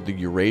think it's called the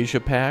Eurasia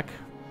Pack,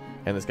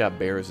 and it's got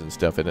bears and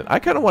stuff in it. I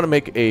kind of want to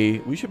make a.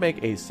 We should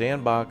make a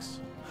sandbox.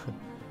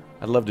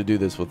 I'd love to do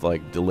this with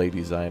like Delay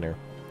Designer.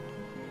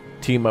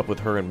 Team up with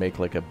her and make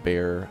like a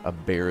bear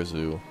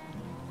zoo,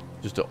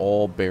 just an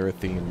all bear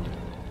themed,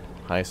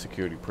 high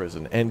security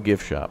prison and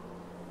gift shop.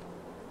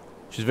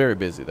 She's very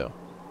busy though.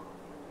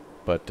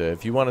 But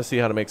if you want to see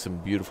how to make some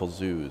beautiful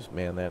zoos,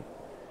 man, that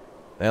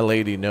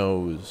lady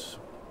knows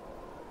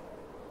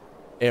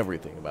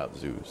everything about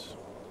zoos.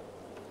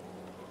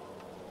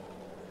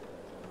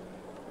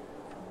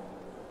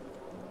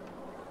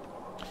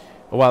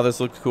 Oh, wow, this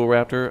looks cool,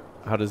 Raptor.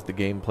 How does the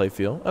gameplay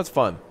feel? That's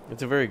fun.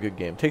 It's a very good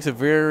game. Takes a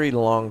very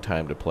long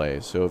time to play.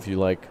 So if you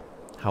like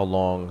how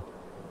long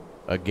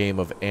a game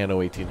of Anno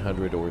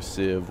 1800 or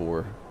Civ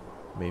or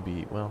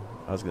maybe, well,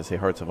 I was going to say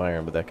Hearts of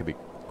Iron, but that could be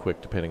quick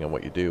depending on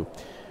what you do.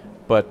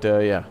 But,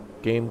 yeah,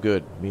 game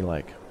good. Me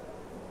like.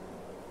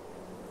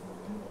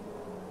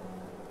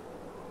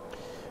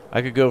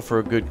 I could go for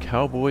a good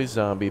cowboy,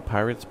 zombie,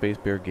 pirate, space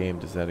bear game.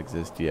 Does that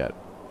exist yet?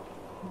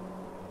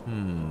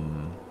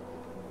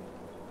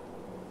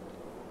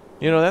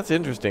 You know, that's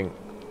interesting.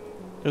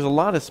 There's a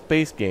lot of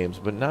space games,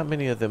 but not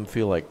many of them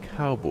feel like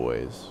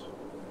cowboys.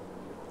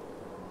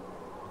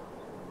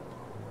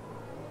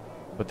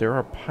 But there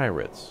are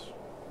pirates.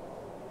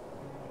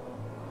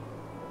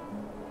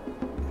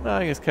 Well,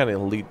 I guess kind of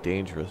Elite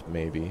Dangerous,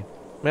 maybe.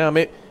 Well,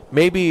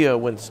 maybe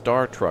when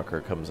Star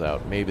Trucker comes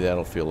out, maybe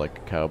that'll feel like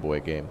a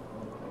cowboy game.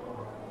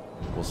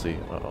 We'll see.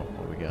 Uh-oh,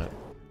 what do we got?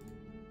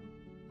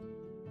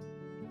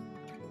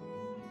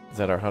 Is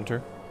that our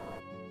hunter?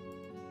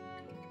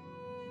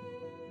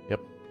 Yep.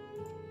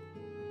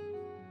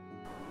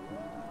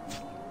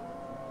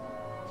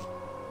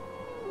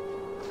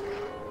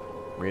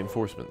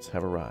 Reinforcements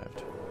have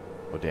arrived.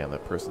 Oh damn,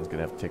 that person's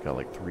gonna have to take out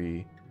like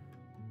three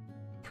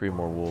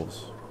more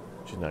wolves.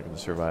 She's not gonna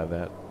survive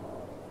that.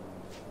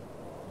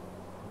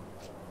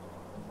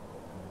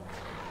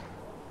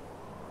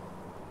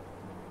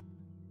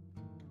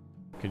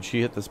 Can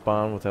she hit the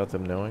spawn without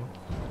them knowing?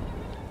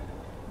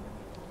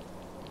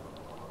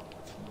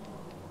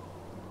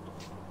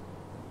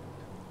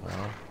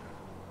 Well,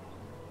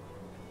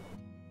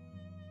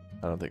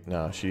 I don't think,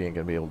 no, she ain't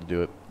gonna be able to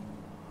do it.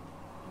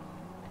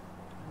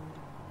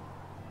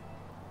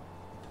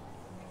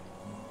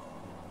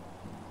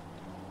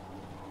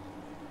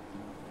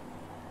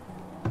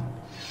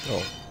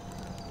 Oh,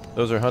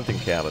 those are hunting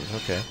cabins,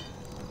 okay.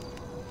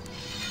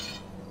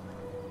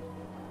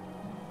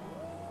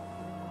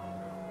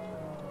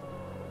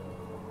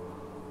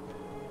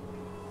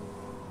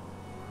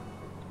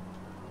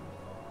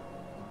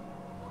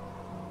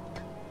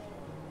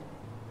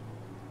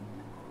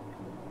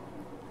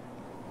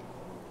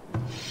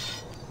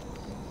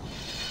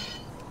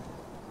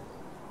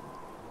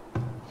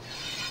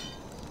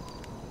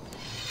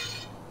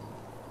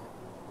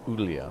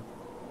 Ulia.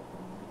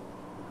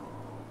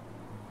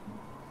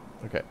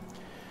 Okay.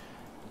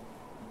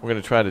 We're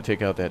going to try to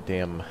take out that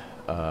damn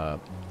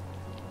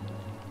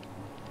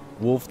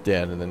wolf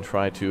den and then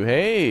try to...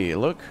 Hey,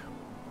 look!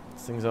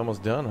 This thing's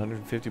almost done.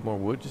 150 more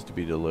wood just to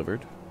be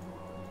delivered.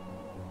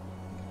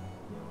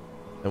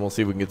 And we'll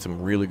see if we can get some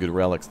really good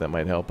relics that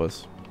might help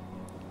us.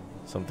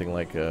 Something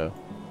like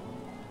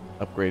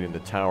upgrading the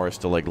towers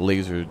to like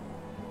laser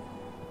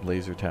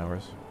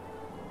towers.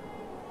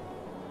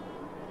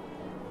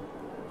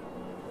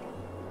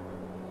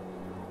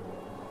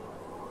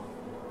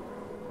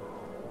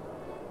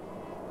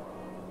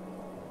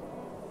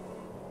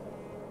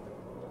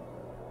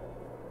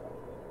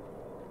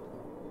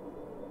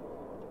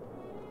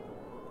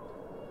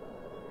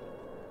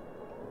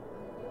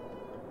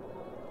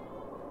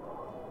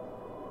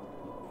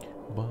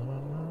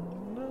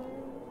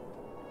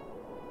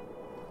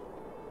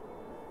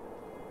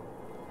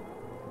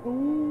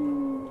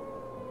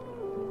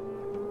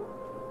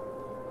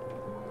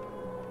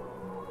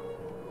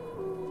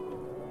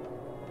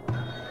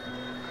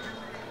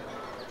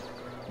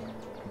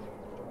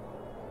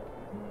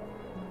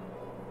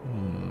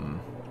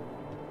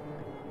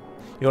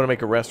 You want to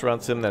make a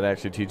restaurant sim that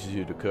actually teaches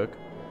you to cook?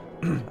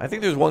 I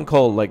think there's one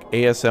called like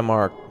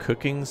ASMR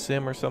Cooking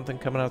Sim or something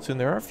coming out soon.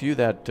 There are a few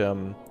that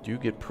do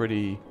get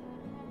pretty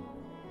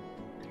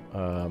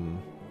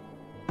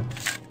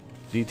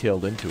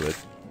detailed into it.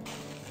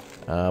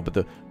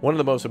 But one of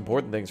the most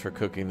important things for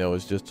cooking, though,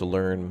 is just to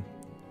learn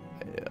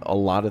a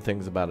lot of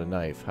things about a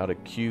knife. How to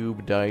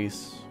cube,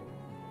 dice,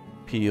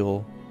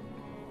 peel.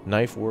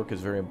 Knife work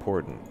is very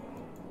important.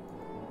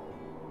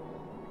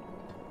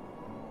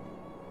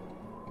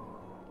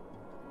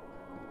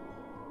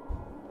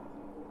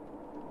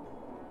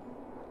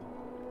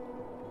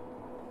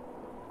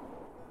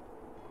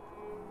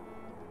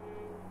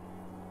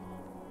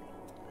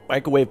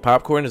 Microwave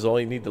popcorn is all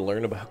you need to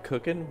learn about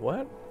cooking?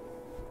 What?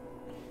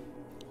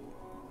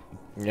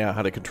 Yeah,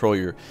 how to control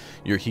your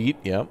heat.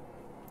 Yep,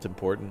 it's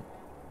important.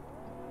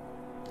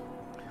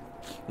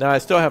 Now, I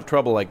still have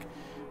trouble, like,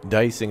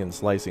 dicing and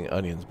slicing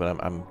onions,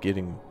 but I'm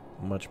getting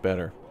much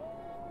better.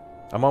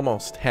 I'm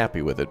almost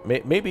happy with it.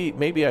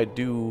 Maybe I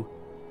do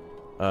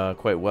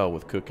quite well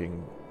with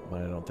cooking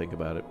when I don't think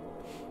about it.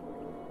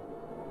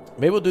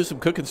 Maybe we'll do some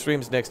cooking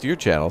streams next to your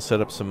channel.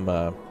 Set up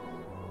some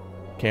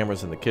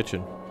cameras in the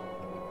kitchen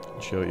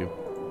and show you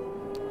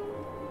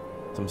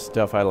some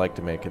stuff I like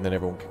to make, and then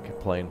everyone can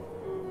complain.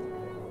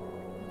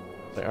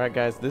 Like, all right,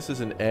 guys, this is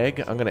an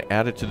egg. I'm gonna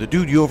add it to the.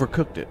 Dude, you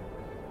overcooked it.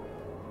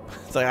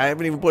 It's like I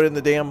haven't even put it in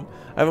the damn.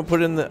 I haven't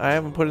put it in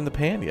the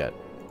pan yet.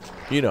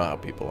 You know how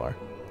people are.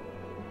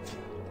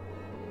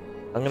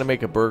 I'm gonna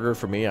make a burger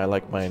for me. I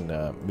like mine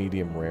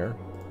medium rare.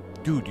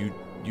 Dude, you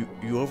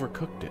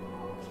overcooked it.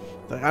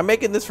 Like, I'm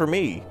making this for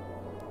me.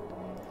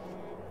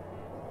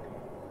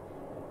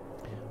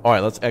 All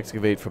right, let's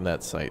excavate from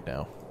that site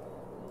now.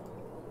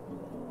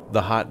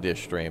 The hot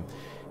dish stream.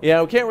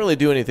 Yeah, we can't really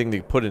do anything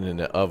to put it in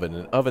the oven.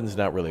 An oven's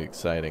not really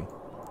exciting.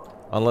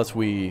 Unless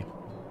we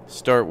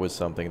start with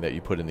something that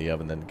you put in the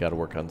oven, then got to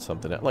work on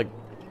something else. Like,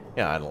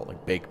 yeah, I don't know,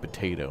 like baked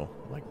potato.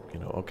 Like, you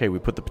know, okay, we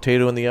put the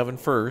potato in the oven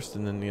first,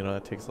 and then, you know,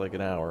 that takes like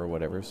an hour or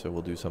whatever, so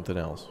we'll do something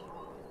else.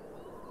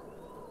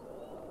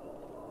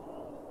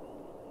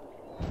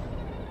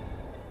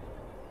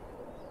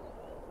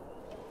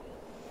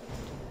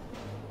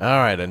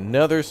 Alright,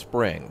 another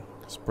spring.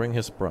 Spring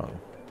has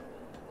sprung.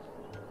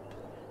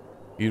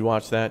 You'd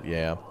watch that?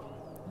 Yeah.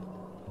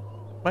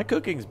 My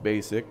cooking's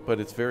basic, but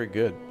it's very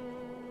good.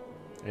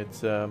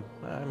 It's, I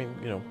mean,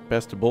 you know,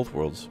 best of both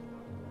worlds.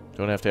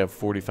 Don't have to have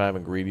 45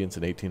 ingredients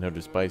and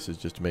 1,800 spices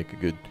just to make a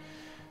good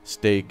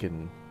steak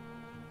and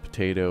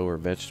potato or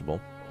vegetable.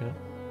 You know,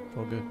 it's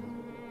all good.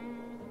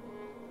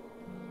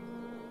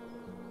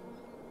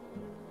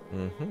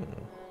 Mm-hmm.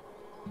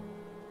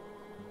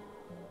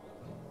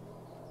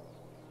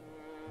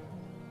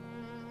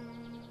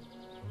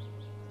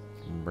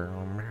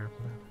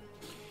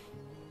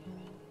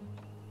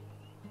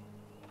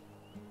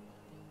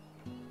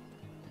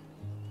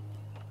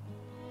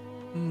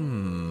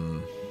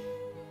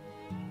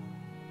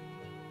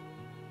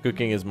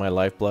 Cooking is my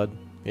lifeblood.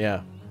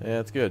 Yeah,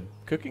 it's good.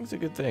 Cooking's a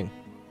good thing.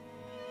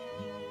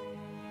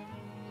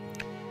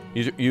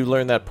 You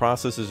learn that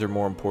processes are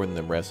more important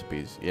than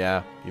recipes.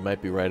 Yeah, you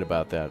might be right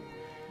about that.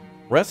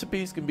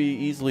 Recipes can be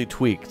easily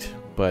tweaked,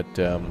 but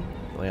yeah,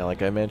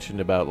 like I mentioned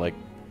about like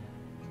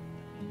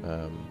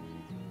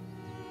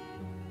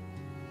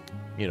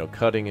you know,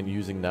 cutting and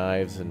using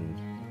knives and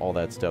all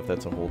that stuff,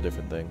 that's a whole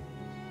different thing.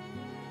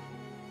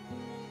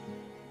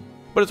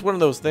 But it's one of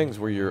those things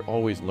where you're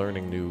always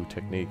learning new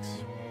techniques.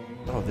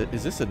 Oh,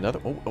 is this another?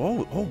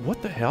 Oh,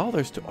 what the hell?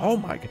 There's two. Oh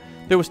my God.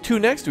 There was two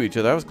next to each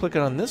other. I was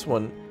clicking on this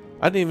one.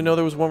 I didn't even know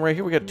there was one right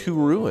here. We got two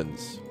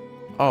ruins.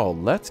 Oh,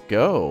 let's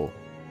go.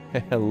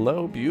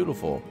 Hello,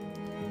 beautiful.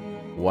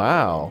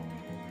 Wow.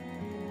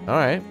 All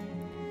right.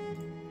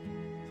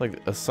 It's like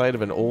a site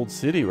of an old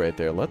city right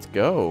there. Let's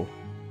go.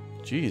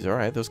 Jeez, all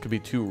right. Those could be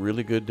two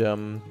really good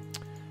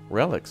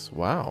relics.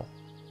 Wow.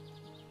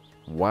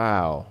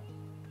 Wow.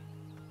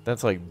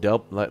 That's like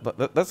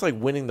that's like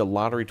winning the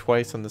lottery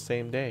twice on the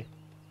same day.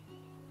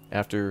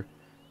 After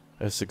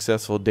a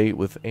successful date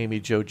with Amy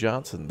Jo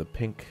Johnson, the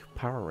pink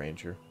Power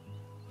Ranger.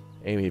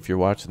 Amy, if you're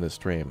watching this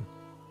stream,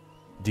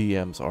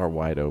 DMs are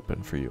wide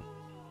open for you.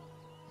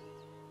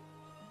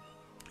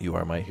 You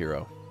are my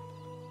hero.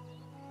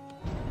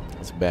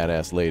 That's a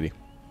badass lady.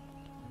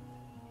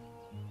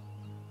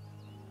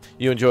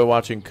 You enjoy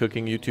watching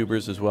cooking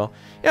YouTubers as well?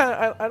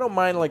 Yeah, I don't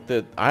mind like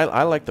the...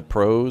 I like the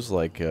pros,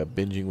 like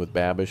Binging with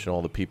Babish and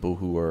all the people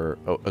who are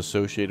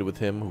associated with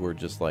him who are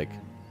just like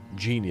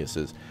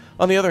geniuses.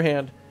 On the other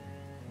hand,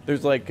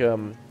 there's like...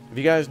 if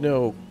you guys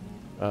know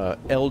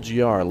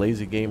LGR,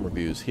 Lazy Game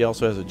Reviews, he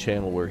also has a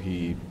channel where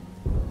he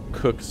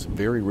cooks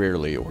very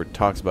rarely or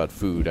talks about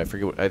food. I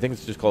forget what... I think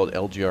it's just called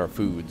LGR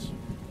Foods.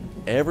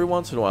 Every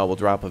once in a while we'll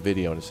drop a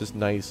video and it's just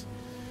nice...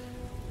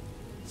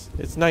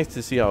 It's nice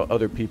to see how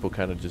other people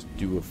kind of just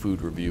do a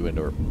food review and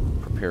or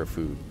prepare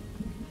food.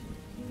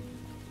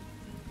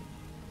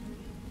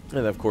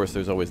 And of course,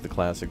 there's always the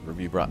classic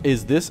review bra.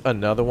 Is this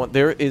another one?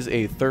 There is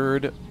a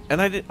third, and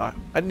I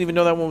didn't even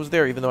know that one was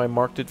there, even though I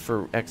marked it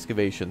for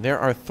excavation. There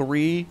are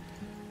 3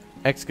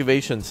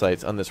 excavation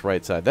sites on this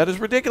right side. That is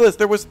ridiculous.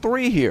 There was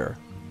 3 here.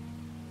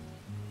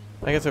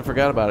 I guess I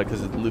forgot about it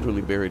because it's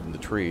literally buried in the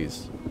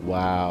trees.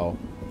 Wow.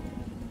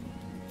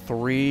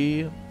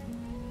 3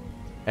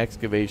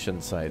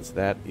 excavation sites.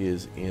 That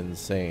is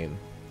insane.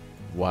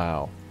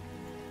 Wow.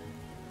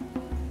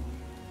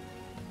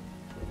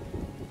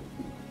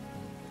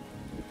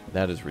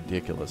 That is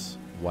ridiculous.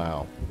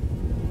 Wow.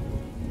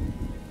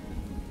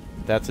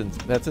 That's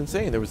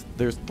insane.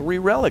 There's 3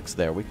 relics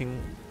there. We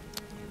can...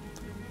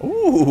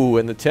 Ooh,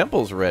 and the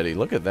temple's ready.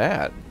 Look at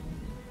that.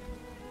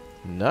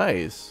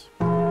 Nice.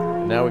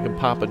 Now we can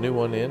pop a new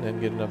one in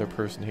and get another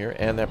person here,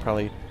 and that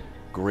probably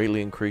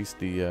greatly increased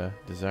the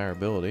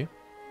desirability.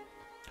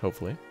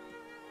 Hopefully.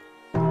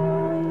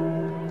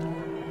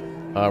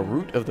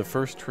 Root of the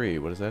first tree.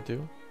 What does that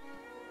do?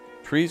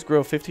 Trees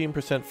grow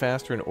 15%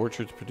 faster and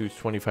orchards produce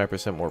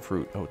 25% more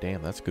fruit. Oh,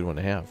 damn. That's a good one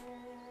to have.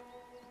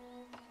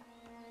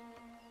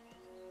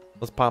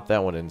 Let's pop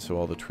that one in so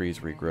all the trees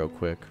regrow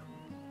quick.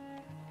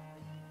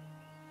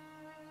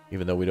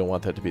 Even though we don't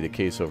want that to be the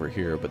case over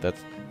here, but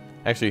that's...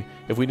 Actually,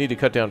 if we need to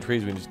cut down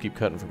trees, we can just keep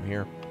cutting from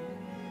here.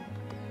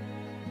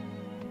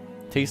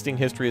 Tasting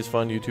history is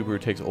fun. YouTuber who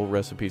takes old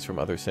recipes from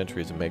other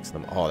centuries and makes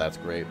them. Oh, that's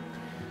great.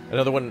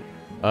 Another one,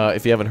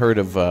 if you haven't heard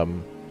of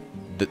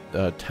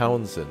the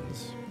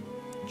Townsend's,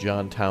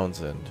 John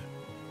Townsend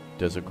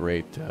does a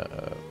great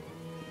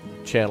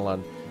channel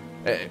on...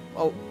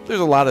 well, there's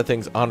a lot of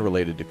things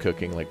unrelated to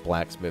cooking, like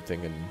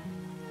blacksmithing and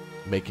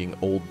making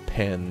old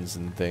pens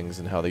and things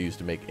and how they used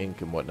to make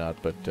ink and whatnot,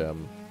 but...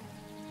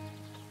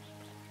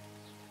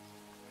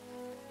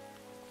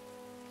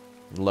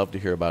 love to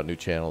hear about new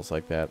channels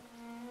like that.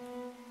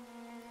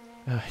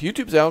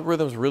 YouTube's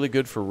algorithm is really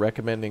good for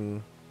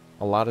recommending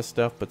a lot of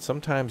stuff, but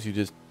sometimes you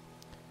just...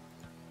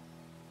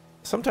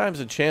 Sometimes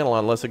a channel,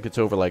 unless it gets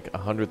over like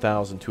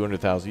 100,000,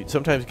 200,000,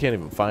 sometimes you can't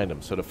even find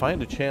them. So to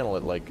find a channel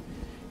at like,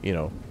 you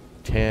know,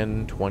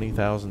 10,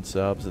 20,000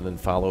 subs and then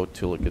follow it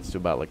till it gets to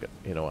about like,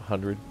 you know,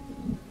 100.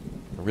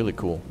 Really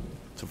cool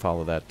to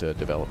follow that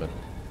development.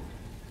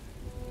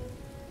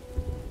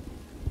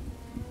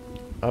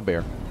 A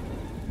bear.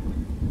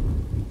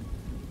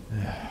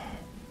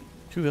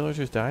 2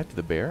 villagers died to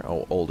the bear?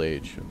 Oh, old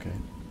age. Okay.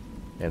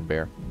 And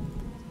bear.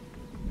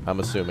 I'm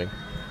assuming.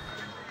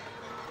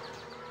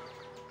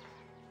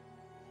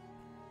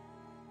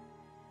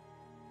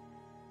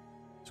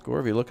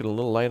 Scorvy looking a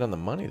little light on the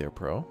money there,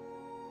 pro.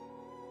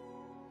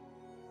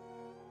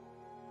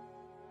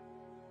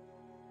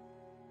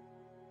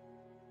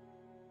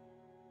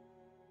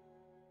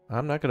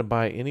 I'm not going to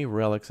buy any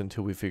relics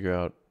until we figure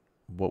out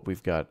what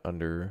we've got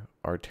under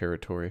our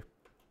territory.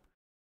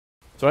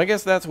 So I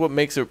guess that's what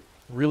makes it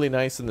really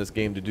nice in this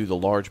game to do the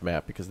large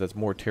map, because that's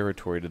more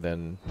territory to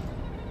then...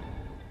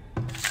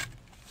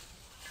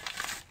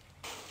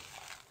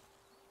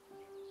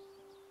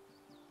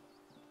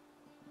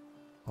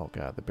 Oh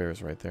god, the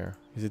bear's right there.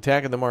 He's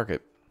attacking the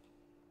market.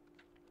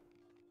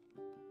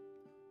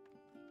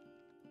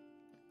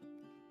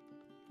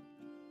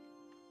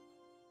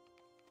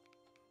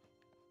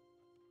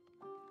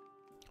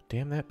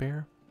 Damn that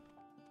bear.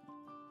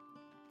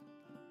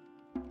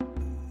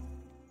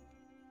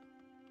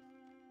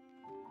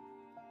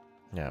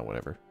 Yeah,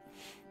 whatever.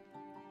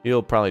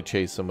 He'll probably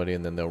chase somebody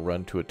and then they'll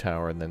run to a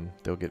tower and then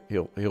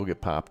he'll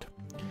get popped.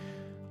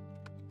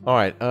 All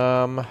right,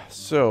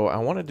 so I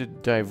wanted to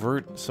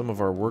divert some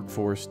of our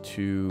workforce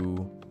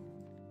to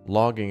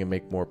logging and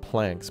make more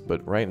planks,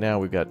 but right now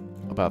we've got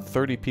about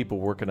 30 people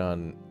working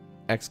on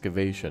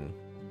excavation.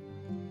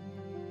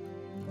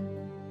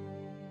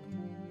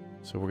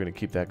 So we're going to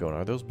keep that going.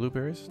 Are those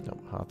blueberries? No,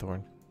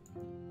 hawthorn.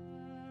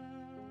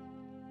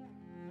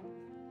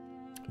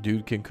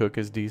 Dude can cook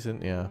is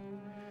decent, yeah.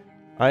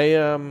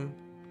 I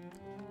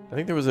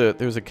think there was a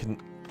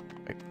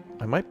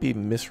I might be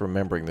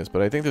misremembering this,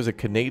 but I think there's a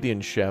Canadian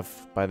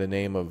chef by the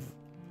name of,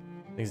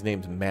 I think his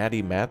name's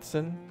Matty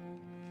Matson,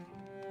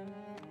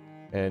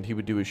 and he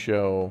would do a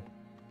show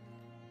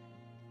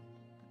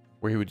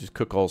where he would just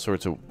cook all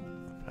sorts of,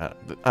 I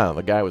don't know,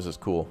 the guy was just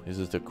cool. He's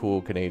just a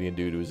cool Canadian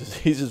dude who's just,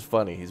 he's just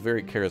funny. He's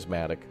very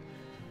charismatic.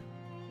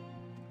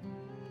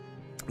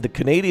 The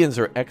Canadians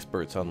are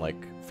experts on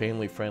like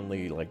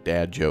family-friendly like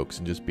dad jokes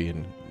and just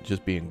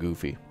being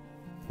goofy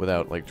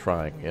without like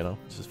trying, you know?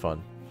 It's just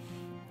fun.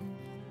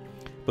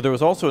 But there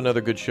was also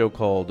another good show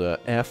called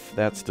F,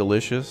 That's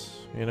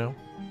Delicious, you know?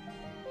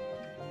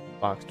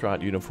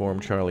 Foxtrot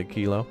Uniform Charlie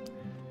Kilo.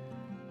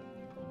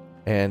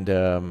 And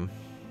I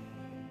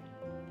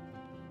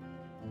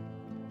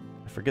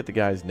forget the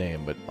guy's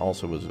name, but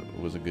also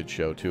was a good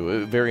show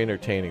too. Very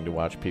entertaining to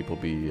watch people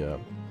be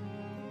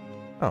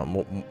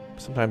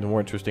sometimes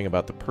more interesting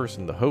about the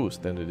person, the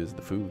host, than it is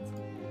the food.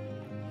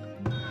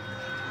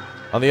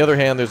 On the other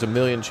hand, there's a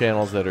million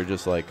channels that are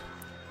just like,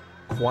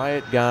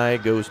 quiet guy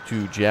goes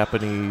to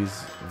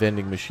Japanese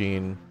vending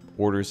machine,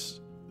 orders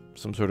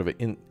some sort of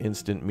an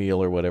instant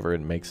meal or whatever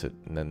and makes it,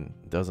 and then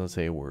doesn't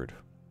say a word.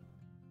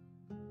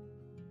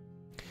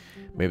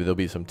 Maybe there'll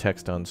be some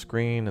text on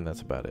screen, and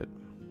that's about it.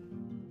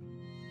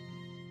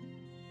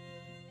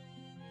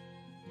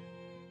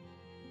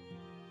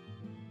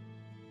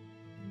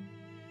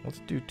 Let's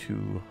do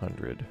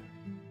 200.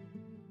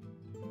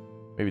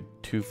 Maybe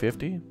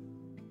 250?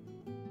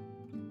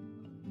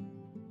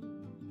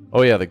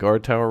 Oh yeah, the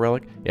guard tower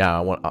relic. Yeah,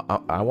 I want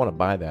to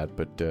buy that,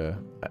 but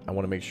I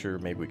want to make sure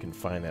maybe we can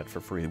find that for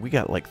free. We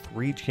got like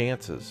 3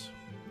 chances.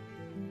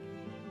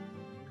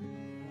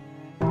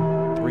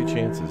 3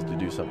 chances to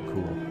do something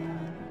cool.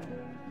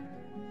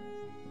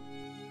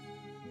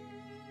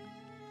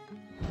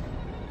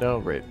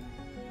 No, great.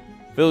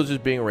 Village is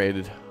being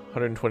raided.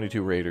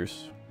 122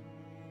 raiders.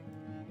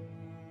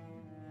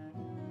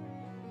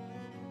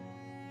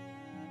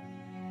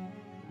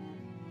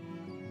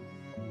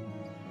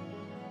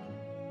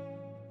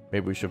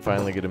 Maybe we should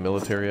finally get a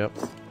military up.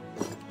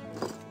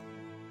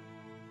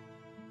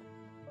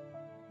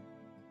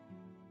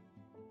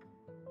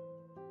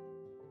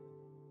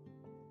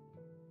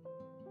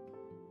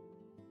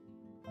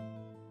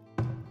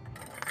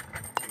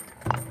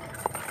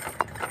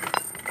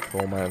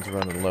 Coal mine's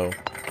running low.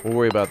 We'll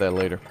worry about that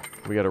later.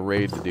 We got a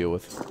raid to deal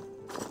with.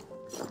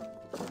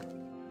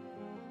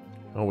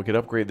 Oh, we could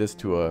upgrade this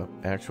to a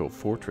actual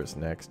fortress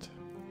next.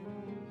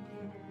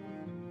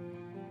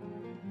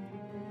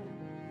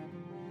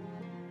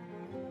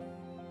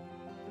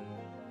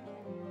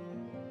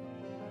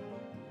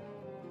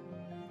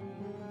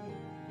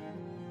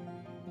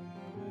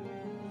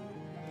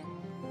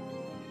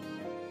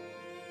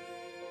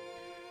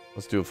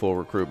 Let's do a full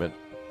recruitment.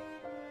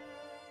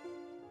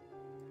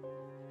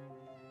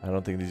 I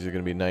don't think these are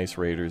going to be nice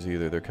raiders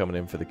either. They're coming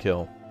in for the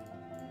kill.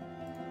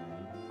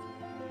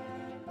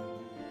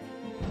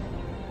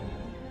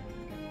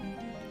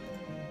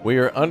 We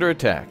are under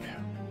attack.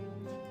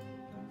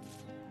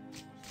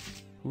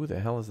 Who the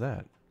hell is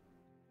that?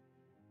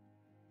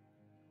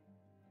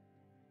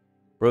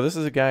 Bro, this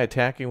is a guy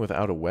attacking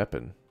without a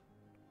weapon.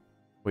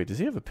 Wait, does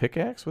he have a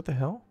pickaxe? What the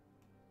hell?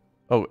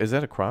 Oh, is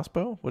that a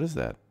crossbow? What is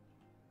that?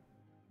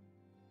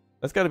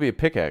 That's got to be a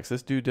pickaxe.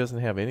 This dude doesn't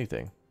have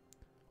anything.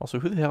 Also,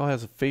 who the hell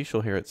has a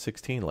facial hair at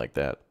 16 like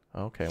that?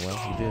 Okay, well,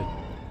 he did.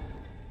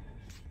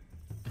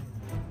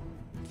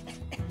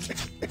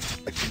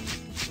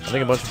 I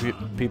think a bunch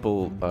of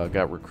people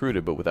got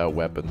recruited, but without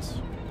weapons.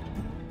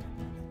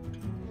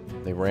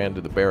 They ran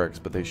to the barracks,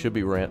 but they should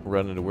be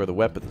running to where the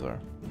weapons are.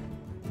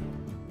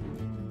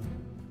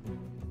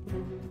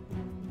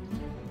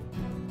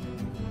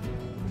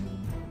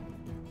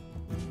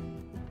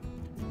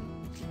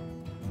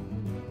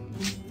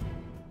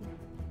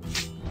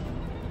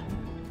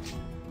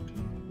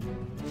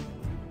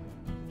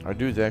 Our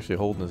dude's actually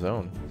holding his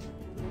own.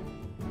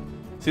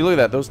 See, look at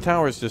that. Those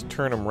towers just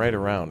turn him right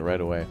around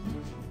right away.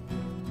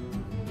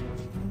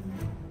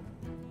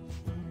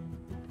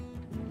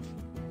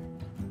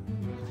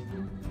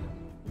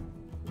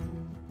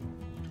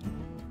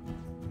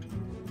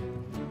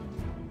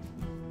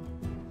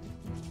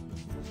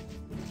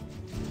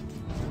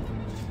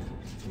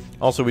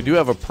 Also, we do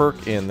have a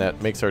perk in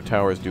that makes our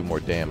towers do more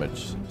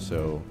damage,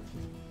 so...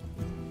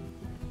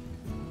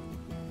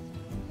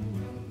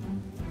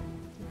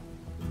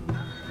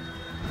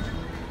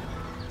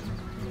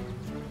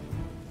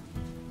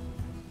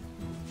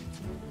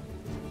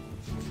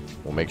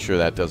 we'll make sure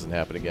that doesn't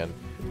happen again.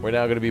 We're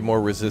now going to be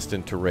more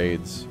resistant to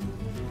raids,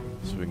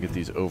 so we can get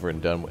these over and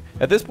done with.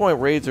 At this point,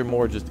 raids are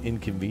more just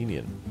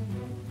inconvenient.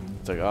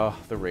 It's like, oh,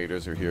 the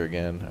raiders are here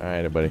again. All right,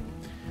 everybody.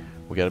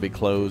 We got to be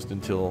closed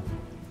until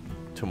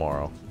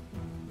tomorrow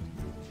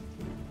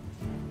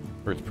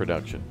for its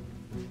production.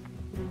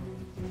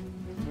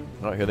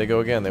 Oh, here they go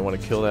again. They want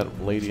to kill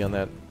that lady on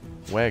that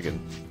wagon.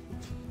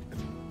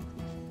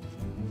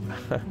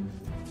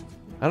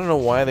 I don't know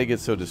why they get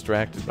so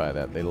distracted by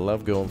that. They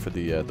love going for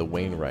the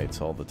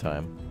Wainwrights all the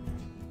time.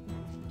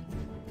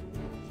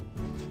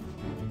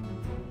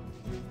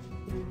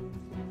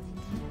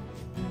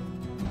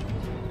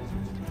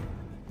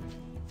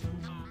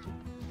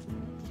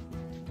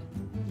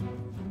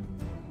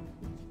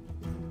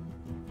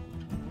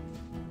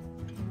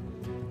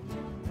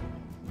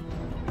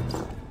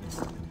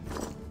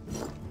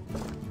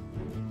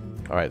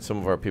 Alright, some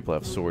of our people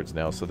have swords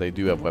now, so they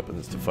do have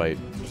weapons to fight.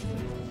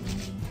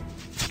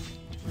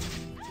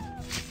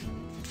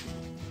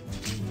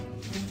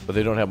 But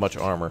they don't have much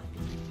armor.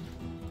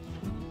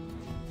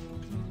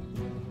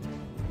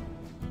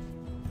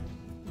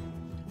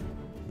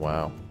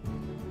 Wow.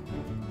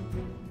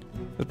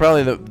 It's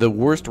probably the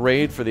worst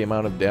raid for the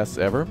amount of deaths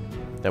ever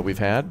that we've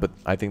had, but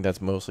I think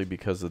that's mostly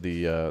because of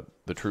the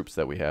troops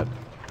that we had.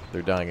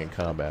 They're dying in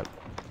combat.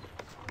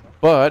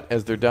 But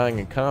as they're dying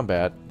in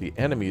combat, the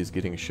enemy is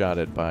getting shot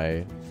at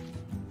by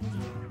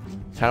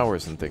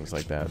towers and things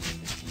like that.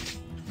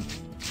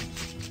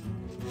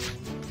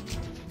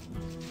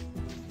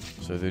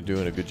 So they're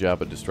doing a good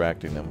job of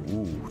distracting them.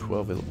 Ooh,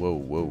 12. Whoa,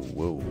 whoa,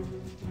 whoa.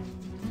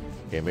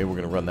 Okay, maybe we're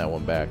going to run that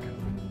one back.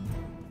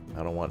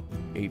 I don't want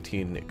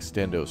 18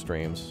 extendo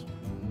streams.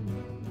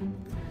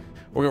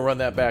 We're going to run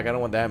that back. I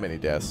don't want that many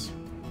deaths.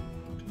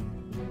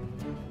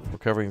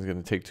 Recovering is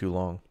going to take too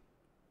long.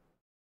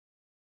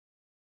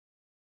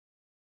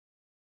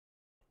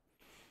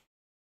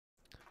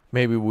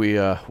 Maybe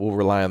we'll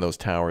rely on those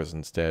towers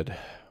instead.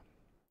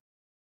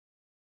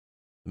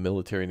 The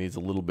military needs a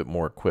little bit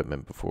more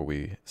equipment before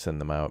we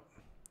send them out.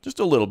 Just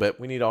a little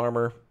bit. We need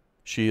armor,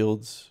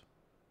 shields,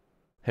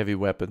 heavy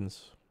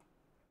weapons.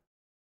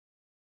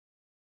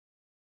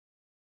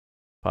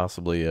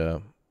 Possibly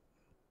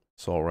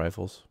assault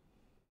rifles.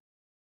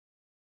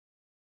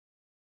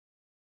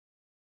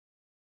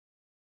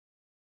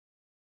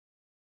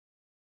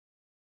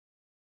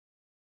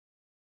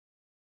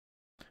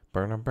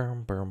 Burn 'em, burn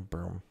 'em, burn 'em,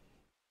 burn 'em.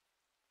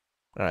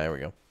 All right, there we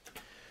go.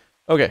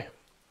 Okay.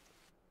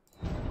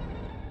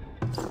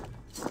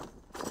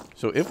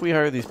 So if we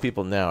hire these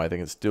people now, I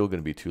think it's still going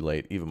to be too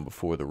late, even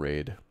before the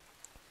raid.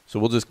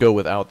 So we'll just go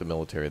without the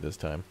military this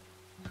time.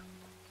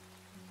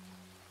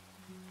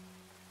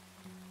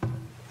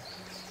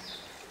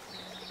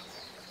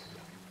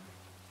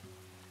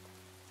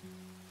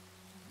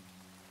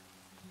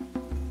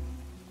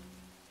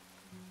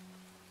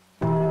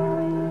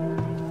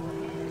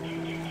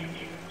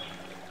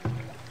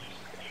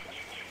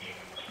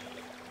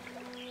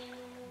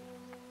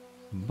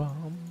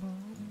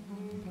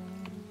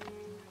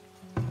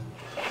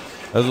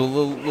 That was a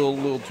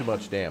little too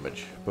much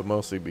damage, but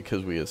mostly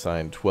because we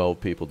assigned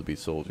 12 people to be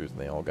soldiers and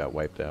they all got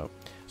wiped out.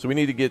 So we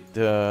need to get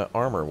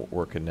armor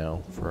working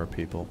now for our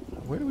people.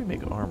 Where do we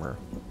make armor?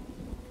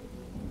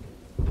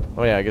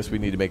 Oh yeah, I guess we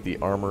need to make the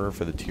armor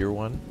for the tier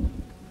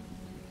 1.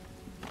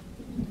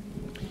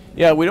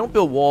 Yeah, we don't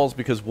build walls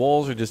because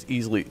walls are just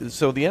easily...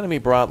 So the enemy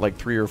brought like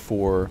 3 or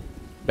 4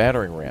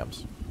 battering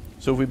rams.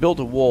 So if we built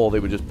a wall, they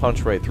would just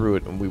punch right through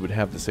it and we would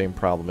have the same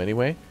problem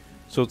anyway.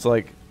 So it's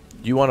like,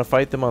 do you want to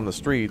fight them on the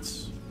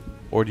streets,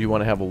 or do you want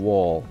to have a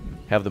wall,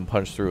 have them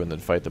punch through, and then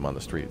fight them on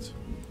the streets?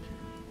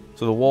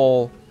 So the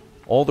wall,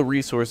 all the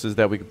resources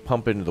that we could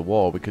pump into the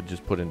wall, we could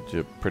just put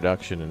into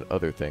production and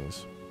other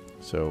things.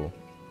 So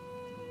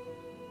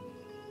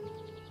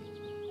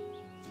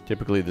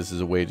typically this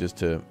is a way just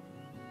to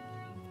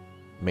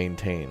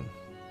maintain.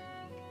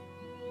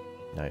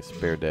 Nice,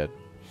 bear dead.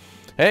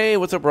 Hey,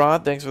 what's up,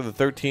 Rod? Thanks for the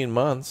 13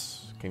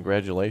 months.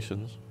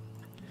 Congratulations.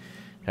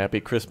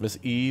 Happy Christmas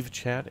Eve,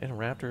 chat and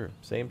Raptor.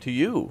 Same to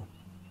you.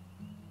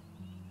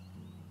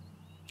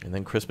 And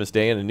then Christmas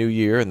Day and a New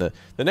Year. And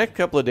the next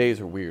couple of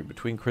days are weird.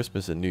 Between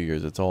Christmas and New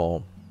Year's, it's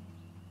all...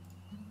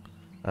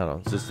 I don't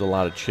know. It's just a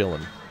lot of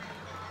chilling.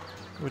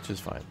 Which is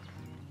fine.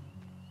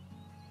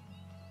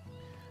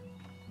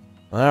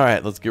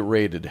 Alright, let's get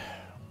raided.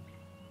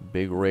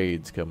 Big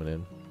raids coming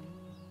in.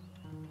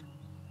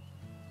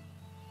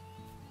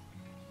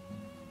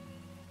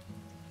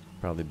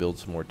 Probably build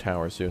some more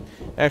towers soon.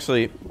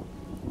 Actually...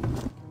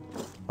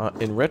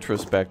 in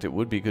retrospect, it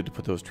would be good to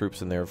put those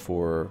troops in there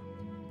for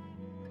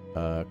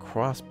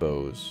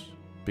crossbows,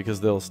 because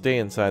they'll stay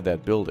inside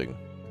that building.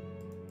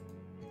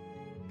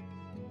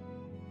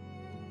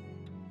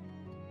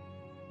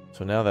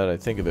 So now that I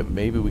think of it,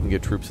 maybe we can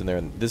get troops in there,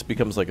 and this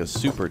becomes like a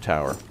super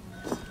tower.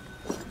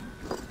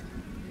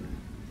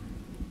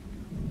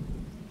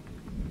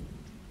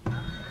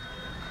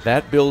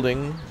 That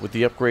building, with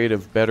the upgrade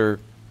of better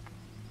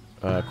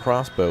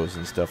crossbows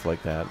and stuff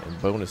like that,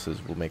 and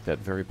bonuses, will make that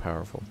very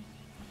powerful.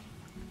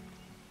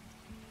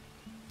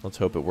 Let's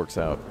hope it works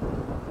out.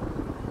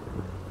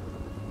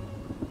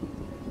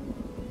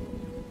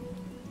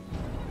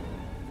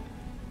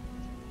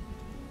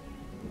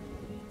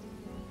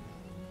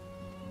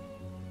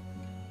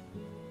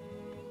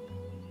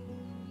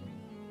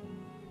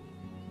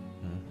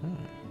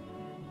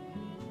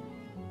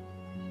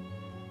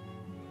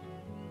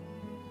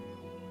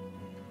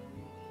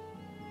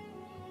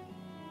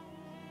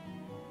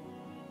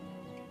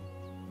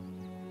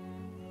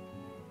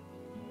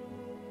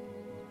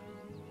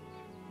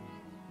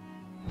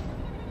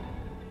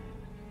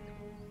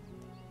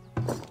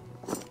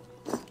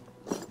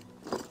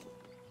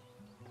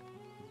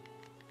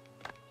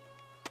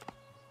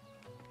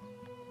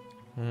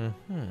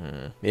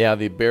 Yeah,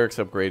 the barracks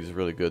upgrade is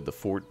really good. The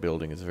fort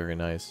building is very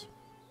nice.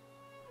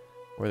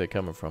 Where are they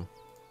coming from?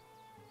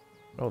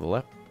 Oh, the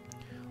left.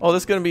 Oh,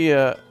 this is going to be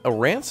a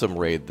ransom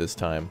raid this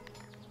time.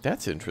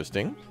 That's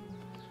interesting.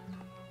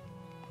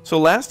 So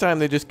last time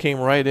they just came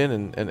right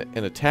in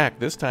and attacked.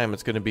 This time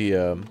it's going to be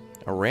a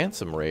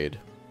ransom raid.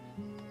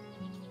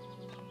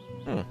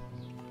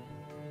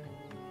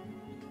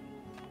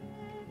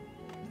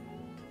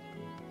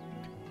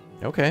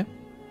 Okay.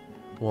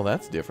 Well,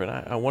 that's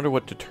different. I wonder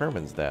what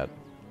determines that.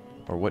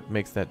 Or what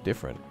makes that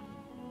different.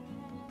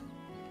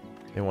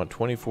 They want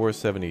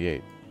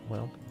 2478.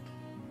 Well.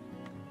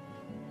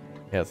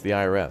 Yeah, it's the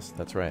IRS.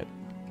 That's right.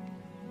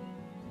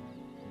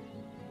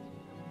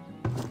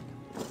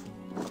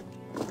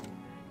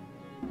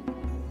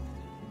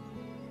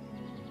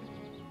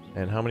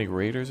 And how many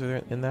raiders are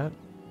there in that?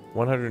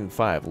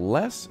 105.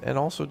 Less, and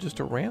also just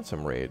a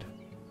ransom raid.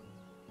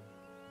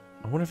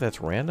 I wonder if that's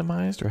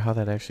randomized or how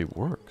that actually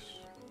works.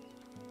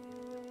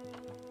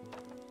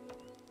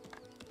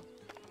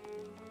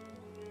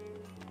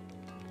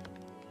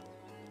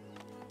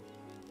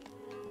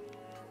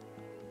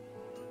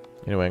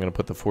 Anyway, I'm going to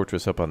put the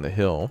fortress up on the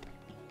hill.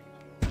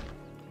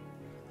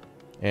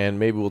 And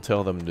maybe we'll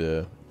tell them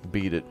to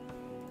beat it.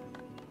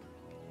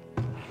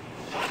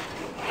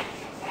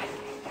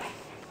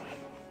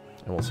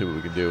 And we'll see what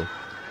we can do.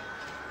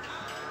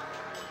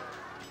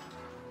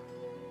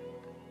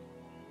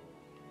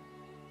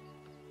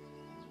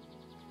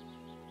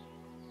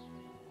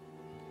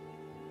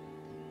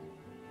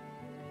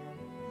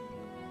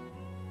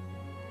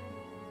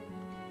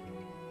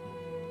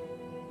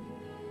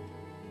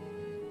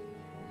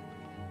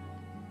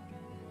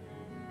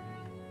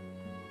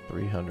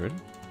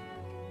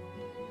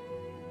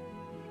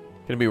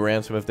 Gonna be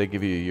ransom if they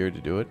give you a year to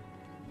do it.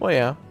 Well,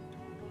 yeah.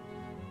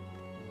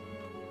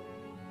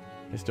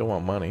 They still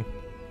want money.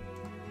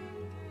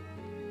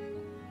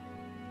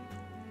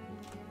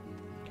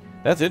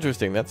 That's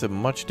interesting. That's a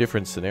much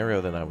different scenario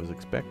than I was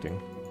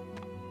expecting.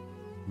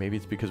 Maybe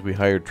it's because we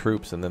hired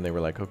troops and then they were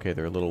like, okay,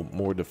 they're a little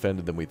more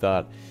defended than we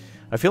thought.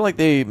 I feel like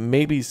they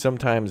maybe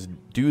sometimes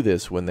do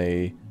this when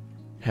they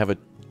have a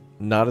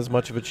not as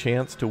much of a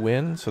chance to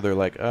win. So they're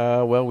like,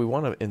 well, we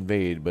want to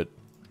invade, but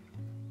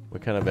we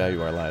kind of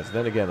value our lives.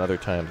 Then again, other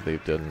times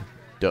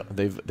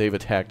they've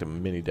attacked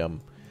in many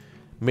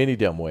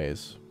dumb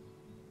ways.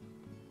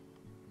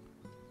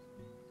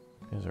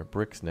 Here's our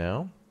bricks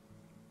now.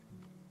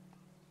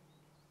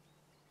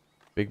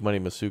 Big Money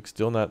Masook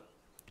still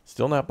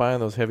not buying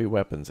those heavy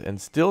weapons, and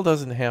still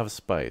doesn't have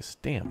spice.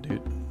 Damn,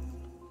 dude.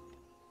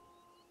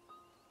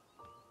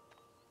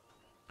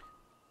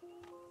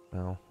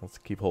 Well, let's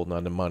keep holding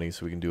on to money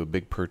so we can do a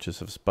big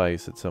purchase of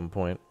spice at some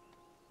point.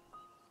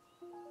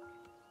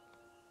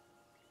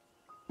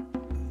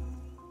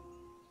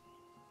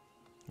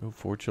 Oh,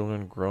 4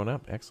 children grown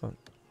up. Excellent.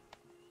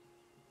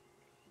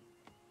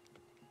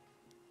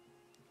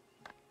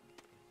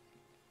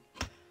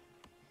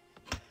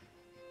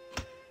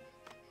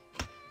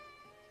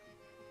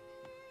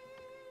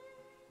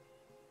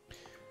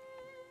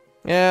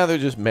 Yeah, they're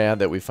just mad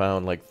that we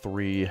found like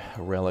 3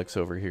 relics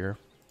over here.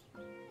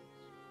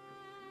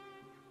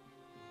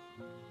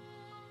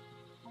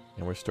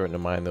 And we're starting to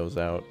mine those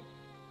out.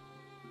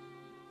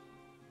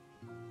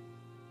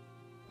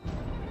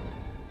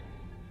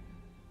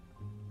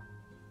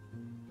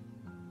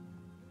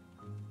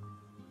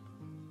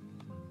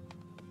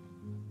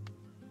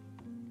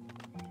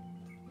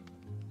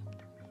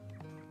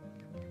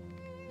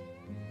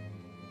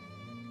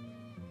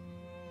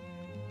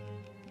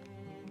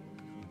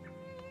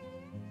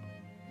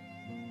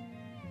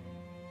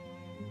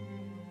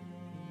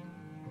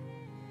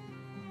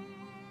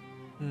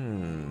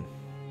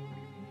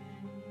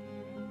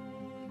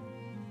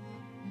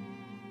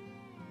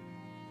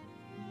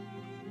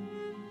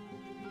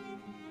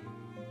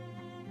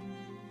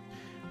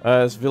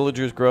 As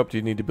villagers grow up, do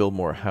you need to build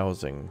more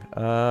housing?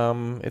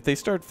 If they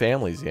start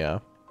families, yeah.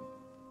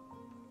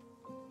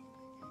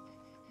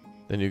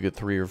 Then you get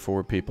 3 or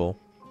 4 people.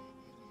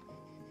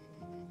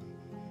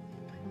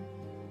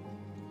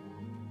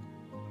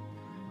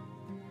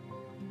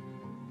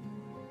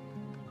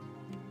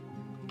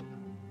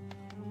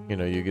 You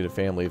know, you get a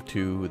family of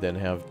 2, then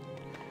have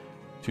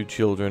 2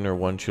 children or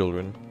 1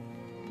 children.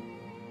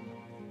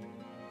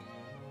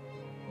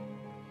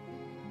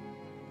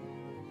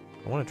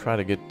 I want to try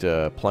to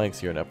get planks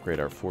here and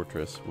upgrade our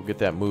fortress. We'll get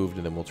that moved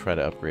and then we'll try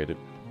to upgrade it.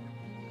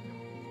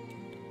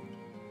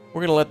 We're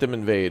going to let them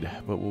invade,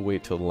 but we'll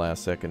wait till the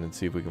last second and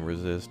see if we can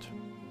resist.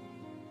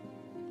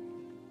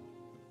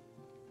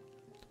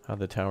 How'd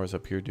the towers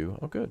up here do?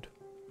 Oh, good.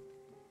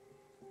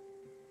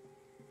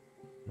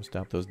 We'll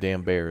stop those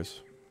damn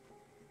bears.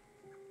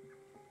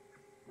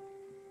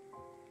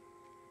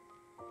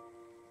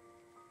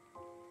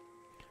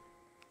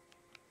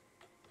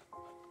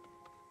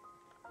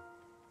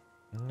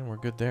 And we're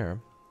good there.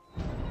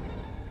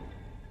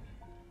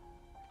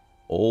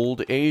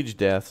 Old age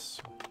deaths.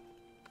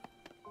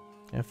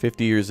 Yeah,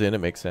 50 years in, it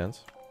makes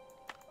sense.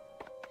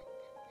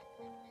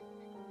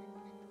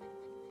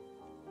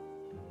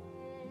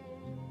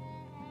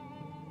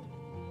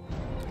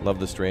 Love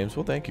the streams.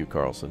 Well, thank you,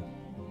 Carlson.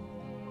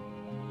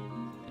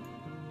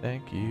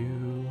 Thank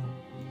you.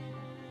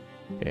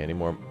 Okay, any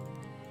more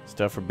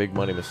stuff for Big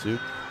Money Masook?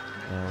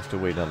 We're still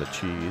waiting on the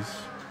cheese.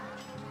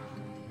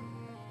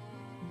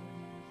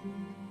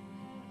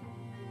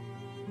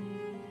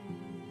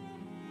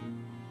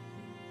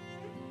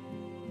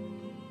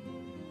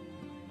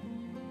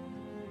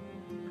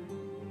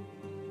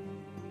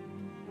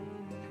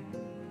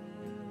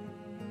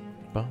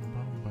 Bum,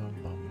 bum, bum,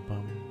 bum,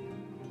 bum.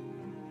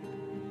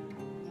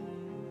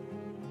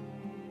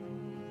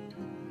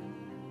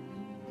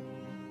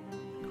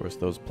 Of course,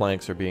 those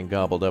planks are being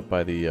gobbled up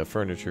by the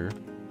furniture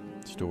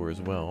store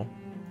as well.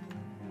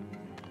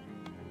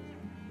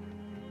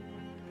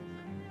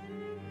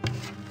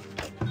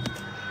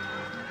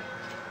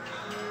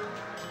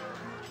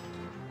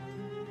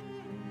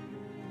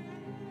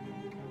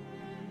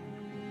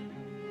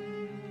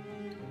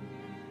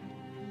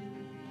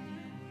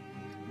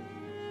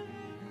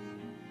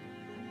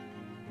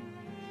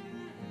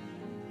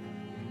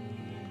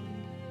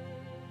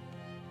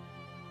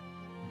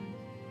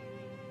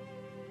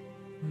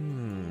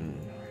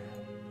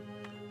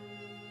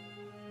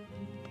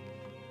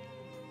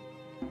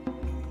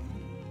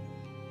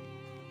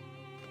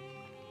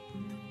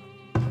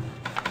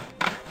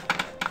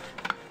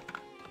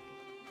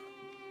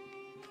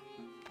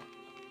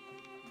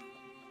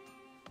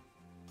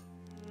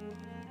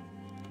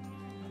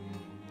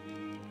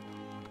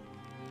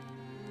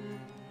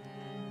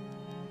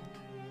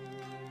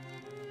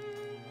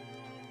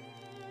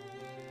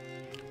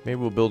 Maybe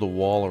we'll build a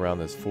wall around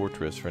this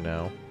fortress for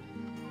now.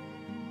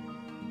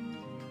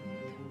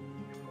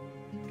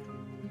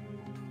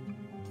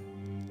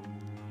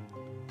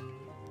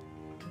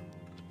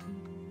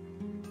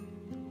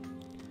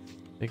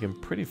 They can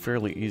pretty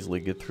fairly easily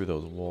get through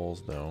those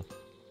walls, though.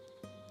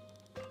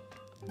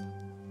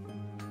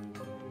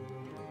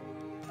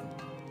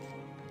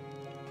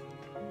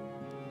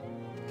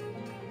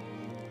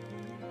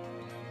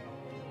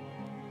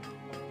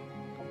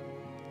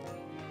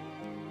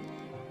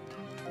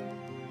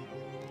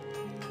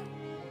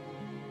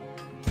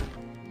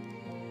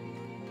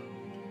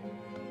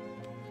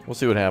 We'll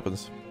see what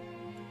happens.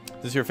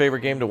 Is this your favorite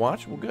game to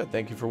watch? Well, good.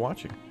 Thank you for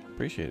watching.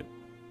 Appreciate it.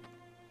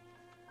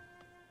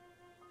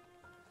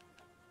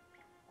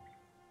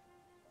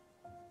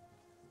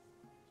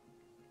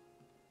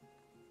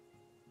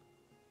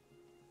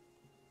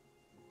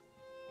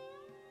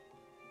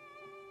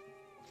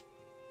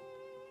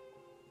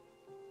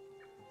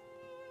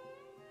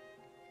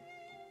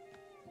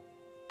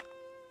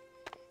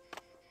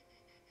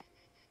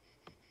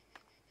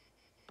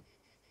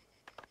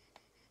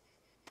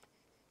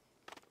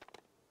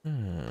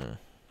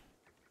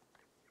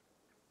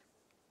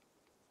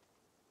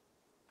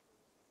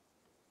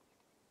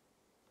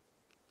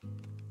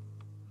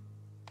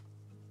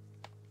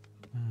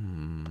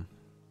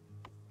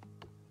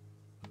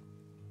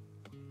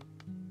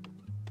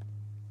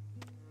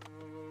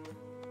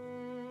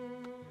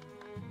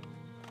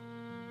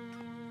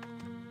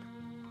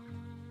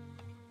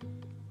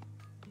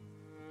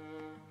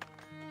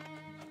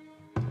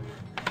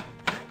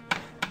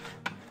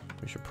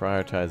 should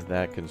prioritize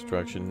that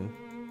construction.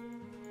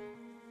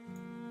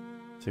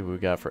 See what we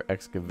got for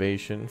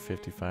excavation,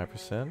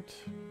 55%.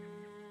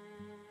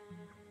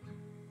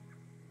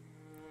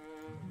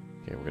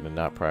 Okay, we're going to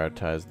not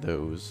prioritize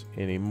those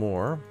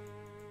anymore.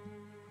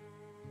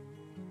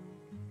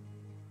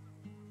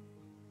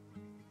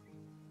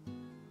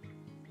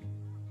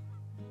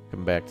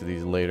 Come back to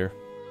these later.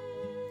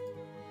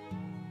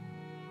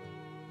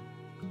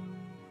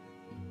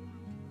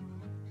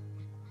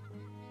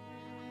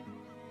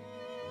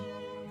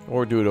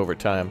 Or do it over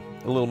time.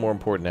 A little more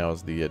important now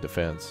is the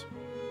defense.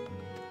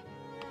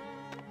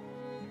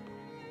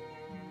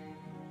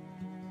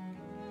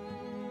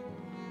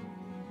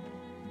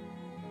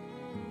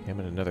 Damn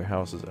it, another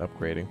house is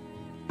upgrading.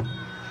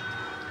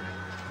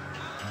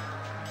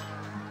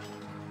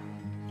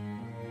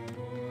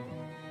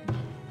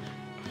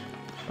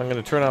 I'm going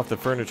to turn off the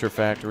furniture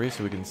factory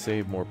so we can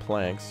save more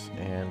planks,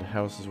 and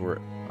houses were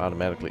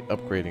automatically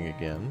upgrading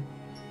again.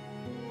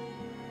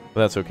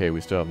 But that's okay, we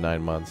still have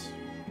 9 months.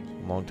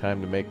 A long time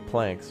to make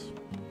planks.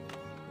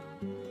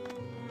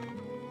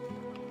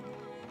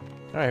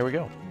 Alright, here we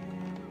go.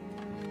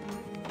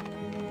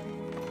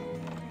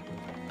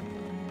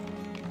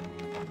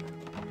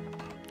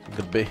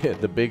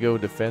 The Big O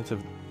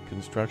defensive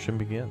construction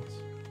begins.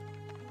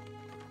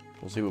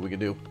 We'll see what we can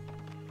do.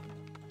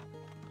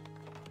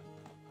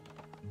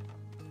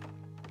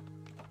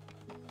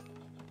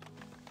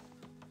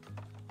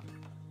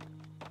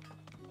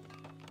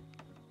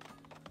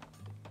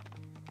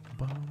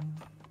 Bum,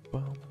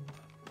 bum.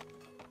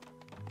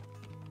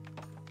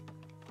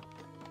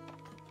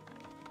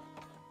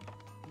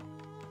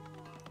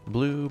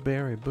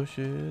 Blueberry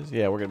bushes.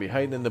 Yeah, we're going to be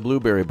hiding in the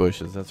blueberry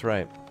bushes. That's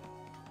right.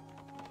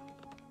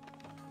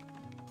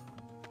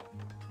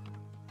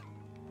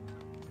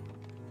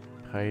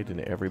 Hide in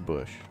every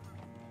bush.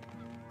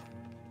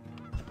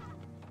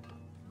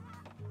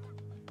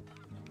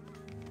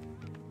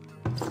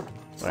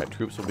 Alright,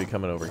 troops will be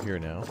coming over here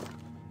now.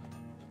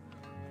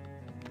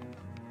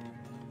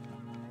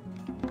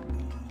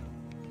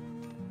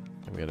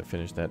 And we gotta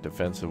finish that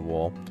defensive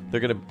wall. They're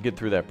gonna get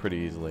through that pretty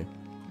easily.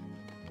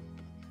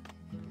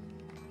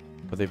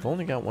 But they've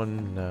only got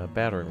one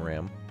battering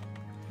ram.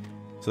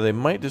 So they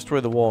might destroy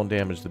the wall and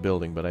damage the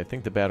building, but I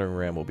think the battering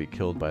ram will be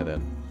killed by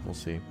then. We'll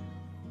see.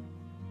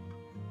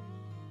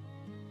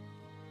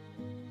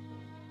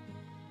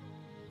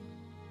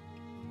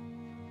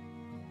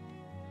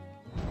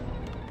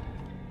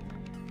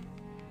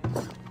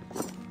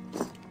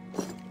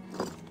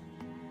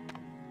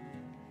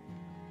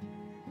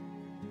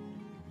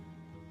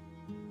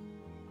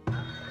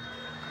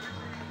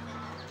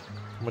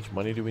 How much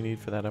money do we need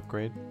for that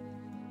upgrade?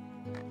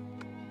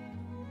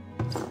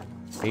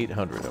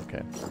 800,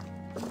 okay.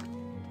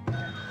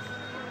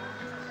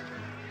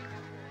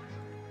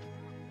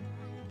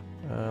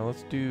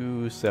 Let's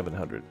do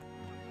 700.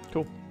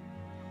 Cool.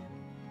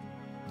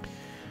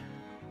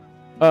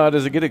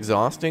 Does it get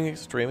exhausting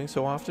streaming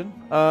so often?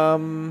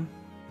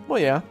 Well,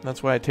 yeah,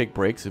 that's why I take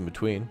breaks in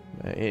between.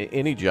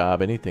 Any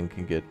job, anything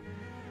can get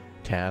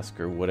task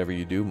or whatever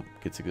you do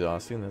gets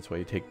exhausting. That's why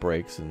you take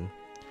breaks and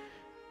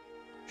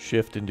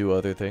shift and do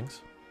other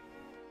things.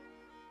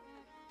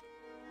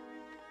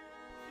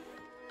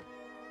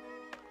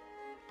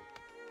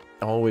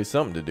 Always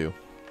something to do.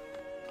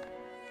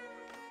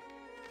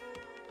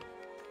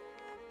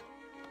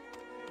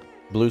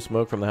 Blue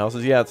smoke from the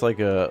houses. Yeah, it's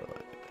like a...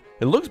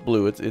 It looks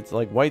blue. It's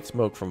like white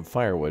smoke from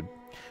firewood.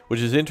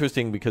 Which is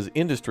interesting because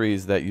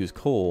industries that use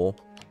coal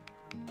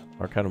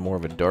are kind of more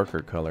of a darker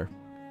color.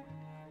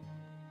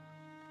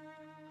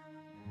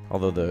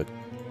 Although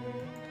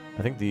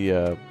I think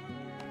the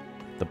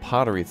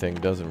pottery thing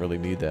doesn't really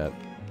need that.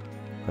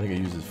 I think it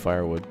uses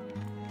firewood.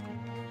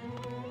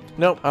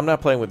 Nope, I'm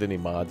not playing with any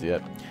mods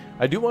yet.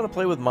 I do want to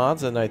play with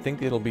mods, and I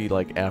think it'll be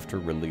like after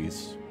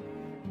release.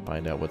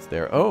 Find out what's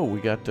there. Oh, we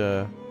got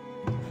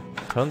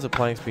tons of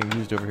planks being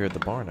used over here at the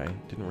barn. I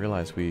didn't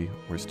realize we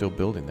were still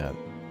building that.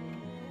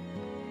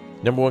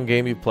 #1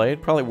 game you've played?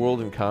 Probably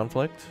World in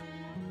Conflict.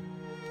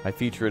 I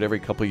feature it every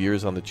couple of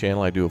years on the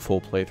channel. I do a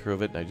full playthrough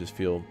of it, and I just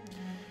feel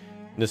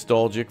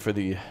nostalgic for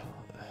the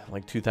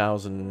like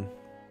 2000,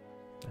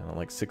 I don't know,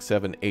 like 6,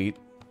 7, 8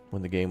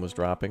 when the game was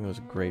dropping. It was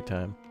a great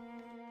time.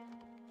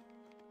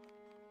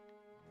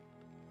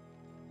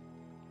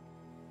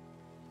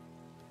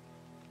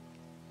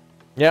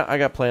 Yeah, I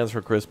got plans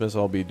for Christmas.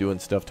 I'll be doing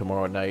stuff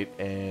tomorrow night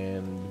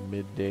and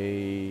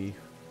midday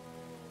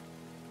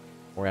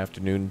or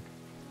afternoon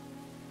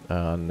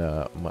on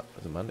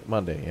is it Monday?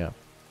 Monday, yeah.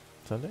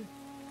 Sunday?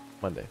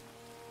 Monday.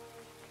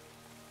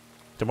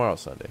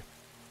 Tomorrow's Sunday.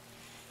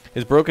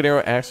 Is Broken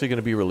Arrow actually going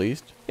to be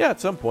released? Yeah,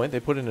 at some point. They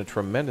put in a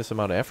tremendous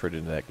amount of effort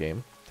into that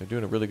game. They're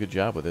doing a really good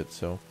job with it,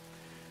 so...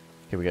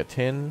 Okay, we got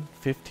 10,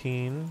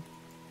 15...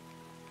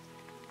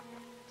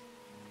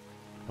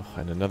 Oh,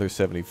 and another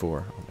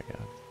 74. Oh my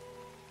god.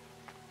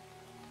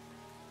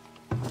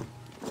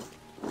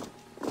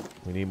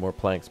 We need more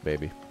planks,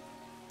 baby.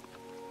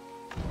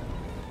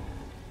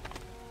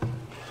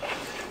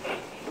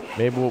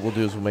 Maybe what we'll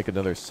do is we'll make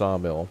another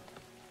sawmill.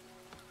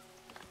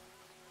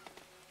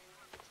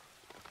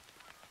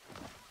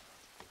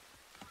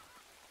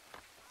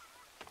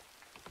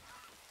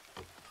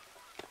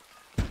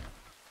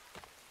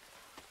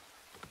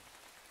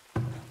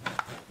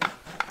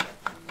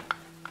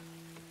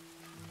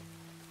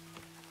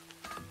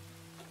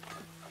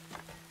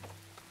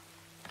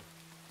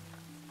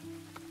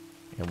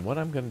 And what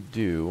I'm going to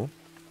do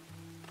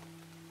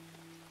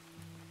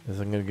is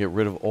I'm going to get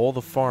rid of all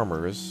the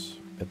farmers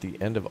at the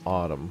end of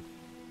autumn.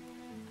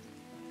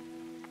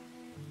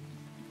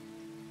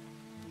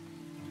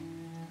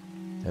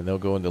 And they'll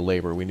go into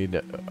labor. We need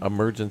an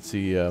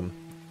emergency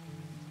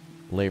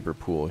labor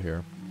pool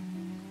here.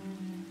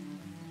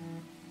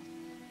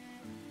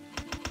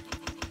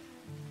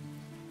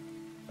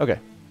 Okay.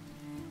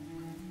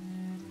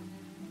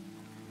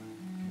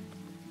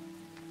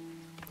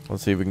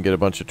 Let's see if we can get a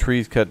bunch of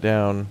trees cut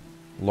down,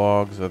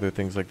 logs, other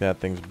things like that,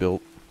 things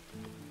built.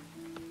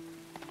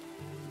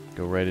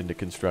 Go right into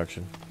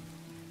construction.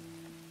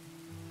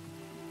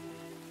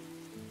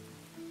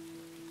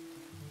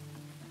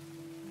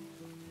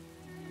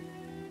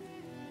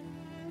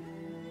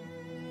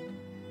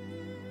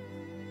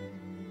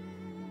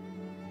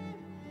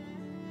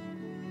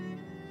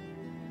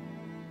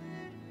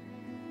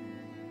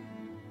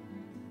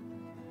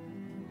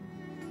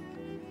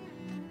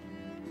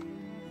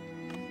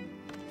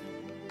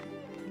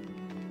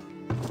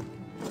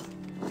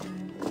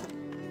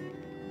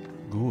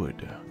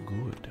 Good,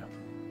 good.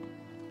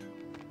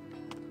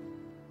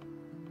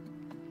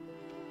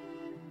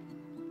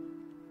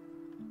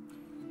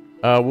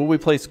 Will we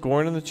play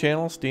Scorn in the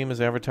channel? Steam is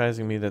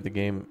advertising me that the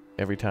game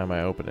every time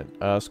I open it.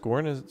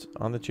 Scorn is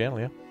on the channel,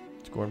 yeah.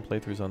 Scorn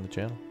playthroughs on the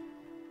channel.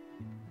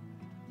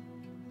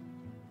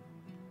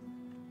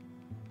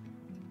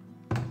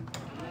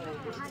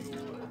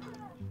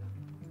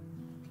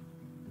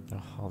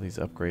 Oh, all these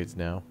upgrades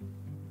now.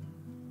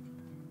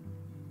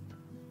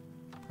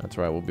 That's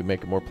right, we'll be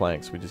making more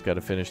planks. We just got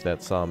to finish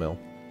that sawmill.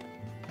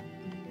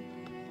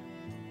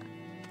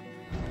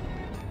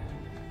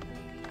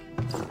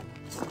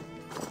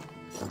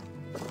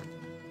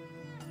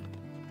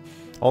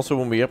 Also,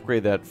 when we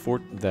upgrade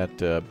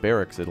that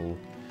barracks, it'll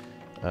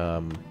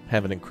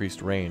have an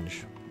increased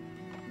range.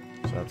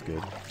 So that's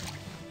good.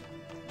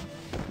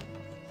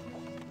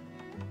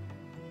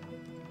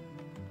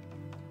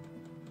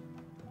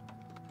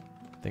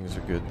 Things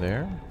are good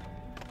there.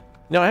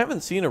 Now, I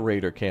haven't seen a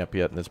raider camp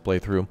yet in this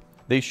playthrough.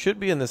 They should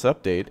be in this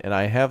update, and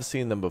I have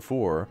seen them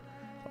before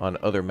on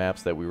other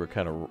maps that we were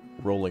kind of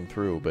rolling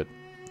through, but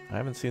I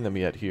haven't seen them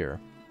yet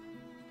here.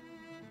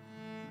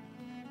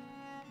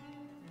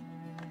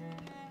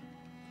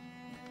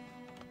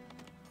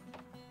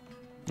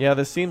 Yeah,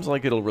 this seems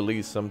like it'll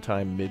release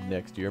sometime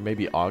mid-next year.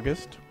 Maybe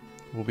August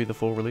will be the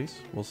full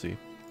release. We'll see.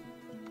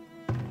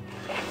 I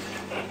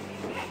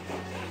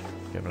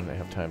don't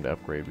have time to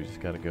upgrade. We just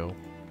gotta go.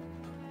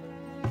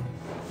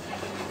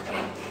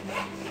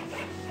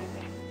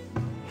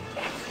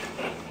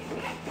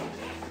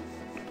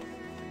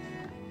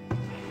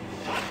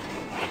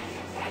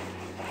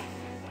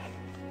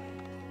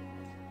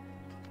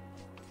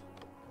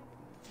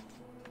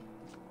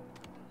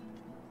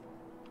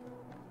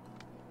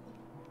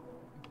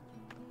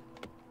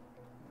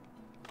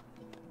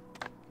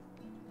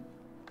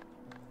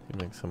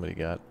 Seems like somebody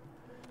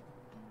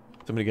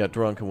got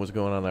drunk and was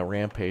going on a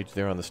rampage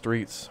there on the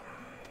streets.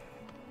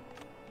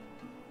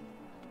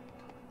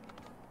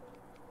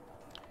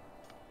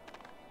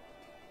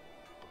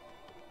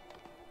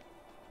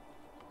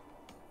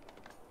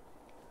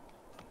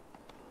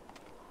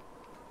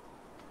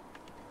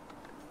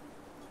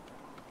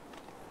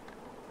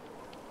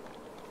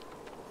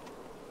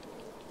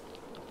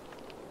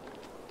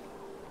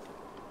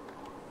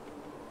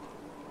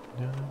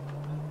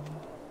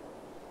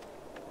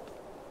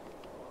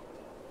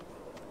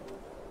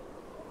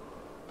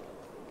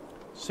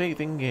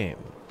 Saving game.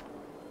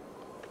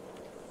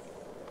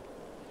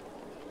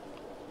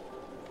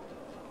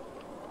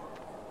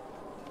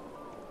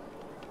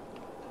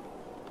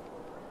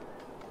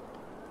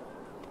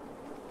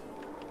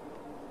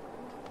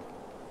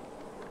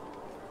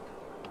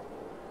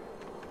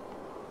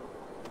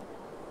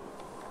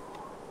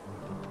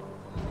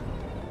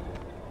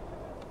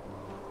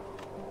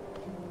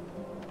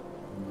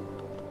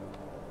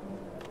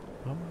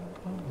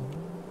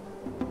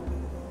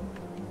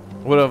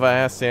 What have I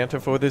asked Santa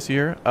for this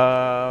year?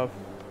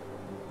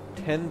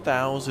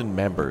 10,000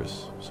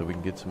 members, so we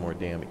can get some more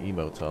damn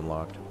emotes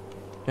unlocked.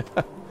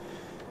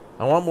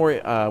 I want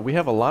more. We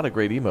have a lot of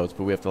great emotes,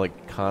 but we have to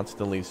like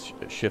constantly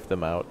shift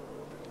them out.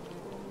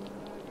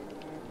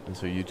 And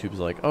so YouTube's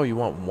like, oh, you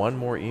want one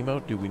more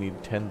emote? Do we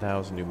need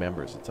 10,000 new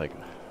members? It's like,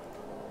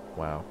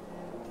 wow.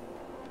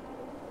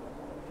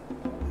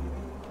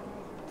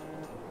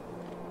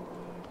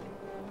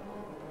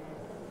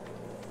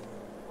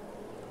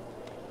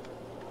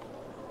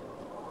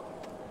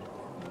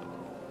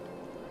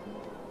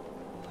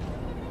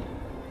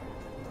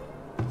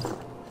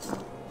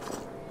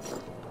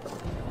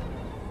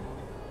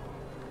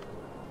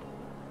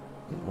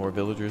 More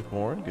villagers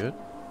born, good.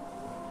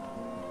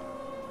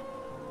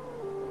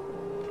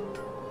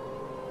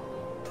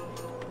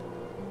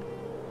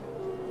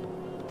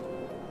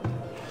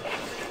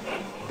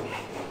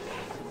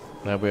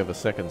 Now we have a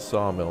second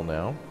sawmill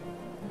now.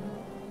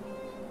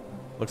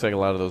 Looks like a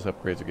lot of those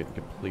upgrades are getting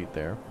complete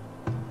there.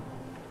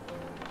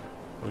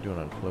 What are we doing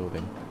on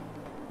clothing?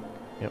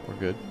 Yep, we're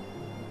good.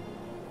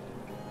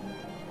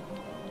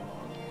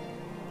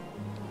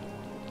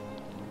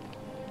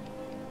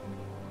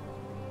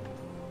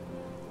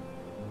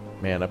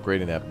 Man,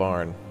 upgrading that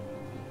barn.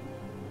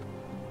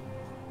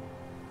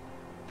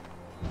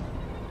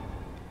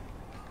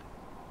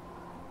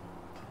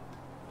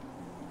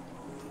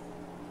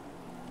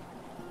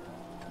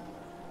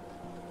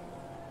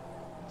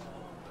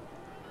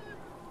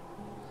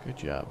 Good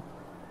job.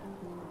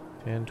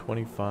 10,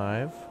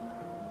 25.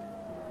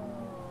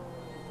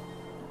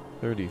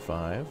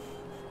 35.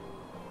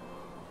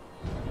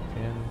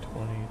 10,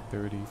 20,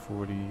 30,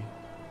 40,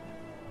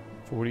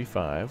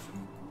 45.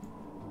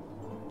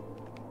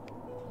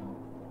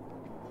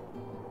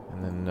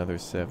 And then another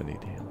 70,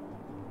 damn.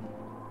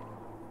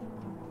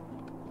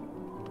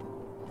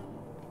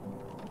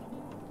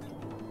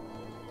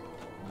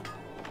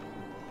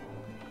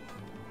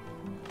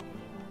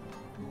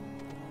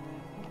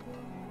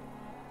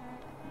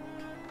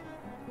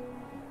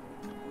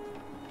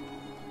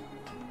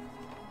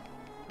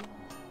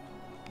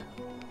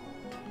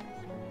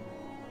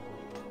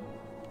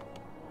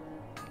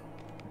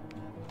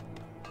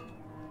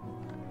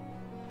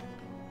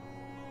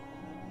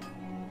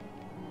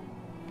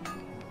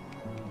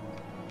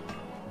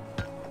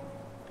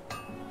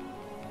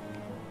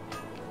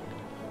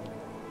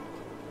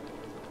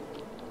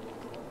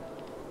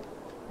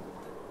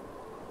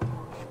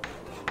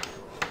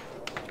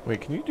 Wait,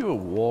 can you do a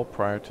wall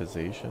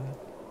prioritization?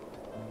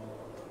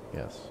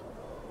 Yes.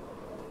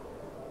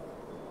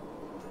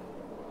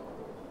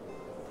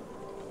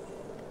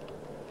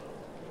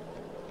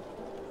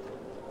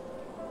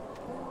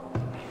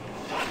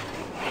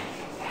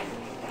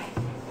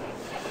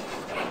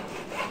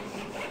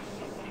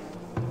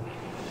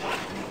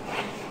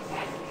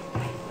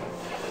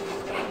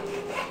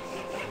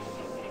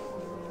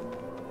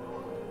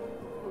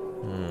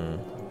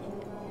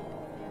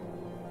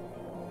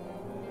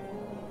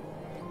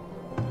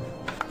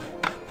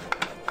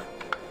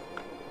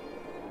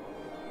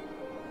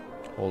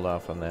 Hold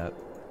off on that.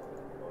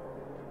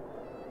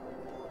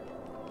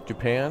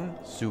 Japan,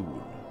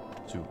 soon.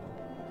 Soon.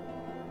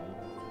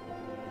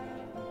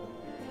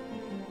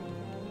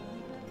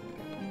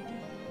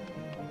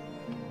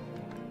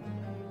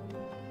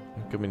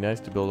 It could be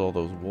nice to build all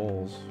those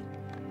walls.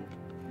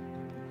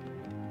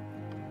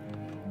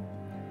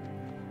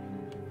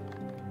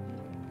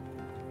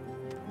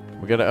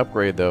 We gotta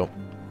upgrade though.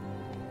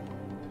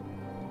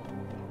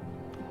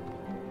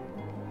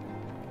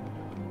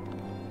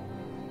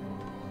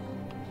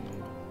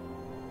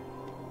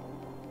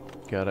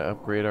 Gotta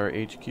upgrade our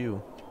HQ.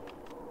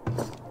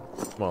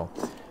 Well,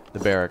 the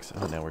barracks.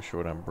 Oh, now we're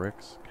short on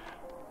bricks.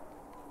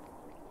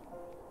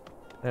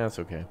 That's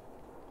okay.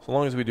 So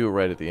long as we do it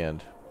right at the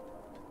end.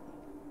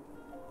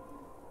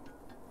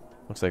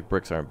 Looks like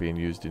bricks aren't being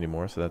used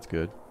anymore, so that's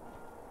good.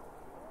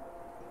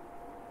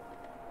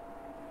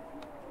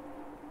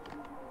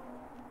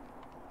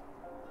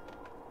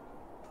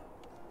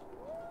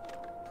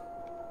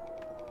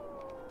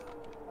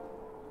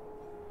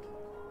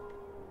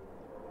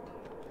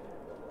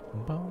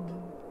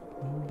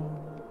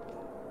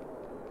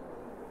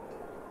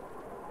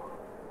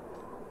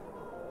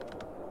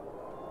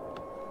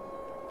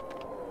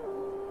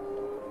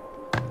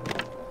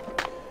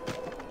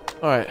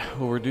 Alright,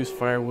 we'll reduce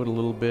firewood a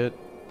little bit.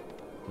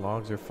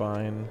 Logs are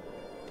fine.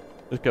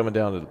 Just coming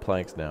down to the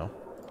planks now.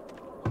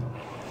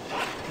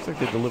 Looks like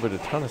they delivered a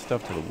ton of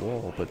stuff to the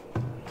wall, but...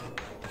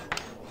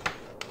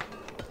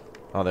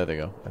 Oh, there they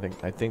go.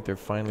 I think they're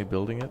finally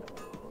building it.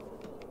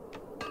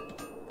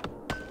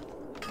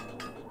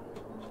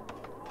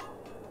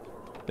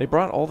 They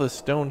brought all this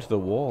stone to the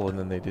wall and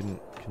then they didn't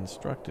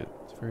construct it.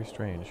 It's very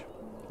strange.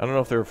 I don't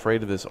know if they're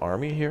afraid of this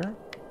army here.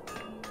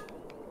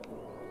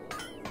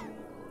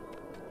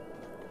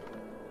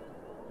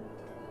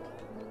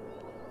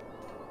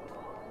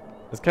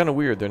 It's kind of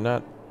weird. They're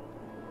not...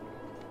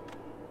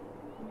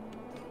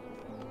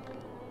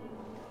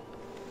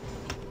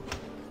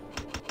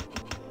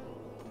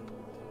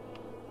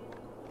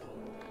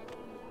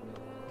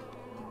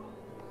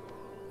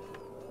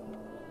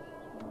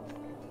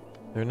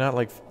 They're not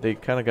like... They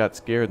kind of got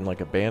scared and like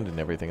abandoned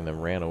everything and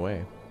then ran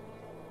away.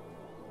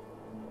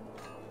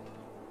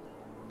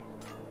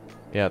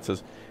 Yeah,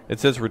 it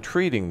says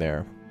retreating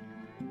there.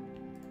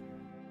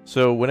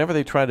 So whenever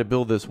they try to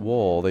build this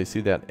wall, they see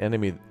that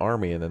enemy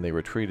army and then they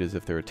retreat as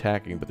if they're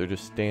attacking, but they're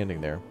just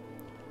standing there.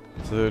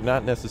 So they're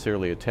not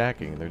necessarily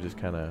attacking, they're just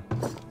kind of...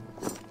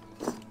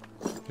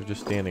 They're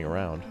just standing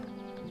around.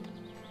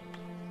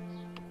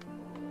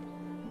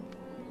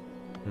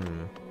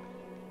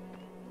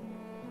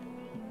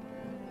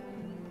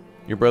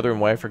 Your brother and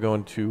wife are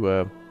going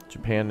to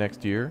Japan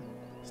next year,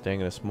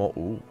 staying in a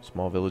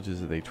small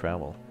villages as they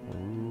travel.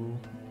 Ooh.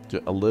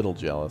 A little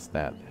jealous.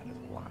 That is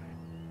a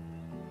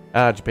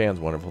lie. Japan's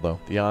wonderful though.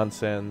 The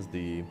onsens,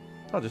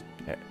 just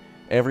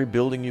every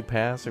building you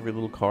pass, every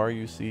little car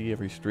you see,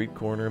 every street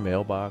corner,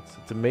 mailbox.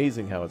 It's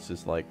amazing how it's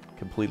just like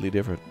completely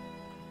different.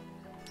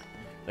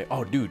 Like,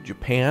 oh dude,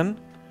 Japan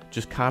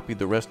just copied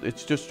the rest.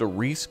 It's just a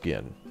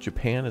reskin.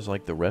 Japan is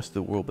like the rest of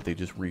the world, but they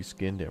just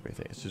reskinned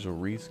everything. It's just a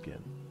reskin.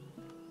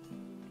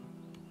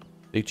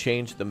 They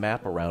changed the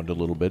map around a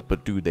little bit,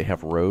 but dude, they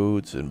have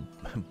roads and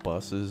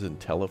buses and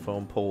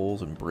telephone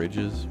poles and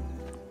bridges.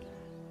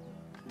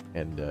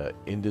 and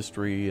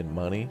industry and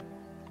money.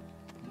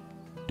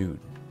 Dude,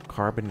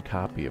 carbon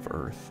copy of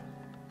Earth.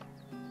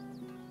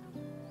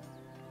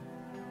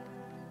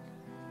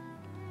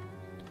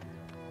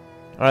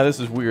 Alright, this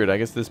is weird. I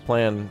guess this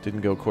plan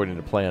didn't go according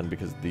to plan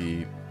because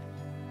the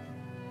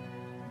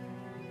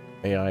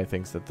AI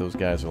thinks that those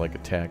guys are like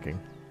attacking.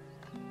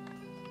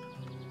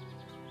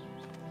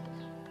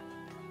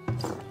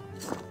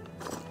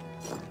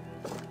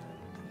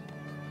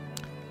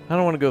 I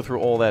don't want to go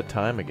through all that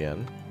time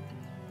again.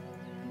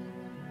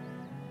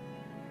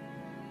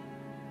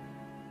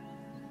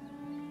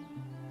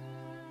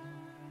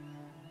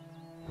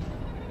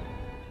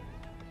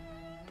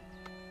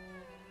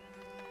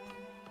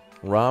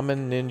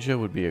 Ramen Ninja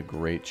would be a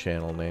great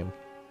channel name.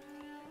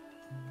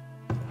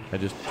 I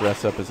just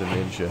dress up as a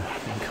ninja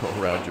and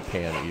go around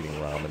Japan eating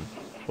ramen.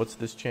 What's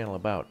this channel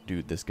about?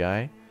 Dude, this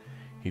guy,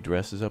 he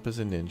dresses up as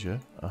a ninja,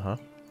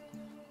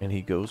 and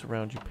he goes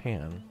around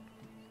Japan,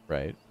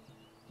 right,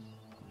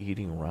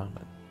 eating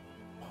ramen.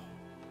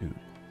 Dude,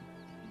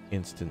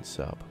 instant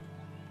sub.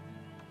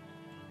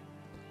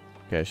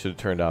 Okay, I should have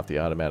turned off the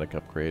automatic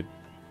upgrade.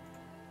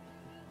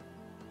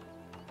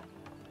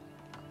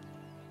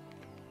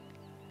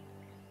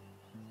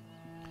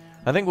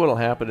 I think what'll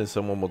happen is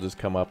someone will just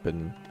come up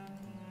and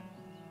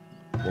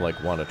will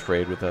like want to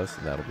trade with us,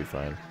 and that'll be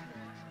fine.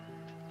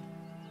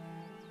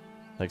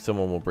 Like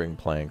someone will bring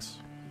planks.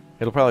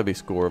 It'll probably be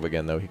Scorv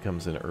again though. He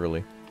comes in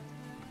early.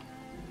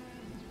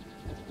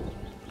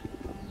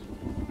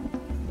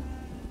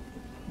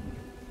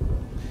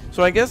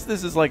 So I guess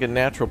this is like a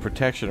natural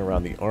protection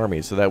around the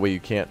army, so that way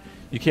you can't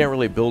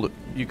really build.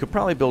 You could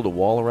probably build a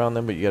wall around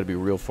them, but you got to be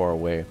real far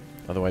away.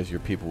 Otherwise, your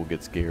people will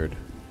get scared.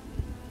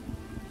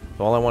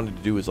 So all I wanted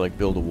to do was like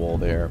build a wall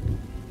there.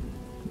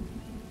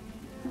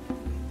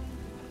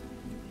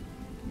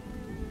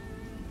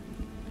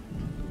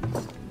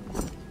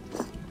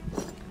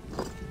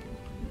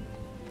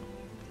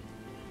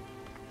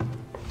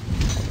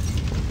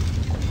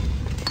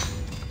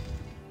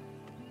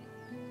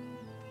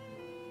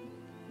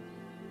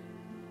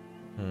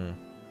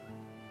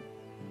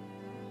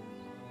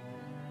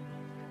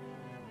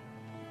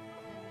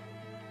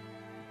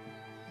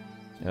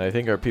 And I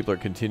think our people are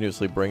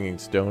continuously bringing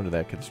stone to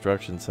that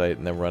construction site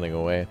and then running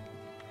away.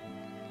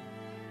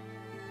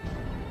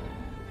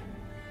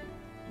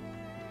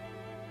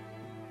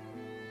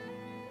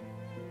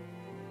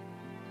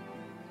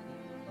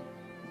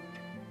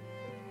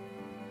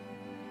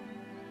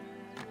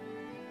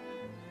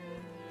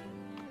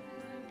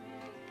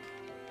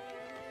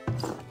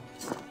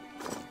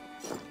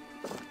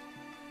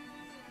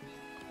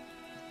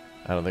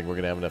 I don't think we're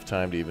going to have enough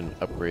time to even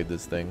upgrade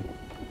this thing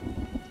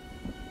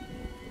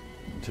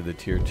to the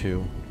tier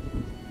 2.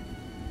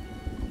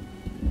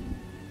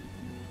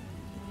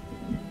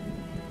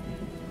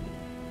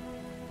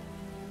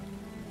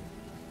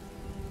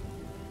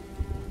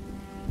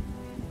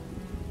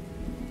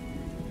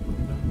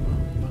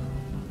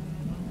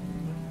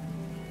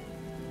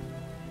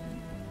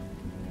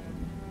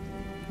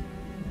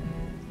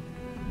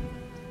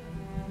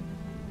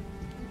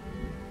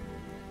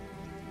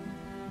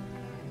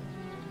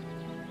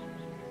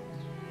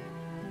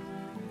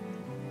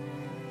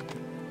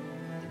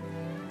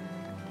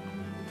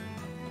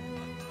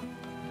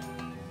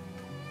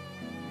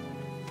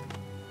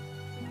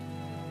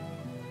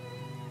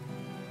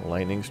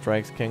 Lightning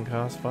strikes can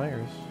cause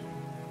fires.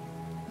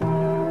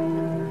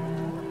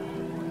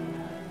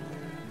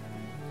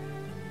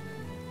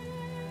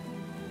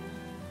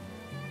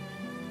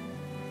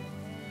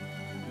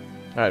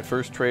 Alright,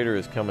 first trader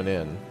is coming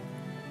in.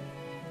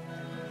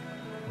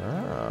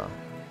 Ah.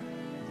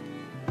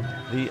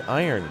 The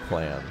Iron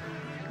Clan.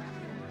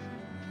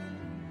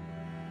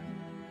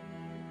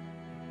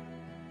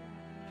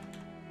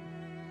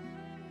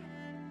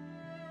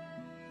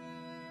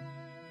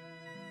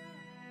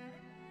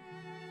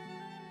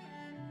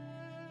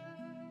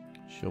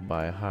 She'll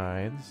buy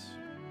hides,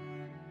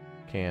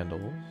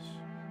 candles,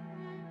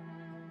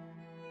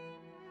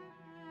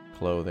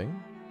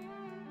 clothing.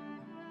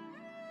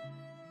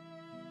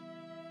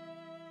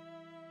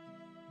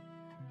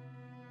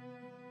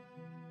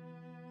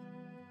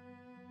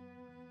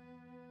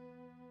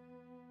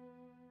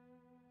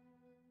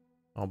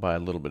 I'll buy a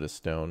little bit of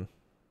stone.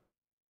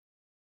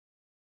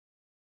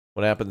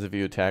 What happens if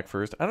you attack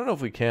first? I don't know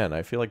if we can.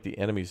 I feel like the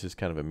enemy's just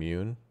kind of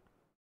immune.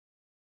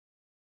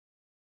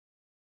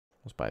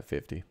 Let's buy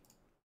 50.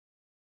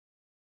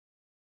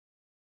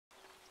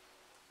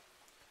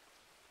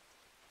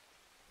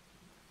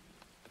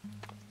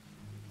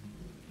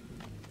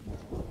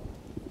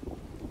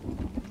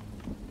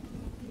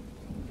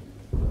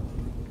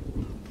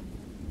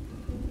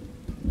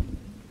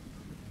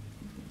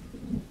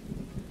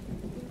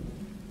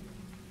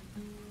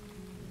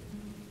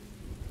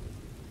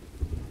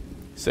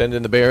 Send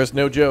in the bears.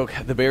 No joke.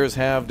 The bears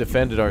have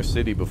defended our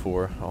city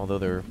before, although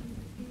they're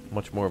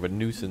much more of a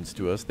nuisance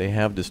to us. They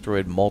have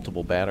destroyed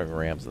multiple battering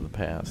rams in the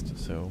past,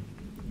 so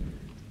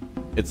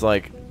it's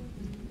like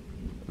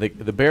the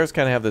bears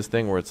kind of have this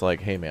thing where it's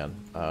like, hey man,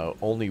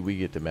 only we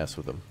get to mess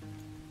with them.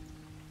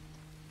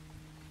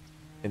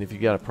 And if you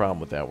got a problem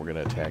with that, we're going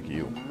to attack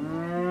you.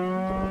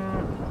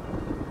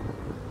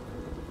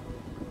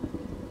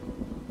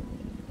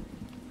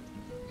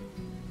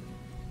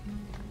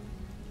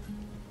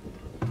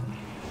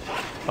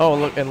 Oh,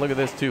 look, and look at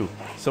this too.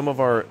 Some of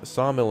our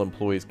sawmill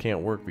employees can't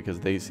work because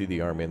they see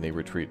the army and they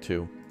retreat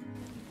too.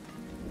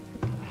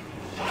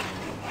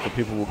 So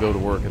people will go to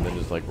work and then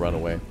just like run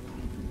away.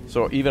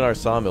 So even our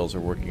sawmills are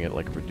working at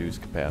like a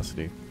reduced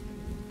capacity.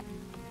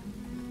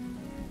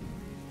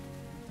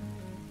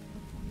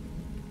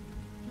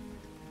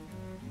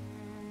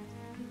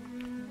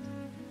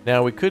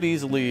 Now we could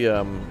easily, you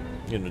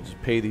know, just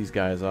pay these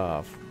guys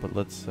off, but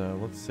let's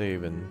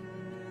save and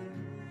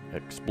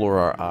explore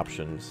our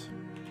options.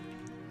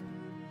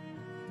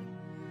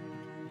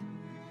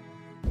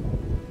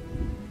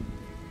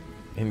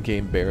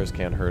 In-game bears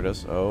can't hurt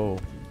us. Oh,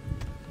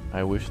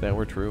 I wish that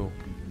were true.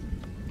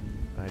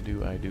 I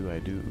do. I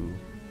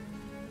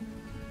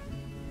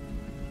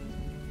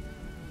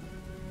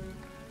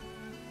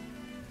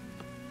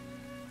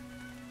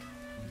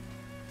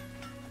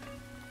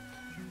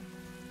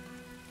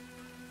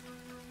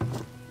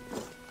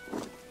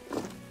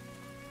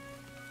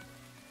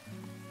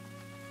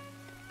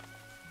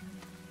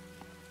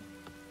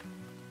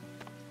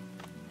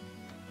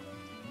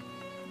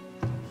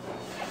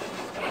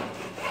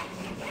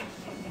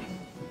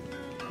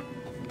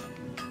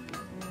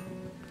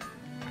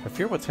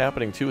fear what's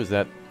happening too is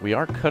that we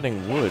are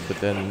cutting wood, but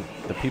then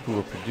the people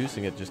who are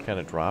producing it just kind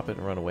of drop it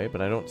and run away,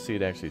 but I don't see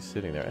it actually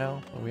sitting there.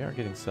 Oh, well, we are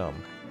getting some.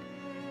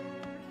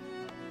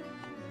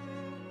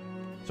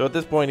 So at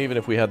this point, even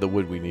if we had the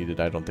wood we needed,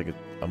 I don't think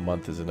a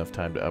month is enough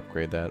time to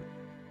upgrade that.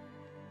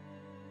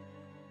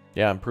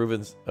 Yeah,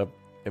 improvements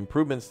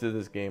to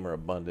this game are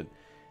abundant,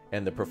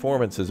 and the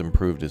performance has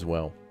improved as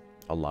well,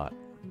 a lot.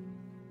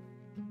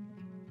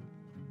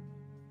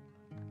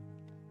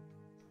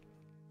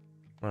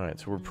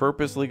 Alright, so we're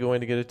purposely going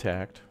to get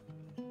attacked.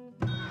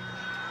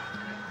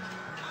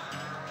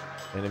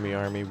 Enemy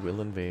army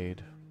will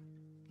invade.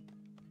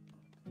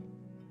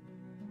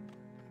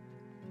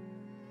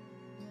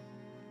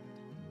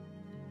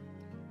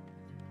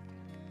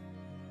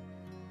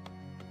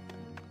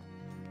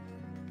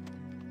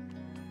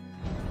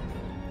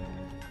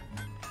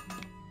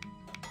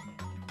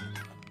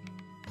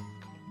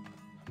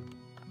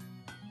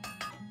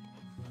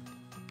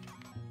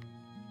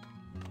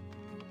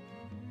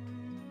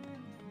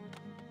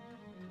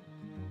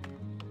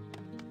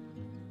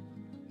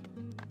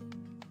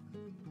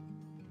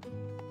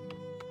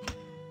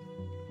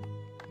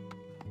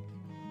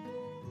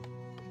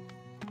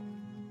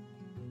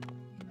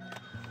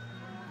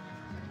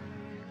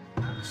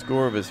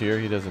 Scorv is here.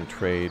 He doesn't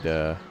trade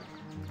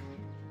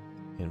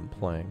in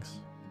planks.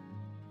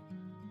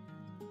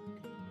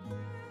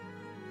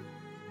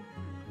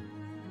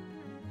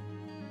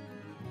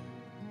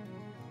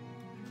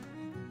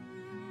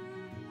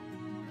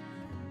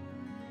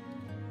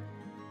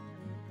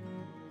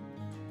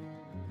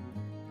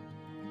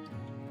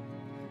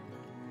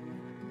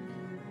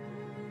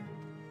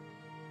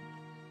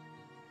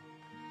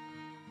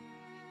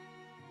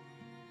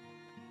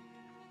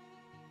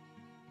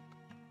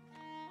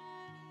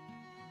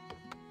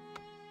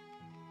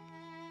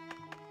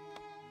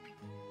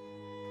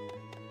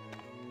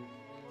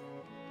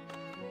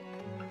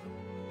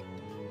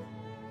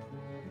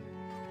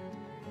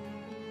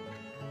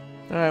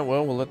 Alright,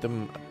 well, we'll let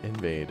them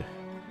invade.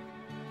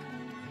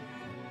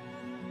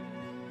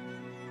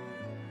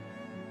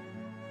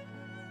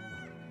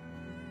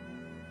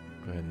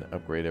 Go ahead and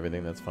upgrade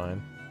everything, that's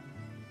fine.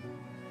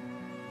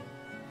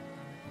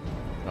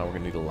 Oh, we're gonna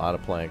need a lot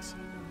of planks.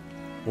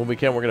 When we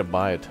can, we're gonna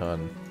buy a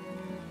ton.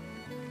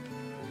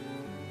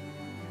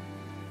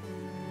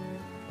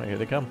 Alright, here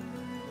they come.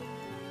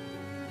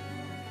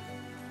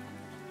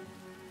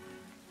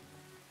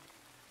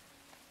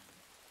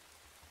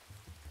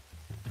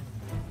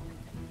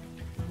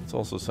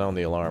 Let's also sound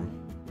the alarm.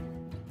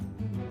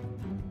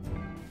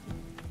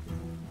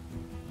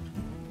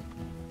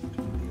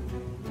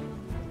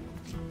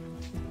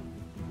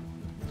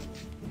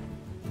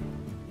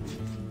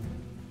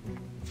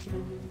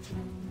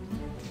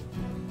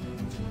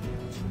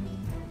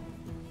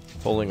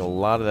 Pulling a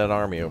lot of that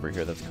army over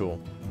here, that's cool.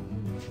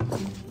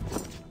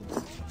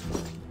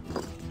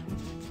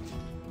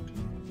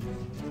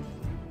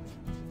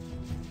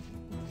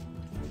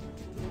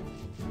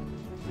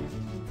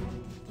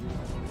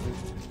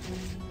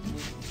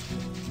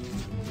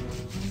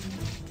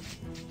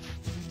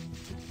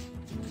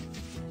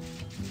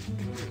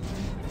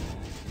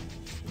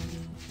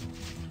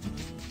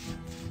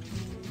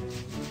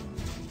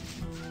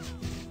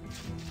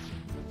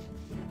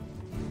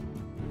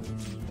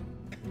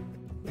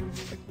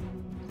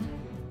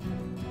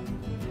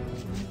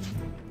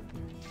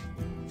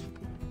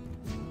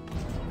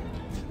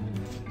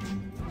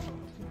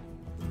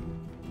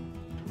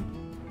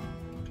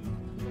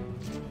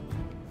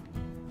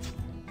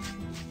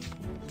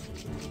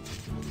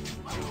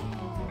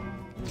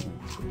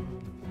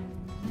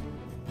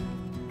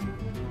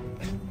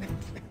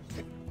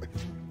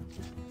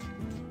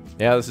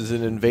 Yeah, this is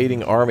an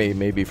invading army,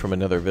 maybe from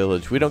another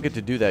village. We don't get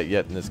to do that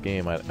yet in this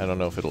game. I don't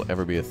know if it'll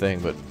ever be a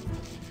thing, but...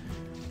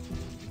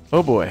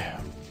 Oh boy.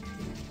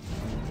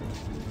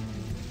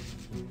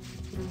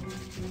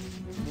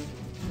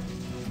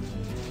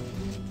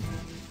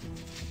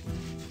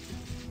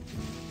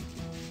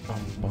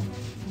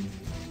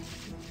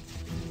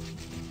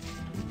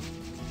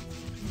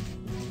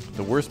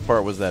 The worst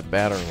part was that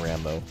battering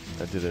ram, though.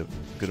 That did a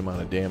good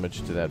amount of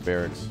damage to that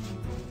barracks.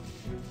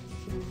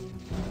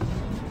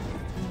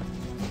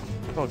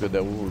 All good,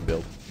 though. We'll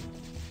rebuild.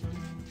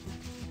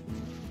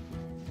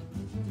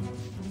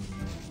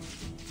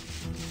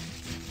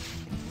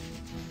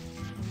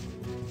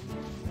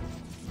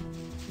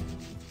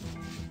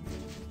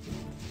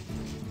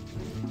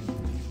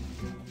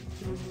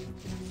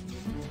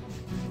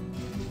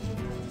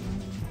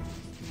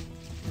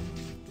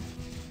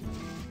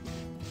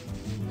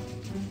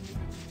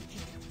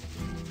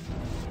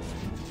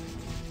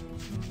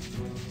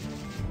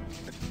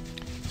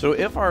 So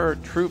if our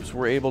troops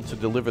were able to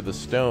deliver the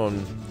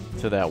stone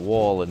to that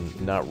wall and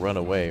not run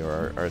away,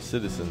 or our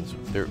citizens,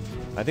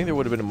 I think there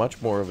would have been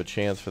much more of a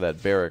chance for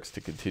that barracks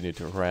to continue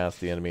to harass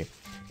the enemy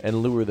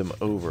and lure them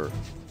over.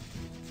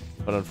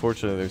 But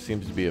unfortunately, there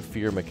seems to be a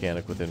fear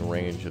mechanic within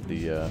range of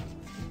the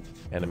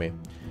enemy.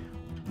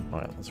 All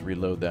right, let's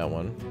reload that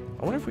one.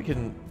 I wonder if we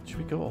can... Should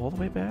we go all the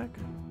way back?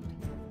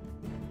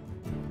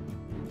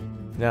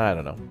 No, I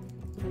don't know.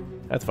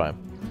 That's fine.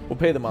 We'll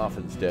pay them off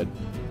instead.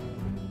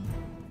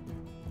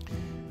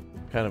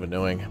 Kind of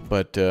annoying,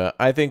 but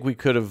I think we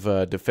could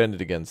have defended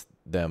against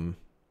them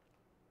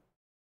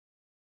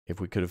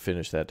if we could have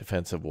finished that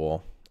defensive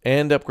wall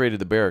and upgraded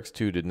the barracks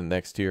too to the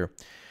next tier.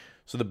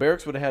 So the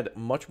barracks would have had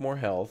much more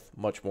health,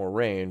 much more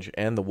range,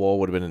 and the wall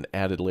would have been an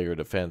added layer of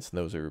defense, and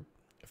those are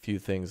a few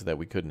things that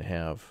we couldn't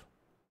have.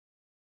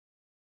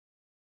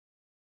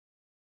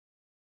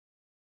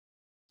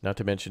 Not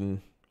to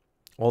mention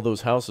all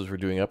those houses were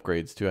doing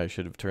upgrades too. I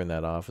should have turned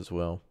that off as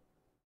well.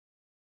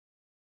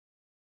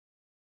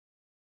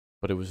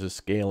 But it was just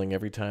scaling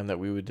every time that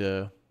we would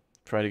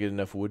try to get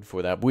enough wood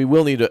for that. But we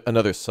will need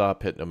another saw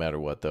pit no matter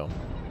what, though.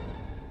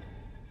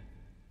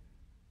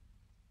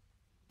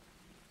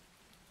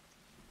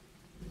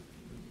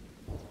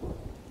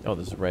 Oh,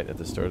 this is right at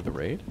the start of the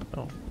raid?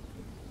 Oh.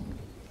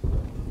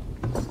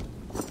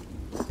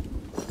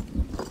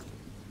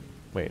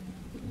 Wait.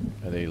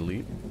 Are they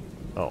elite?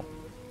 Oh.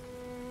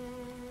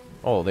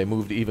 Oh, they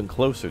moved even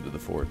closer to the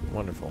fort.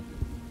 Wonderful.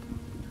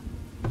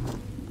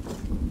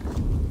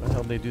 Why the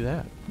hell did they do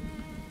that?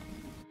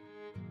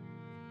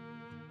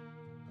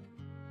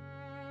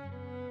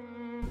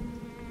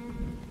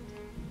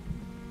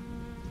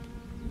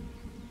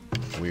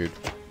 Weird.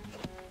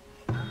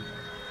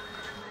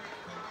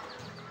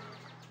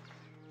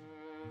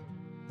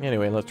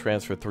 Anyway, let's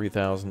transfer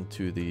 3,000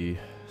 to the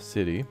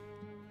city.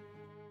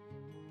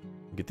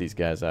 Get these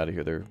guys out of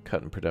here. They're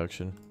cutting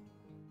production.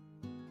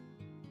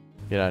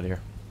 Get out of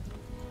here.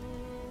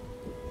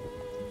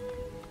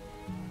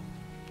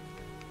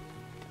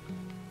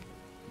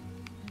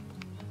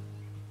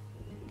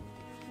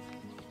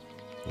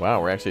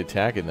 Wow, we're actually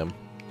attacking them.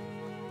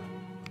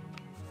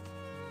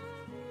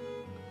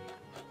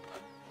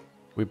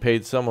 We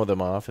paid some of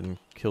them off and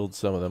killed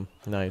some of them.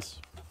 Nice.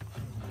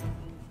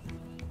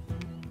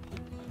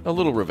 A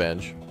little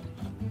revenge.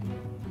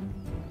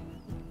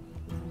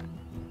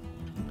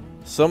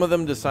 Some of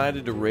them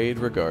decided to raid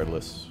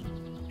regardless.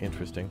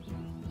 Interesting.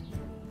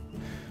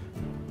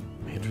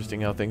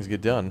 Interesting how things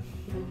get done.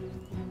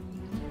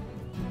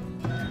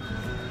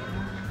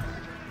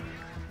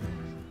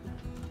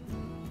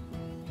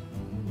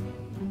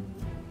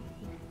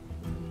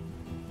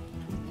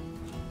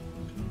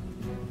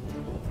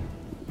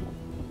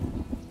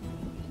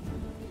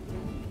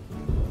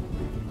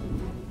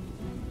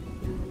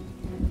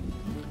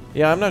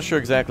 Yeah, I'm not sure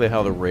exactly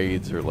how the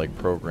raids are, like,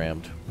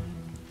 programmed.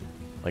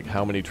 Like,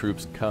 how many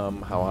troops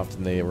come, how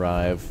often they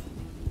arrive.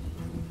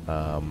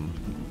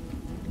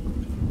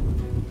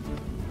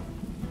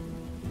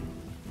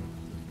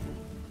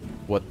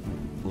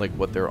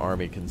 What their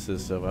army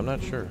consists of. I'm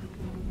not sure.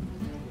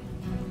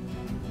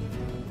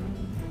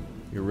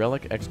 Your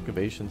relic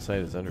excavation site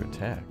is under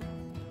attack.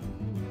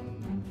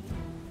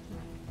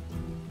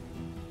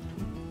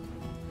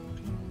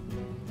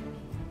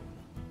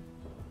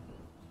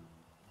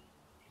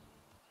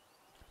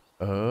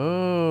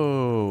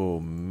 Oh,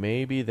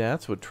 maybe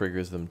that's what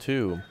triggers them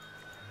too.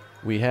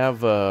 We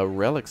have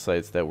relic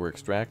sites that we're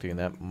extracting, and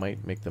that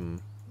might make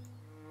them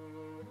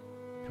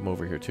come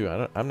over here too.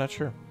 I'm not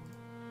sure.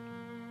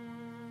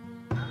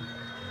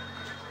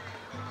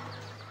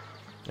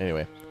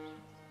 Anyway.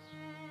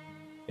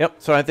 Yep,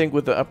 so I think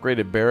with the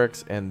upgraded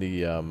barracks and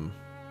the and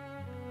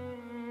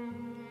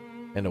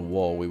a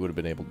wall, we would have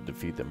been able to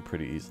defeat them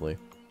pretty easily.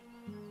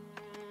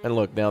 And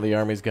look, now the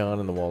army's gone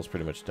and the wall's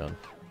pretty much done.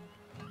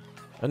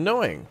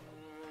 Annoying.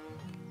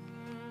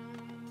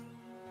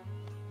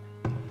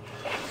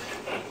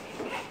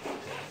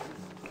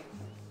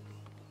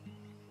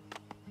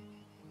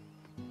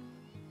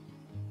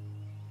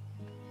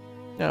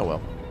 Ah,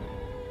 well.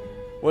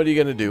 What are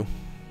you gonna do?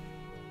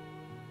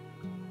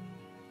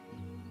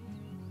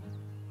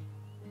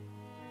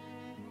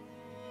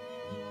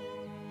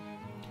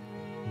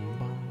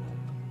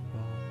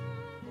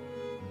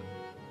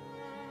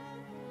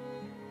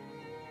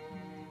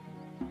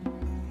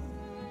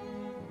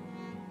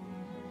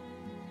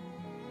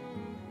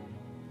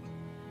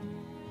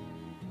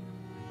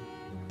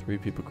 3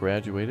 people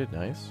graduated.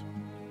 Nice.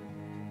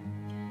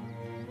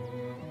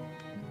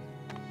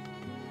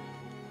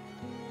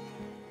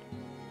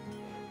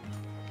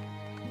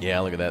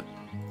 Yeah, look at that.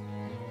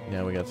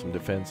 Now we got some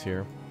defense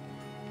here.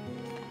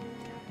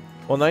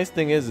 Well, nice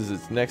thing is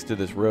it's next to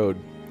this road.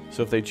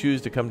 So if they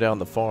choose to come down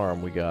the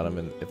farm, we got them.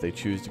 And if they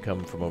choose to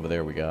come from over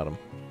there, we got them.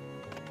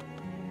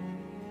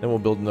 Then we'll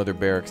build another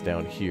barracks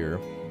down here.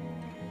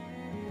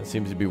 That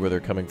seems to be where they're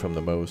coming from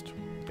the most.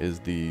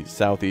 Is the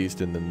southeast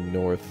and the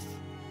north,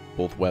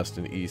 both west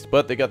and east.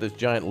 But they got this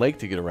giant lake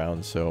to get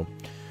around, so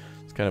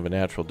it's kind of a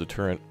natural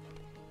deterrent.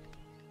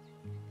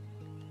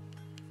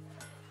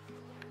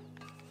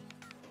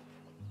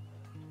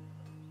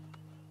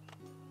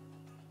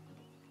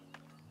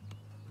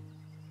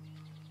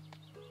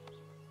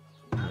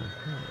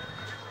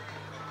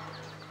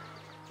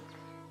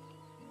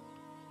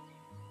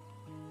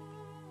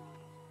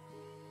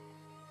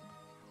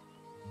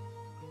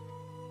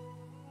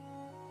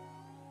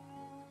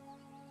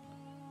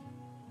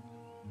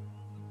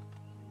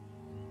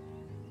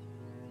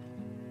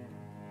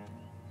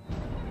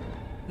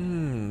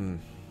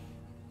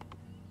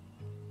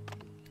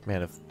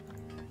 Man, if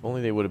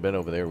only they would have been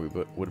over there, we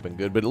would have been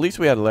good. But at least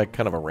we had like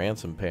kind of a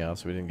ransom payoff,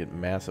 so we didn't get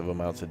massive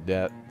amounts of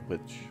debt,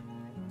 which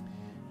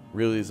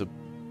really is a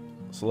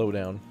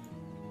slowdown.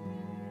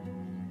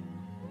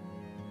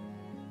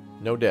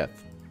 No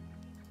death.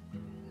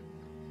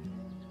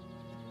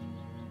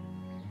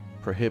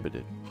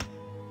 Prohibited.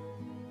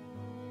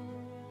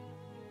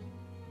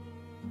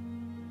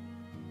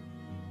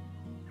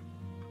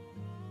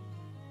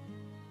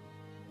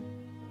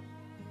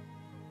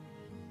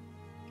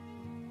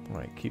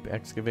 Alright, keep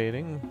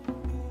excavating.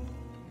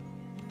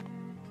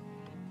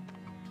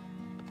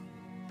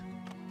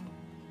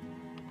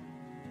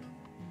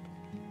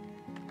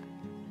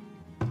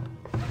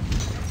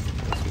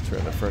 Let's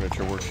turn the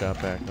furniture workshop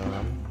back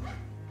on.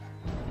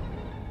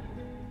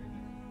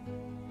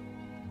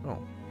 Oh.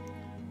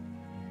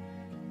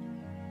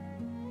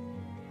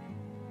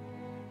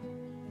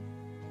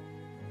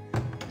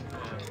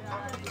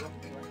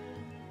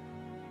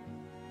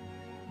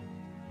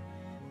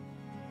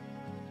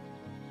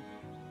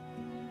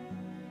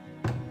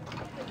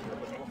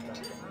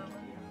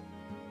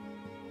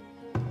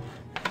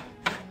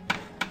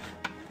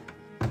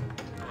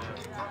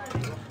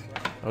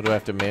 Oh, do I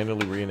have to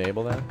manually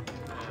re-enable that?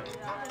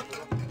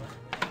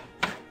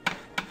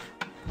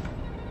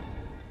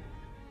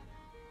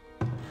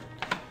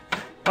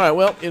 Alright,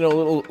 well, you know, a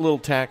little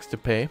tax to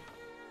pay.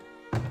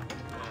 It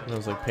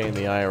was like paying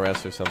the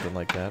IRS or something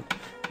like that.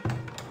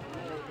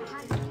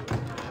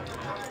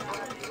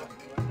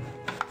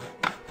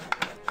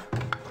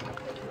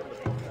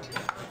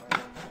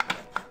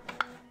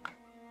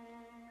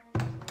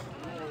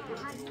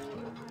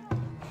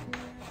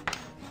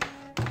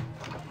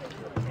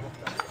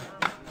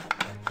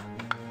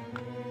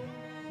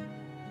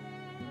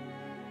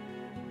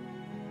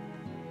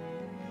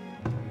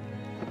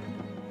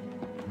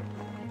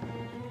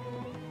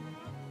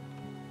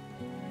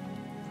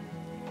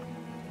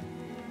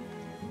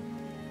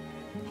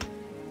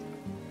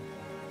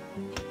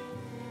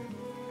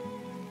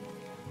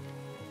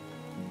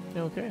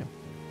 Okay.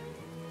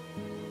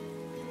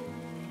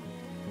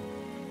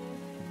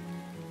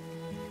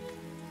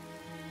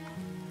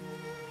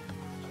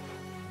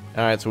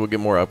 Alright, so we'll get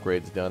more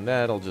upgrades done.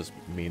 That'll just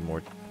mean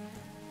more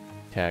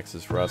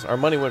taxes for us. Our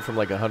money went from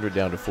like 100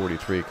 down to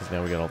 43 because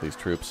now we got all these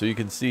troops. So you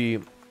can see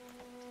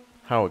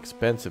how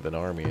expensive an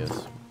army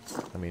is.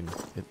 I mean,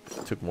 it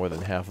took more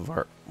than half of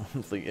our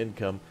monthly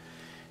income.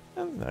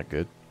 Not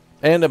good.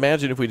 And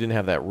imagine if we didn't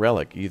have that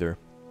relic either.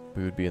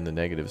 We would be in the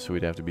negative, so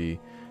we'd have to be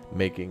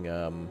making...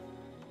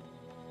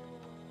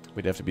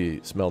 we'd have to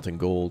be smelting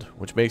gold,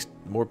 which makes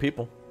more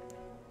people.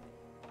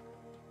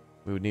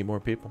 We would need more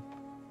people.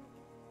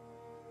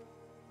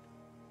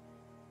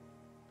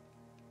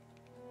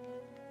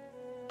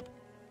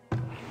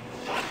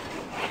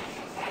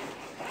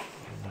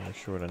 We're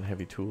short on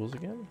heavy tools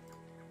again.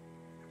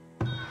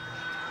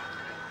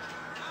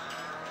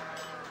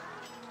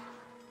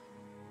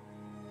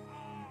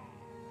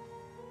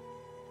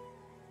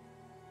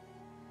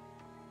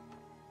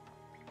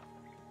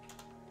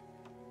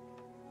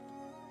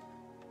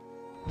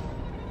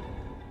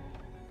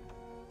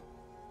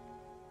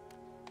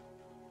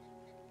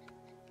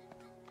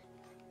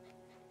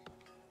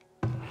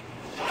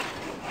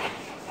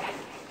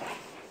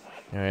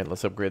 Alright,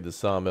 let's upgrade the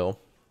sawmill.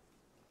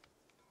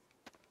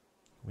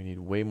 We need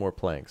way more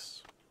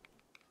planks.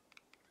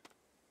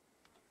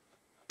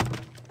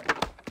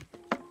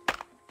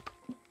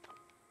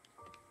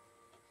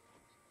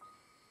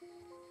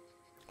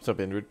 What's up,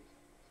 Indrid?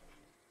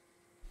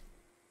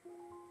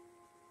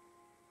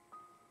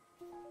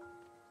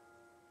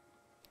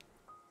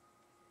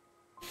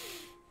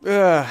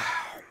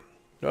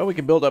 Well, we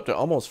can build up to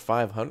almost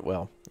 500.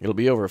 Well, it'll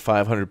be over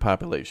 500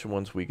 population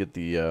once we get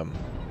the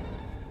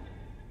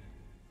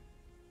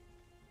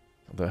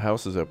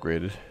house is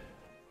upgraded.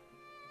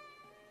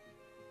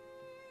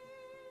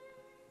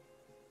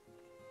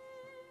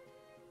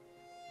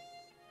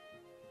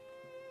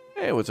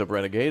 Hey, what's up,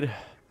 Renegade?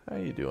 How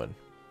you doing?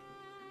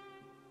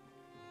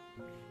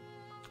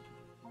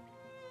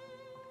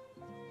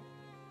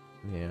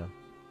 Yeah.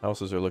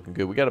 Houses are looking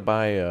good. We got to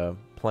buy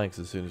planks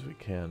as soon as we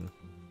can.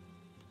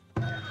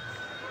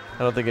 I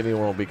don't think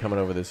anyone will be coming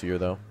over this year,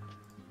 though.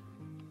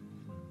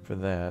 For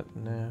that,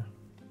 nah.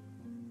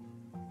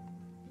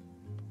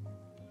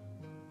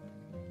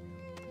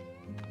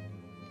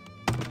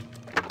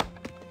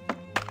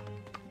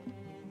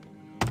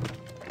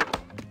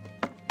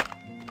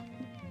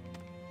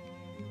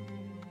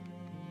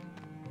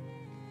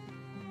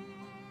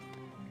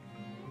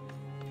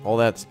 All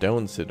that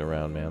stone sitting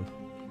around, man.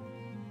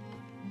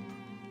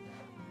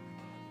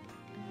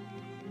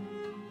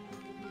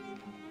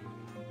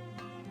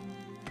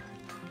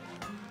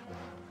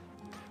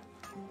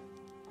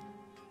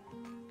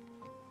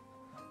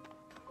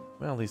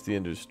 Well, at least the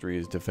industry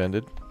is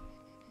defended.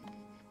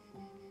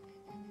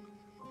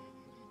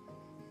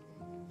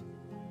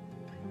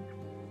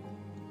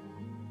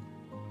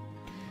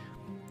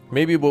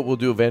 Maybe what we'll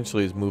do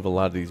eventually is move a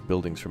lot of these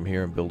buildings from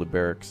here and build a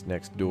barracks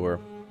next door.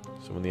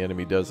 So when the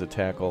enemy does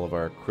attack all of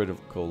our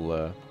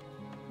critical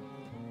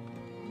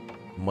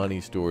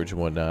money storage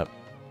and whatnot,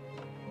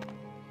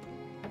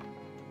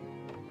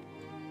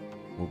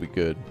 we'll be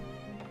good.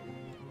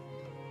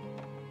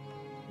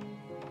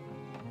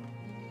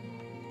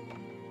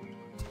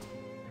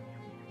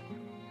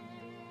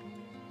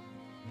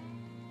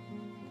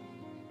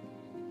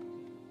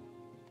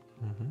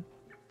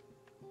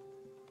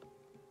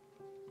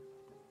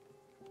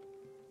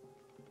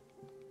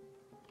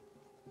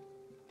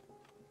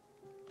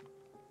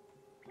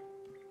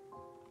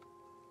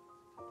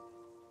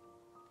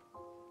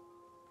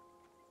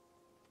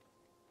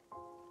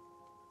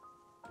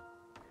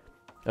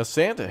 A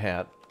Santa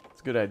hat.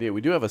 It's a good idea. We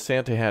do have a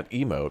Santa hat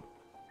emote.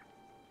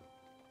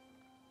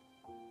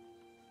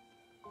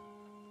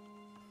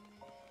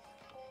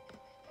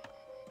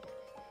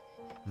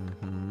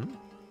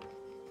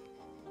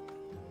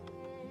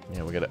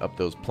 Yeah, we got to up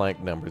those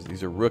plank numbers.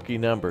 These are rookie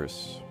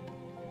numbers.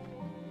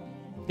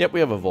 Yep, we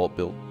have a vault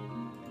built.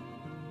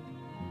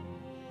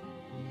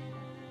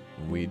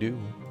 We do.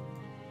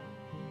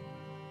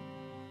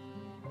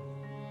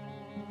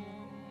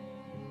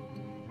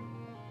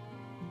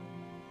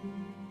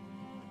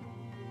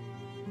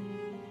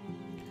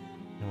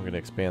 We're going to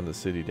expand the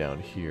city down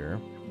here.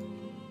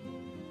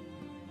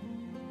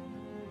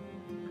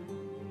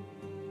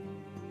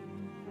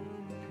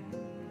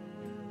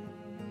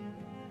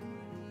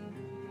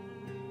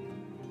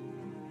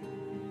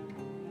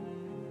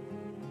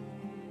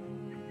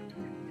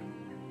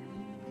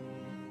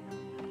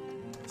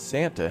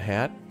 Santa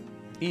hat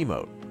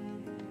emote.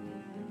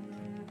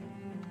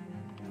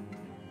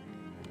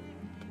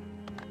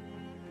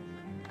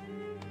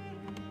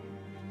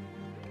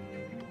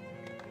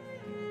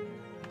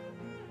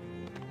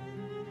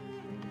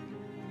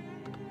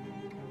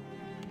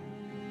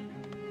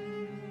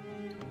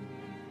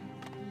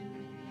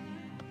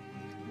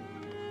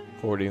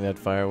 Hoarding that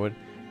firewood.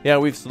 Yeah,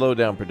 we've slowed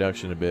down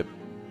production a bit.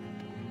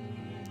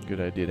 Good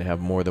idea to have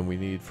more than we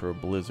need for a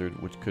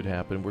blizzard, which could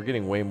happen. We're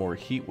getting way more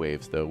heat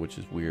waves, though, which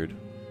is weird.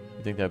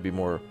 I think that'd be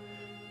more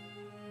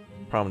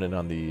prominent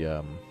on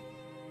the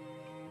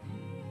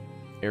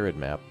arid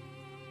map.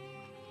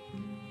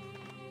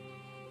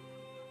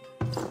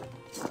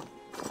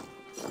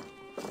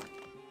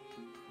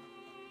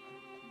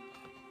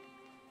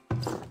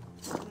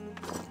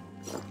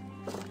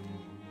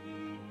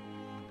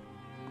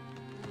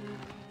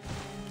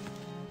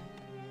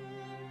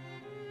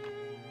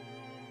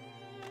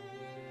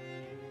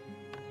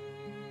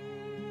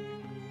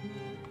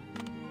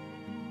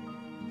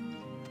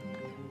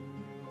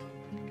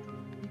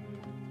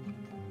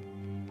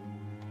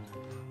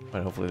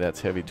 Right, hopefully that's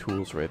heavy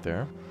tools right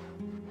there.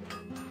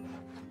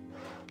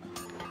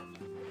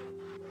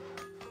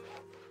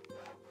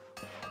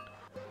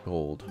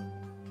 Gold.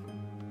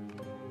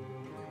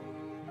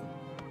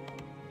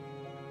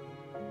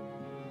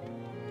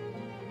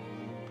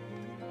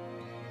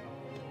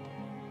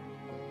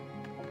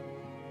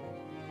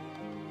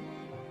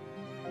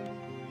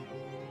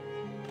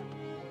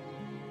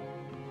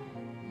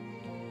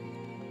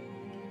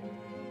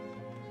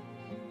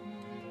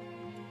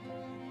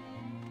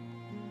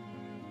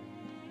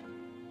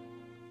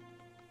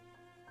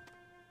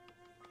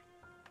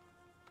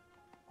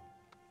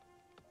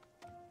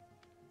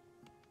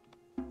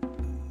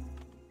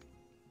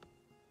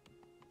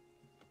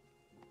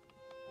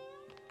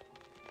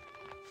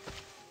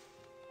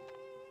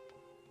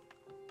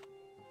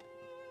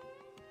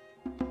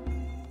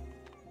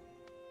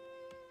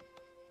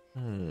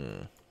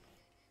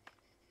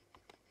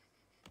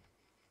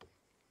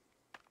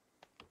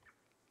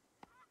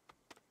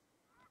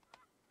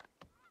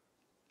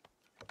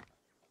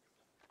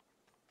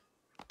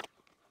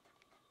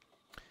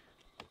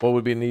 What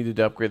would be needed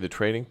to upgrade the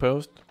trading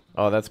post?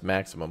 Oh, that's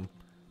maximum.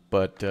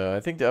 But I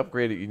think to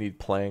upgrade it, you need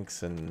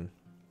planks and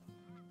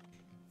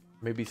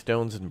maybe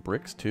stones and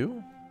bricks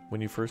too when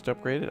you first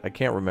upgrade it. I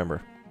can't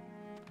remember.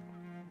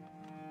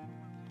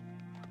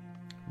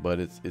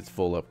 But it's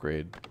full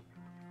upgrade.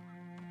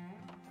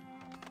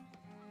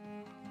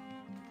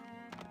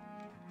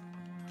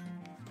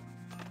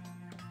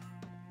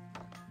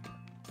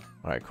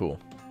 All right, cool.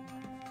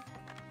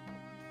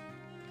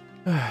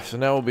 so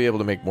now we'll be able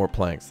to make more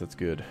planks. That's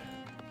good.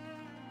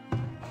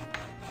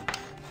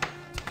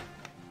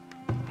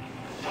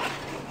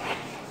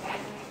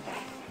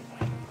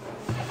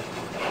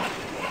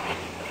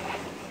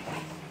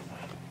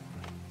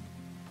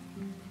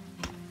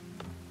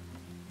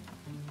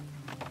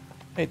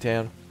 Hey,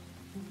 Tan.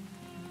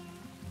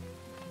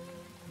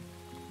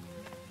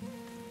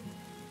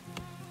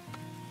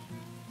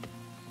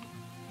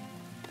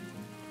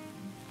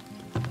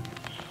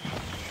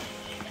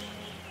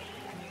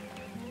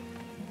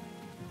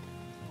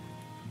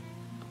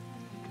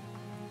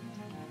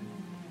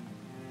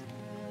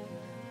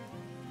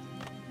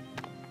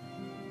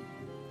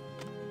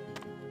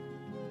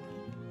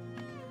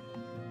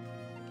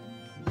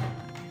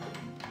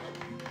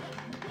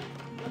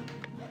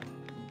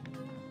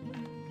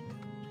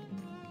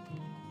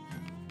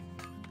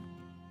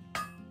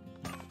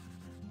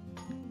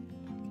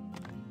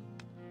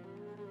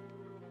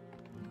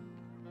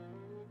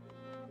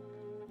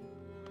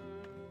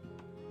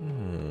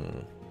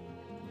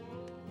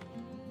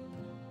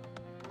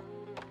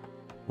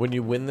 When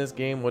you win this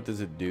game, what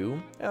does it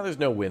do? There's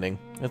no winning.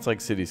 It's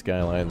like City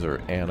Skylines or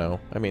Anno.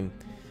 I mean,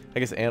 I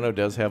guess Anno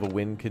does have a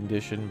win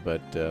condition,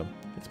 but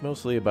it's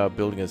mostly about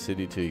building a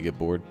city till you get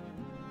bored.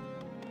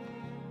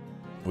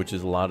 Which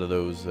is a lot of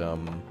those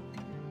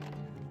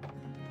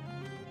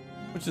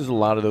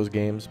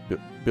games,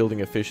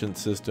 building efficient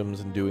systems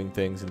and doing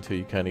things until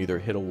you kind of either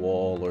hit a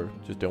wall or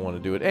just don't want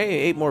to do it. Hey,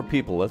 8 more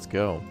people, let's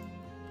go.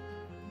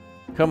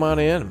 Come on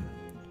in.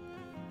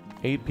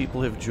 8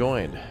 people have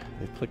joined.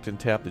 They've clicked and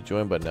tapped the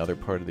join button. Now they're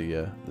part of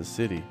the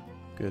city.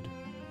 Good.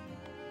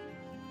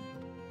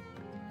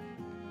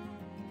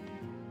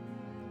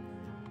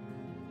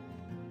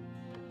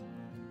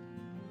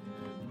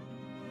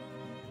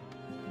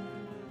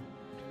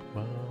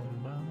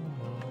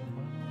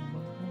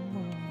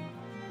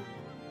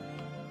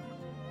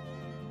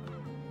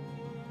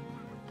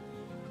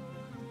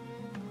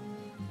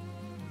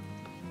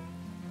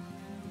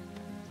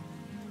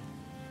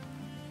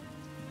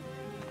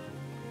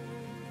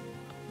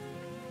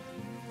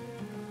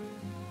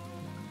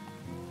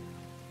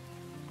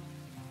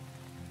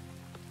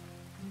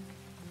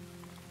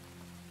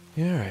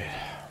 All right.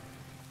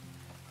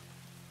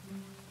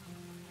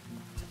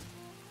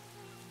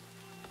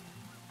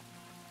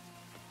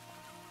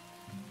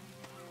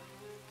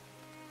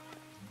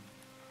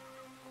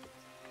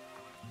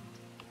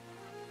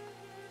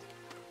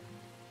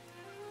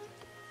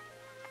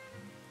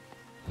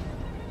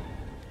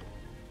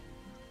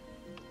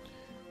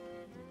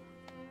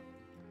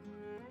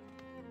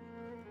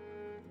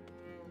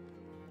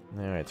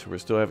 All right, so we're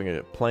still having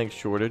a plank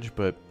shortage,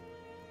 but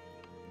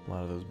a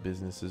lot of those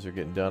businesses are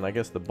getting done. I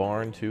guess the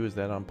barn, too, is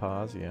that on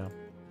pause? Yeah.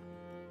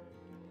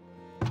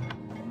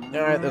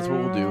 Alright, that's what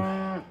we'll do.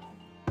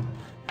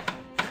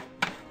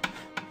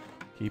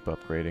 Keep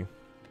upgrading.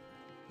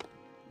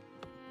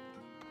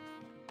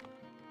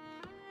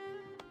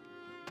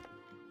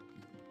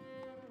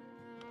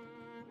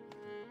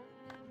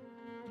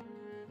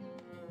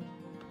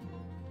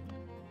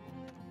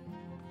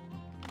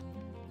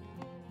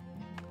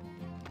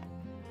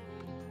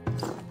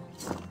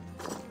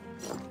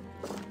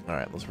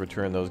 Alright, let's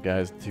return those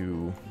guys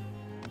to...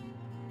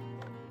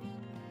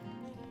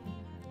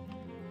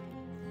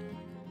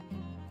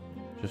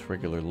 just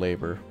regular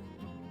labor.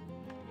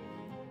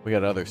 We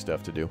got other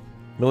stuff to do.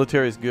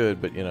 Military's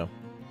good, but, you know,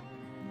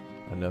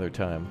 another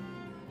time.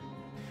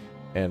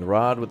 And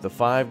Rod with the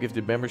 5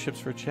 gifted memberships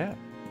for chat.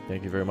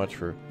 Thank you very much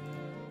for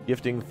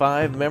gifting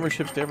 5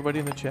 memberships to everybody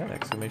in the chat.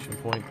 Exclamation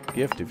point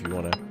gift if you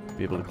want to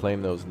be able to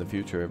claim those in the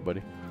future,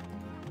 everybody.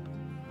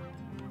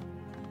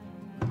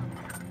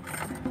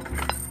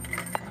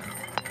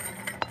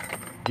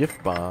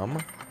 Gift bomb.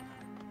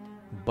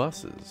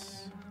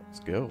 Buses. Let's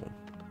go.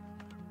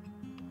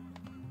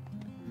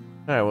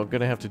 Alright, we're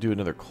going to have to do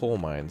another coal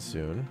mine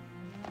soon.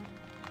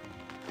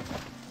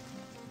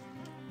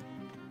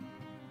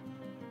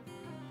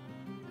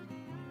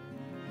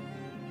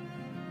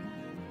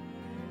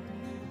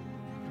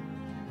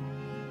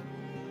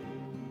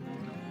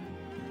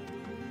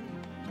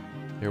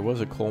 There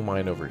was a coal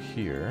mine over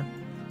here.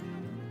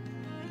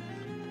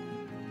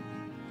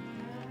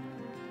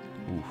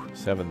 Ooh,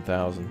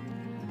 7,000.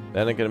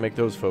 That ain't gonna make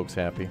those folks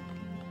happy.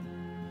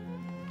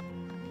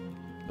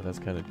 But that's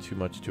kind of too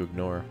much to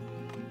ignore.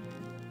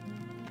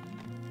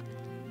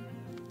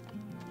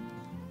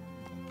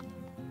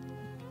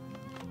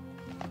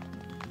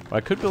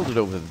 I could build it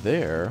over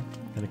there,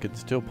 and it could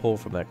still pull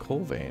from that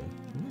coal vein.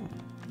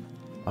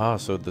 Ah,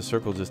 so the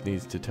circle just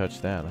needs to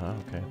touch that, huh?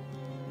 Okay.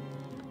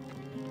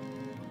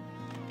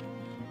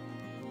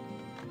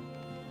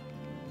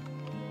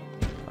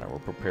 Alright, we'll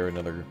prepare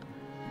another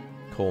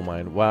coal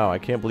mine. Wow, I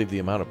can't believe the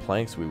amount of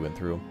planks we went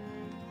through.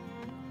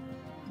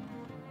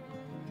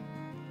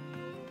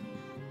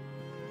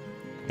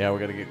 Yeah, we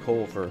gotta get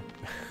coal for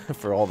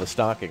for all the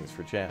stockings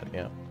for Chad,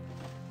 yeah.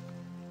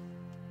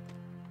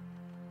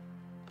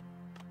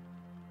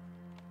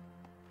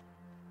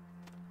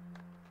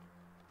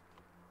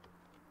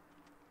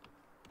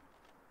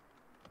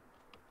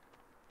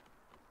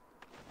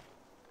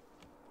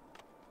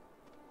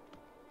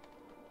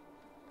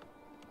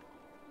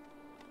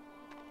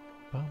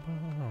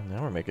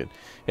 Now we're making...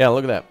 Yeah,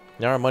 look at that.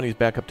 Now our money's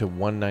back up to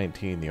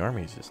 119. The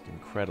army's just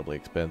incredibly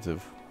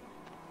expensive.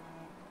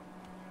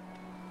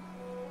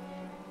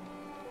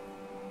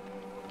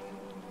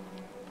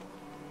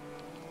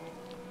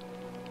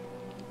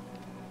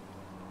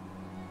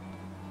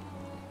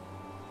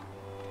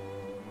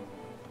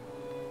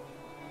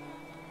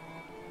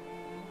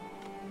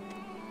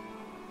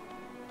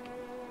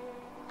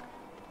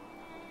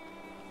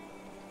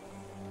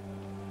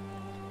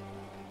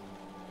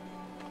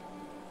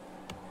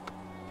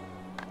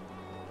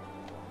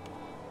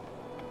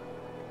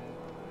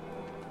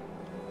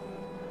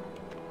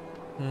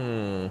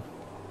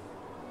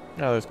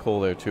 Oh, there's coal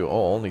there too.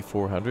 Oh, only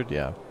 400?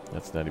 Yeah,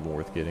 that's not even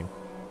worth getting.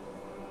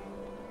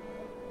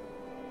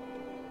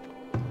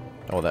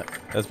 Oh,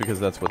 that's because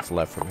that's what's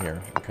left from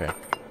here. Okay.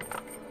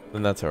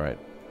 Then that's alright.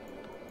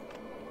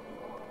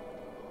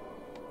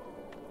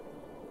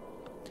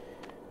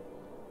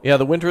 Yeah,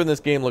 the winter in this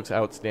game looks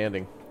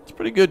outstanding. It's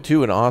pretty good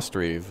too in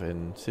Ostrave,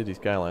 and City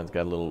Skyline's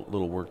got a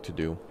little work to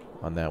do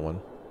on that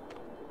one.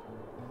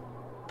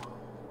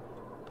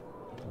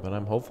 But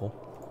I'm hopeful.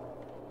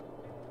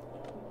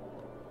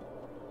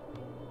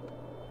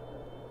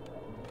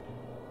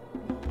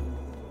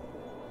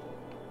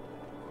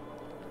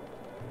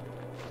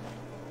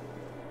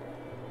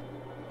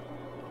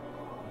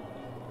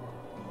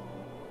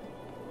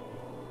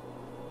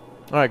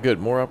 Alright, good.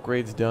 More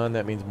upgrades done.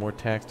 That means more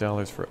tax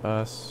dollars for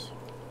us.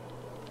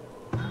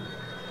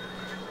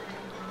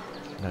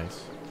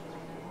 Nice.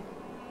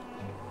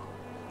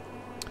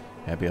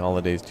 Happy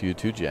holidays to you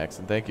too,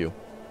 Jackson. Thank you.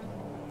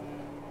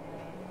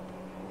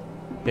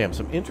 Damn,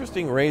 some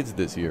interesting raids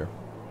this year.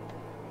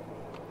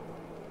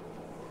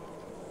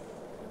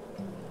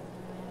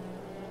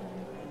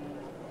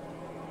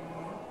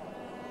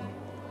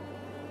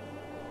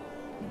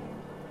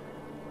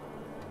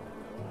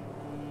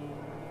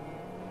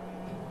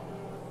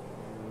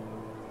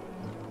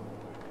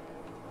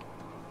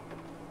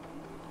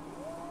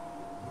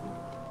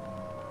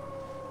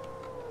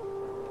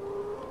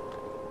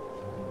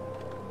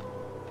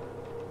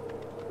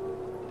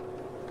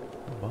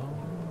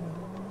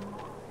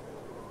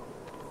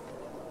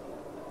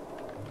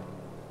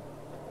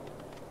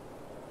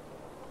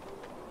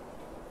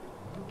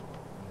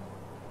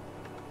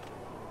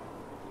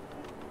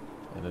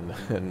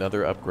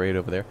 Another upgrade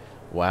over there.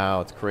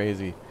 Wow, it's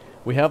crazy.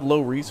 We have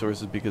low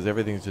resources because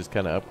everything's just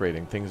kind of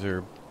upgrading. Things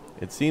are...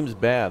 It seems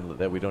bad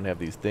that we don't have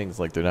these things,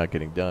 like they're not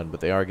getting done, but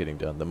they are getting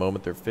done. The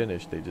moment they're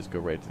finished, they just go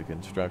right to the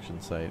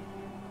construction site.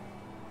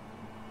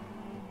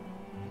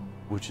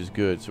 Which is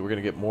good. So we're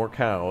going to get more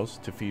cows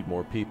to feed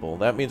more people.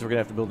 That means we're going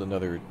to have to build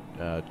another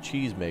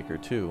cheese maker,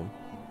 too.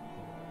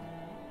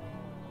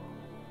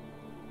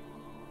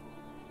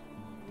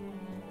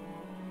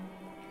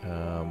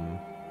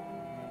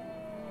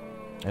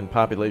 And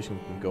population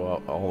can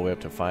go all the way up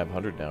to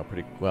 500 now.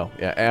 Pretty well.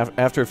 Yeah,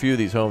 after a few of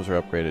these homes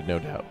are upgraded, no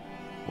doubt.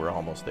 We're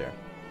almost there.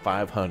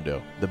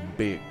 500. The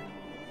big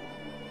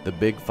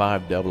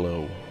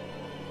 500.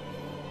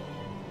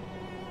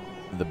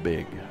 The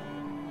big.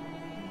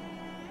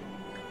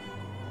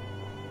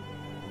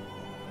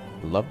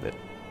 Love it.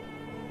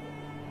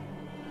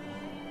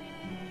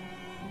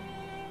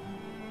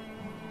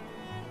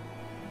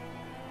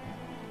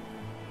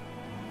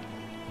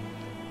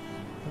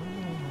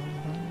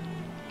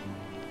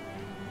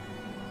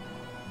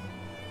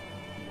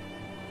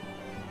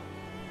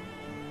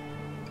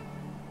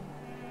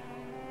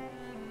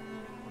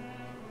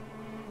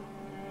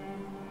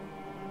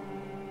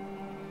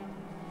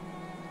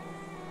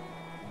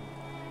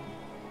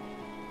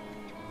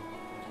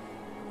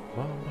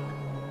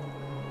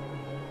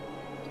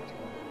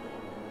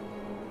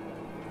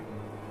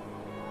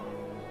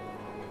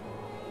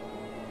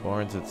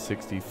 Barnes at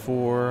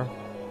 64.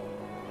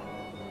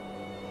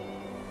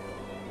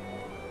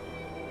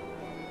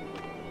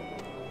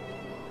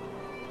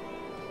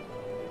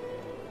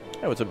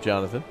 Hey, what's up,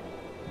 Jonathan?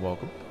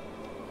 Welcome.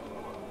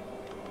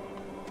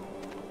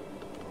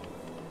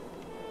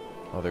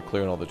 Oh, they're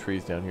clearing all the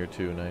trees down here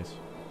too. Nice.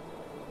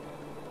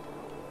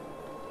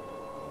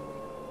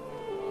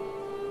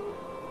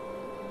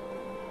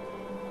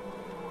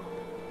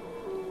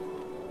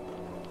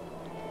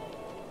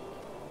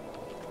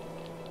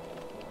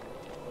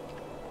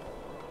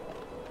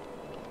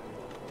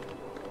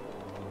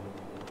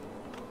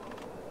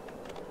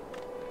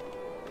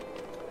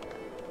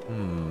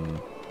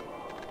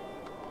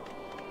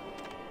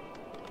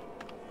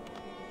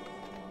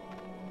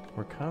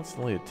 We're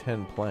constantly at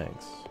 10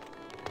 planks.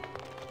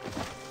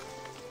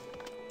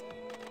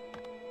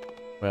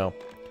 Well,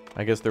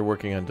 I guess they're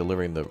working on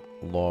delivering the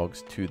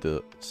logs to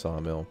the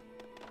sawmill.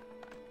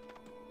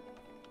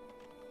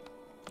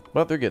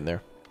 But they're getting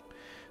there.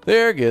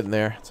 They're getting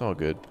there. It's all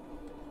good.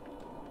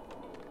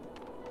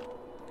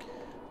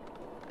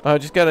 I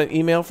just got an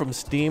email from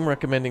Steam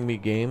recommending me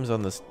games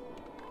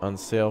on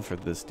sale for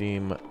the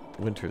Steam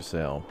Winter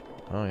Sale.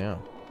 Oh, yeah.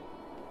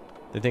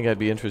 They think I'd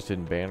be interested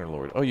in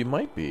Bannerlord. Oh, you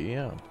might be,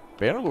 yeah.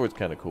 Bannerlord's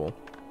kind of cool.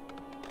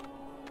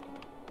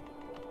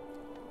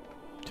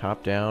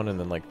 Top down and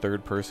then like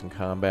third person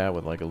combat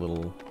with like a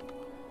little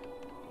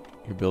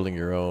You're building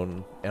your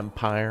own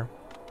empire.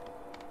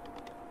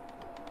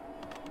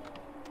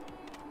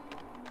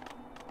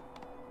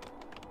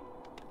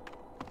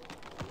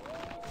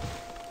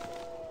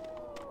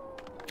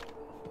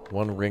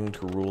 One ring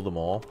to rule them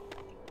all.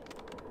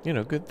 You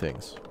know, good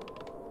things.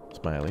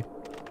 Smiley.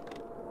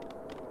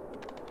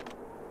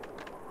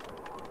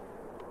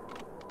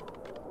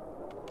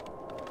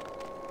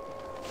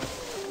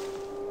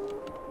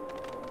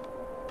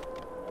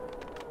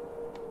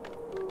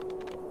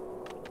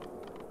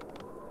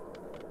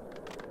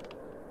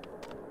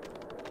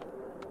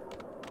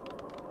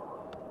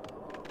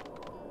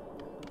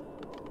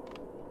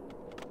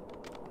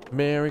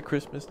 Merry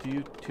Christmas to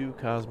you too,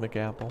 Cosmic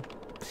Apple.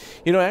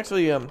 You know,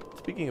 actually,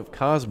 speaking of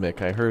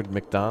Cosmic, I heard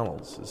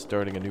McDonald's is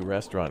starting a new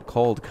restaurant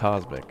called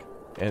Cosmic,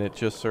 and it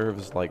just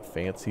serves, like,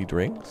 fancy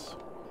drinks.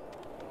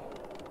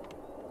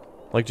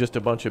 Like, just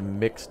a bunch of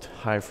mixed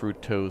high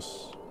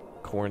fructose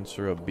corn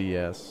syrup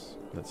BS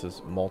that's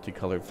this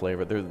multicolored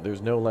flavor.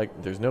 There's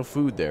no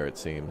food there, it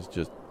seems.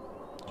 Just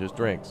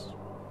drinks.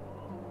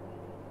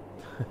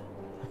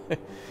 I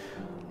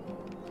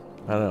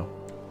don't know.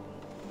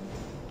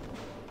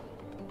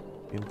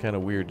 Seems kind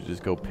of weird to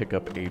just go pick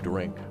up a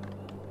drink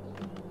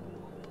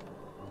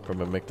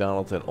from a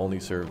McDonald's that only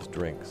serves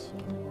drinks.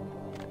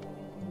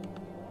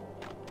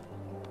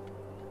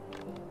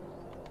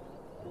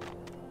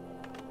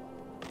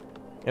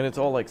 And it's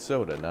all like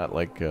soda, not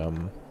like,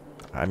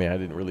 I mean, I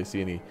didn't really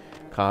see any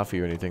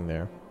coffee or anything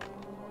there.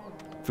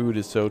 Food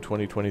is so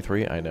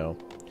 2023, I know.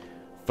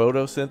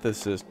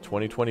 Photosynthesis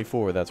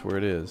 2024, that's where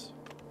it is.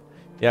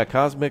 Yeah,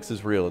 Cosmix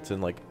is real. It's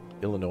in, like,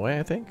 Illinois,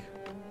 I think.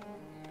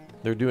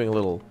 They're doing a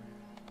little,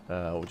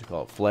 what you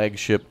call it,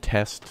 flagship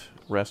test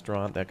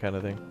restaurant, that kind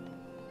of thing.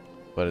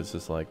 But it's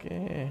just like,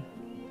 eh.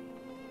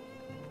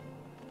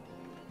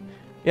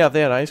 Yeah, if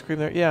they had ice cream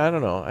there, yeah, I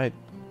don't know.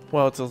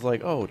 Well, it's just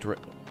like, oh,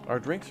 our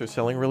drinks are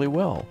selling really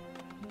well.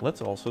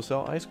 Let's also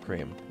sell ice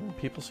cream.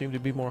 People seem to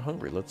be more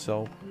hungry. Let's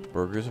sell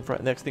burgers and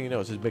fries. Next thing you know,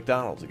 it's just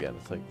McDonald's again.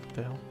 It's like, what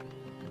the hell?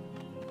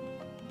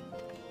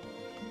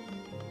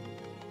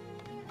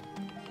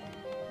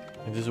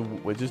 And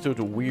just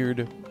a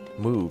weird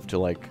move to,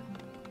 like,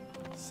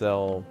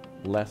 sell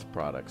less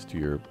products to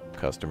your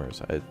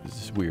customers. It's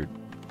just weird.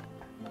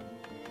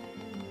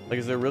 Like,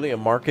 is there really a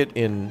market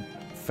in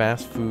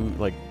fast food,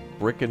 like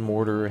brick and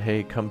mortar,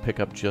 hey, come pick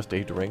up just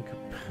a drink?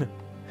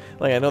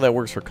 Like, I know that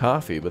works for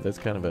coffee, but that's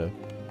kind of a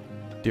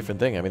different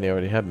thing. I mean, they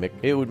already have Mick.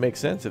 It would make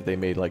sense if they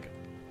made, like,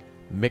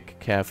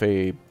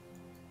 McCafe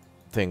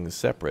things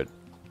separate.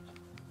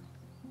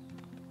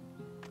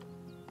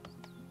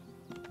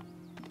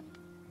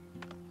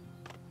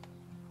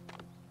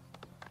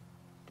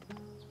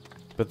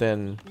 But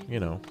then, you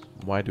know,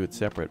 why do it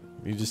separate?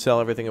 You just sell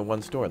everything at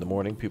one store. In the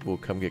morning, people will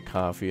come get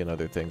coffee and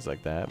other things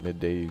like that.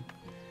 Midday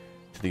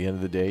to the end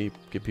of the day, you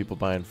get people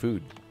buying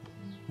food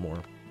more.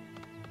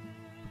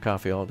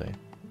 Coffee all day.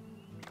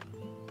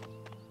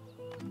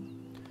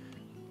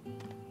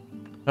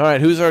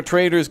 Alright, who's our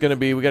traders going to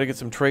be? We got to get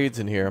some trades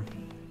in here.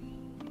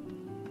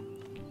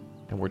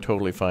 And we're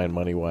totally fine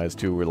money-wise,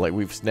 too.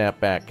 We've snapped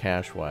back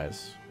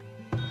cash-wise.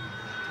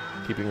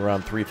 Keeping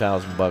around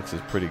 3,000 bucks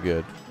is pretty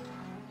good.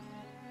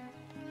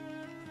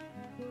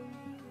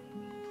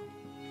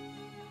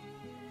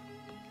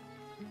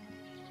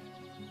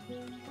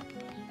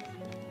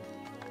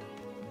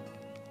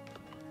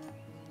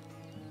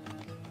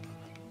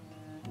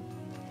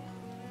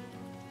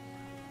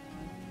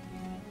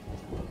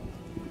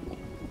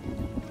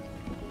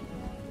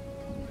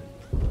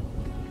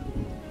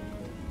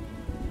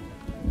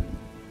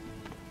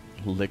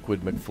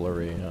 Liquid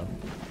McFlurry, yeah.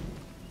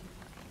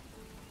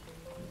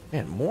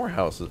 Man, more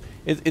houses.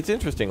 It's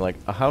interesting, like,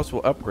 a house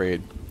will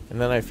upgrade, and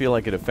then I feel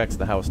like it affects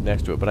the house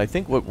next to it. But I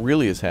think what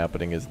really is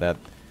happening is that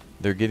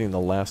they're getting the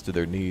last of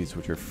their needs,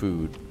 which are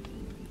food.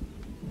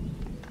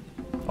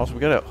 Also, we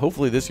gotta,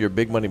 hopefully this year,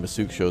 Big Money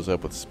Masook shows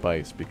up with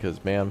spice,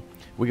 because, man,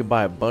 we can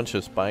buy a bunch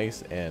of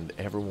spice, and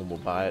everyone will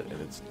buy it,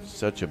 and it's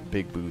such a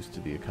big boost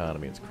to the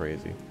economy, it's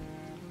crazy.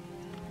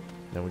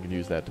 Then we can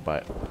use that to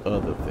buy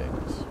other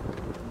things.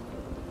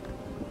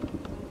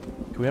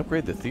 Can we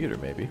upgrade the theater,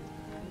 maybe?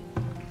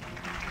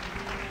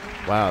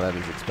 Wow, that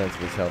is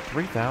expensive as hell.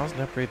 3,000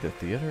 to upgrade the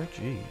theater?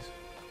 Jeez.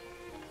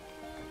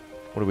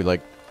 What are we,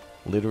 like,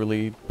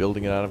 literally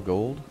building it out of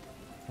gold?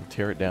 And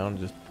tear it down and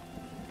just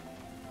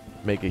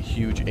make a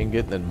huge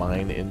ingot and then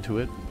mine into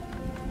it?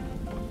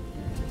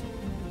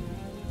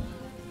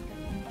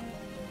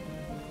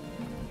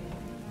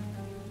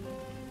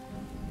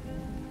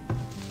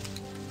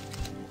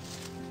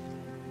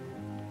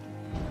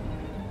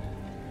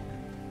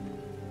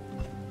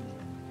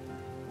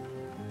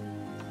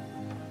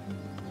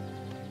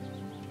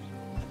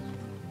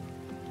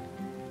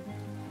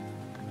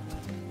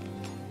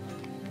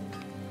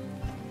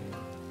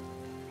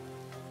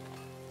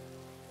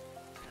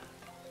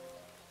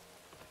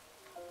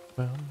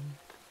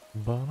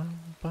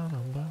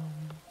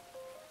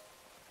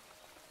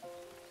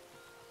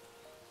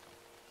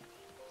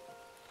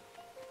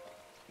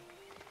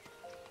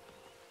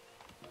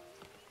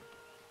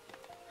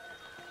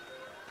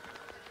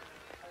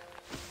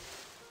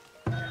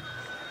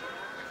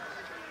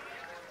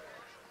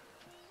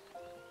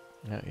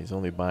 Yeah, he's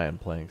only buying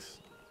planks.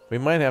 We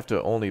might have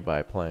to only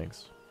buy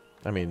planks.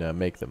 I mean,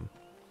 make them.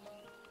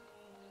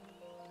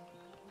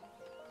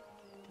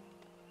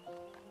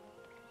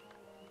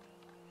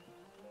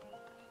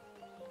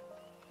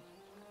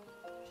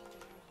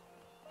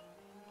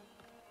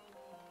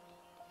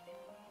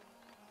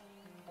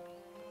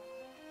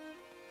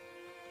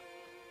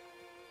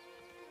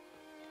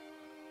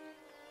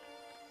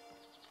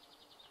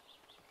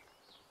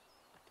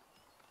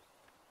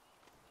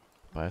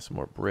 Buy some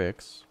more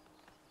bricks.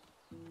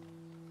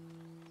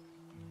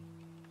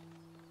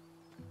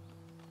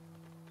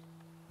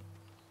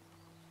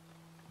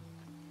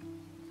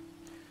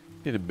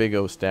 Get a big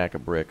O stack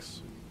of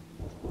bricks.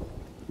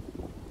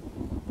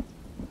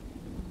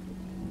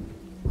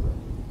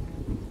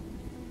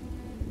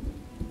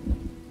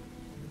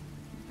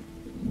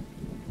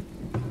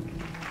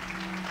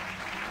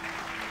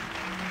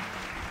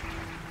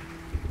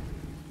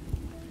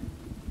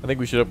 I think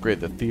we should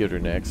upgrade the theater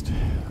next,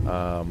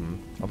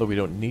 although we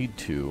don't need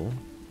to.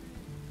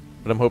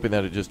 But I'm hoping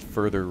that it just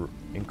further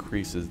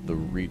increases the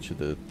reach of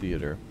the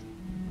theater.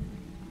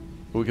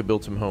 But we could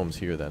build some homes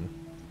here then.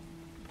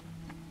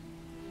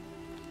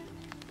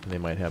 And they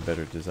might have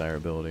better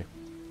desirability.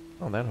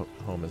 Oh, that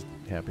home is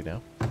happy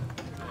now.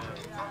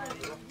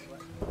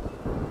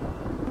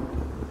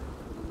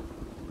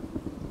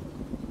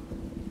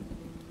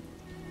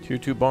 Tier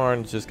 2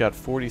 barns just got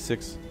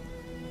 46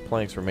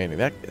 planks remaining.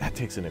 That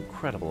takes an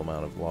incredible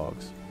amount of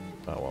logs.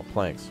 Oh, well,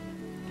 planks.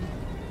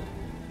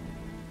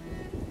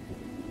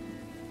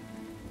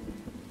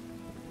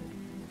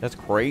 That's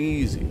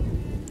crazy.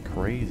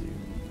 Crazy.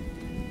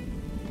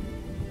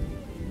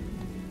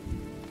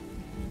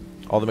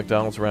 All the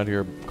McDonald's around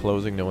here are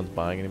closing. No one's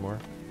buying anymore.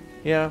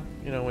 Yeah,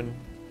 you know, when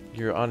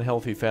you're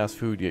unhealthy fast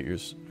food, yet you're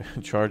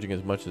charging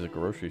as much as a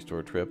grocery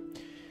store trip,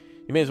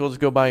 you may as well just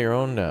go buy your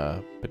own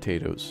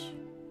potatoes.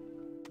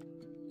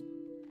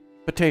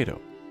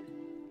 Potato.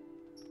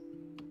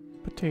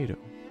 Potato.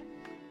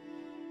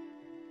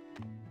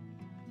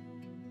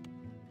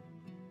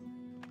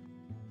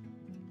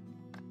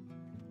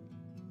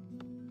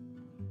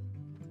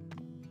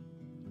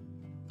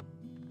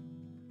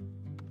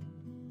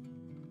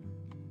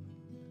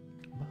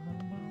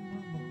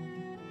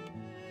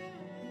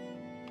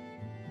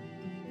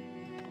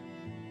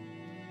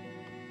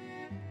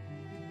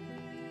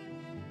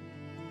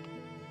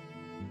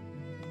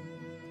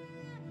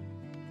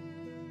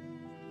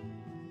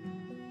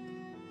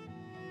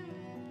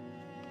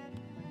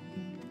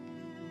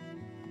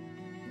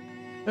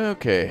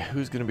 Okay,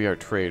 who's gonna be our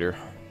trader?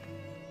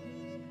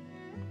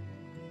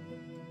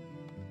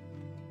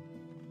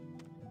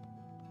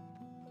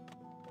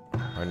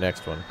 Our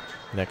next one.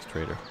 Next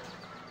trader.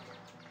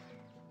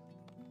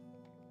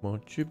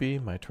 Won't you be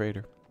my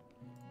trader?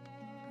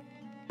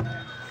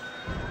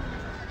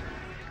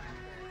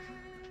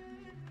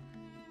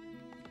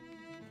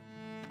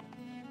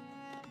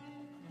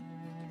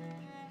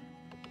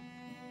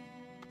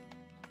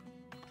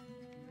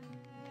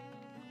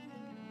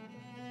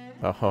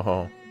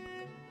 Oh.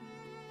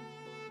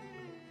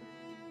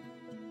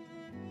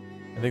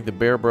 I think the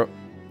bear broke.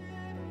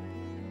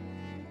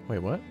 Wait,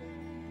 what?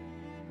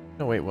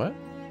 No, wait, what?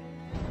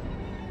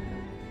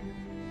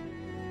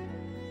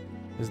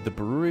 Is the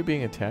brewery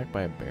being attacked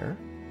by a bear?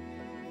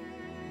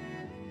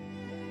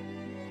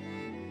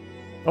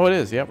 Oh, it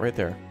is. Yep, right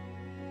there.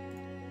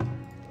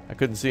 I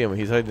couldn't see him.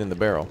 He's hiding in the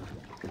barrel.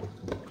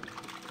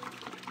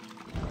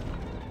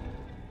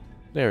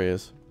 There he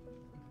is.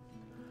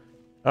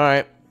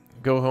 Alright.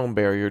 Go home,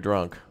 bear. You're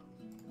drunk.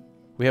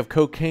 We have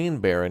cocaine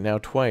bear, and now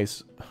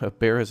twice a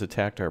bear has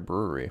attacked our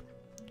brewery.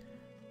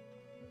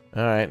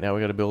 Alright, now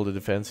we gotta build a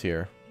defense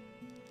here.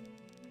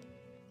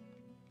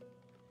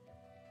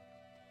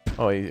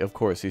 Oh, of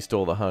course, he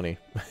stole the honey.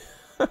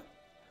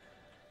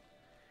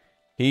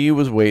 He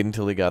was waiting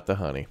until he got the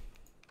honey.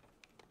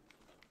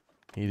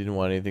 He didn't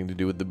want anything to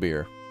do with the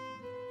beer.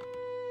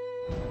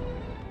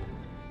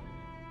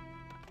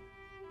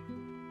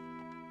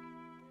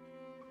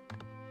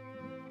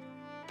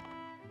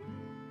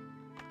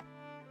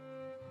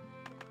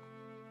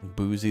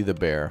 Boozy the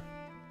bear.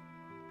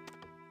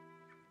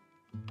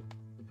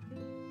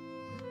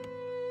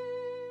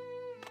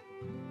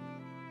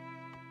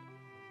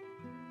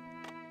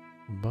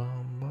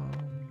 Bum, bum.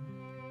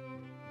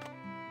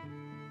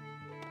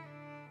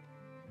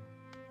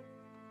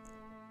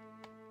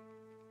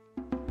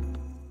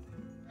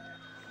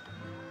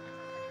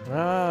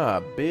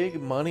 Ah, big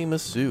money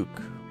Masook.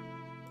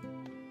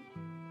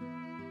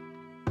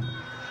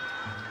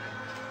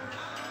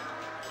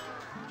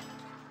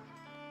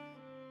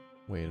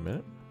 Wait a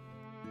minute.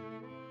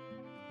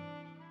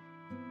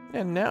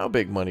 And now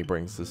big money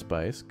brings the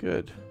spice.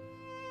 Good.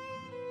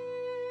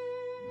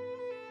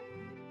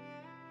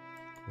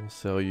 We'll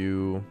sell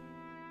you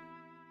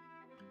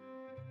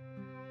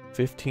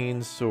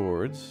 15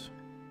 swords.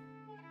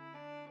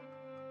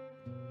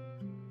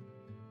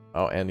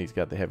 Oh, and he's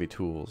got the heavy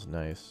tools.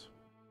 Nice.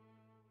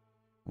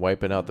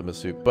 Wiping out the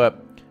Masook.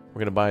 But we're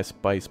going to buy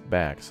spice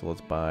back. So let's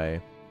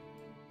buy...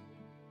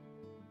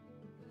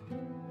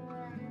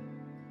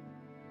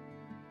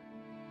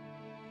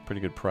 Pretty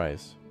good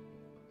price.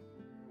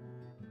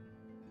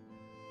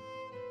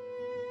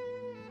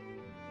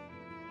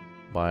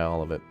 Buy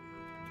all of it.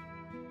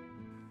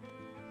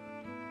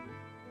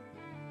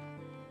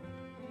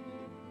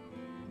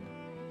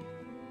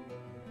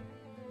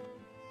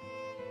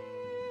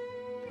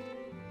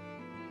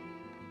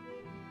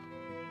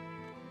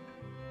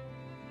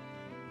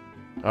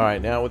 All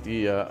right, now with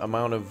the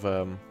amount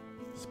of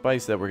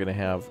spice that we're going to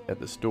have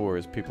at the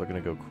stores, people are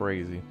going to go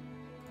crazy.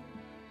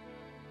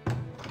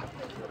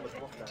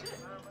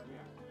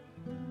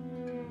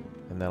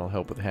 And that'll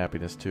help with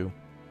happiness, too.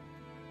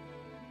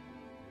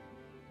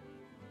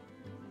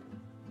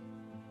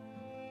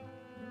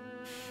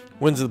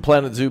 When's the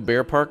Planet Zoo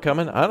Bear Park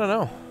coming? I don't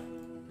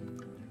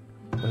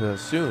know.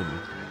 Soon.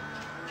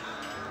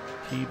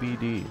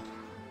 TBD.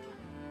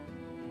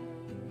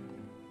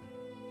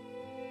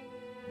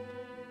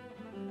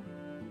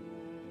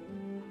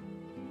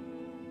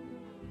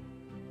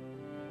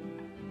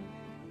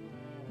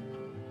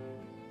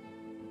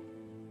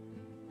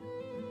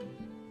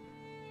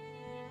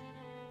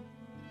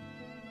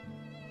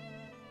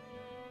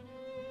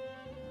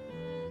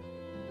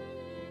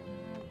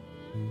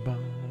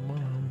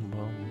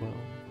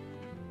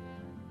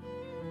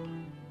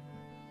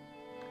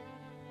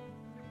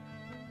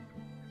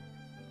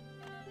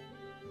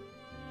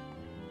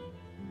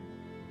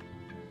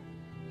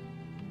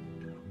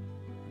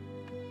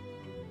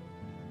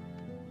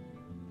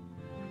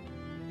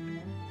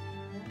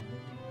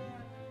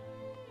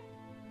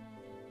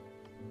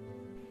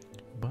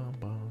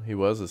 He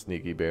was a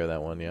sneaky bear,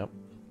 that one, yep.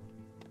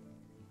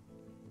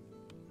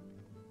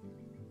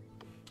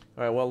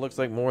 Alright, well, it looks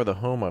like more of the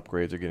home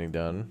upgrades are getting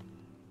done.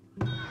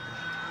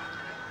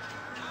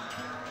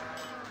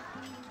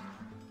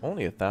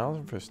 Only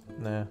 1,000 for...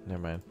 Nah,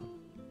 never mind.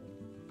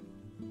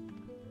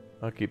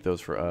 I'll keep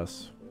those for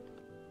us.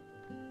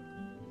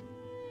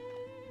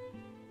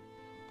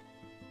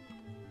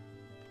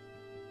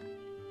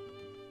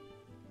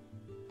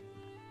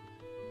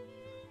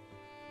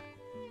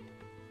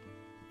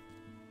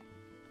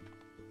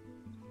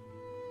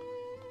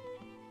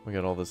 We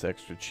got all this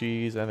extra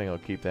cheese. I think I'll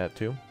keep that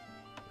too.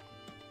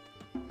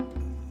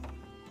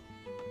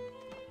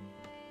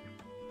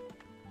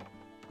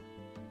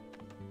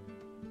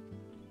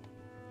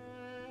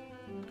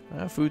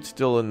 Food's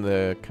still in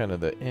the kind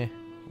of the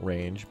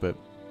range, but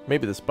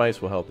maybe the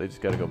spice will help. They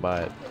just got to go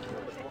buy it.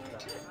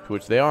 To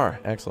which they are.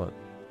 Excellent.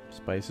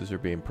 Spices are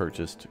being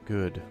purchased.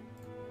 Good.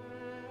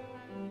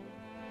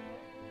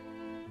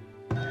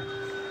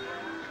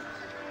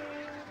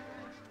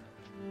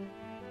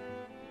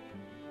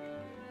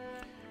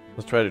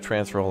 Let's try to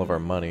transfer all of our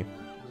money.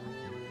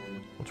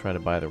 We'll try to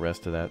buy the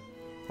rest of that.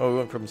 Oh, we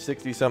went from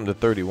 60-something to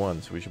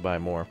 31, so we should buy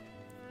more.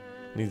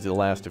 Needs to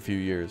last a few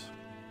years.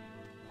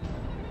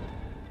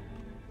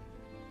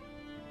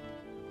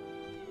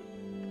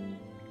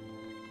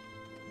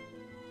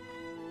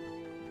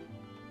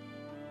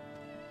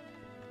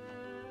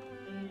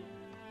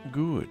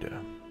 Good.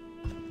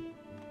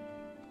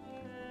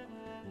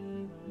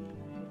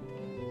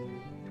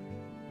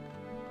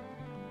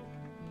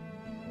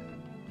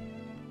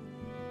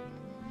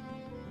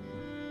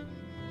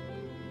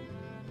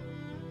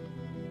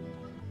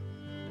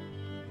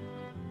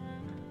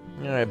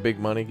 Alright, big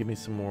money. Give me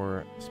some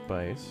more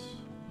spice.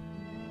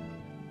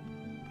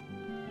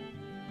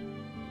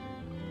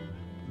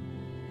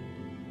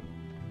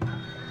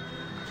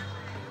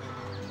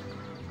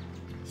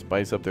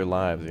 Spice up their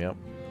lives, yep.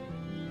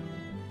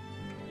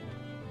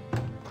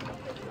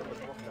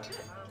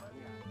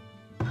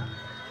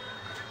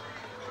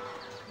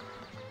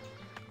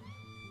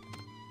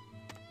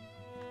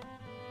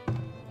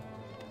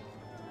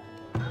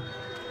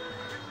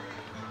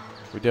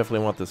 We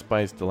definitely want the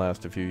spice to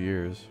last a few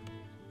years.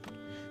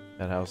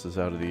 That house is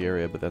out of the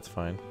area, but that's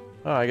fine.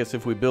 Oh, I guess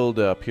if we build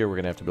up here, we're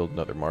going to have to build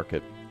another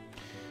market.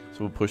 So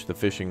we'll push the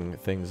fishing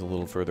things a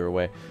little further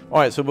away.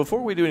 Alright, so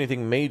before we do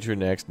anything major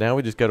next, now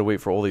we just got to wait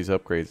for all these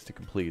upgrades to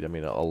complete. I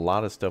mean, a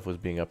lot of stuff was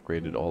being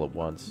upgraded all at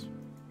once.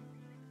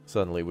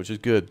 Suddenly, which is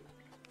good.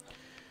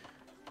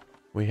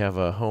 We have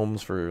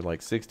homes for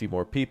like 60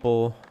 more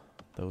people.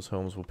 Those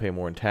homes will pay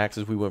more in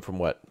taxes. We went from,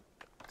 what,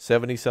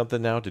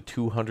 70-something now to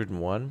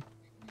 201?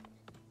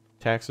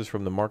 Taxes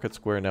from the market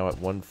square now at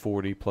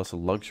 140 plus a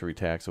luxury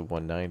tax of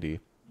 190.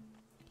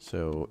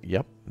 So,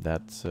 yep,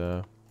 that's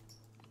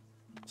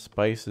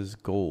spice is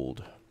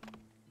gold.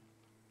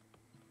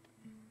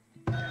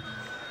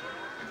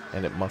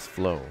 And it must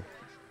flow.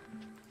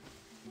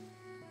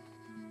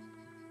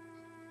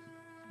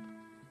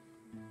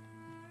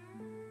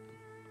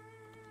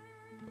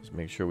 Let's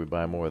make sure we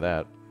buy more of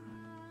that.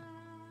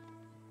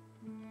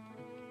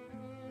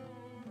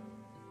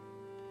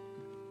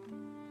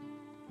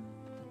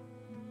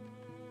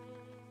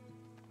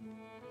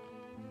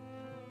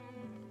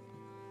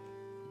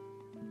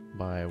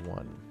 Buy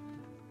one.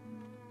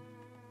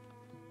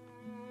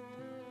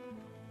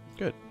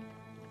 Good.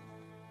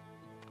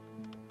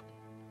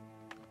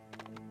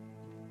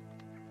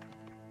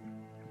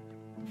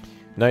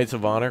 Knights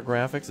of Honor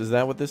graphics. Is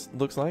that what this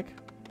looks like?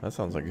 That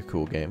sounds like a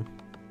cool game.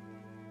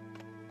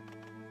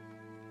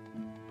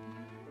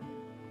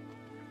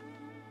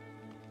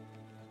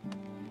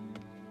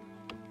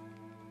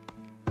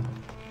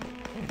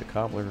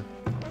 cobbler.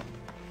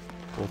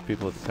 Both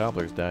people at the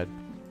cobblers died.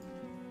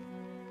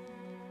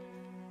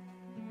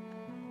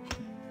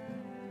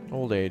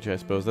 Old age, I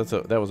suppose.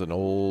 That was an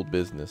old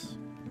business.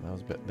 That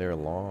was there a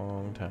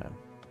long time.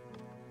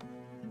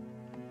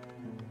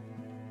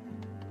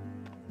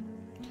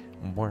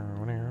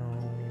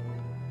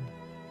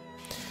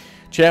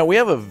 Chat, we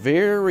have a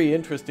very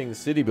interesting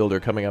city builder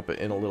coming up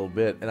in a little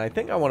bit, and I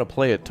think I want to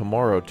play it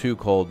tomorrow too,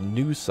 called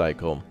News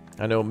Cycle.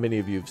 I know many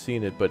of you have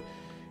seen it, but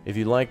if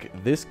you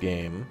like this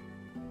game,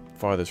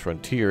 Farthest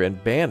Frontier,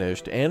 and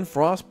Banished, and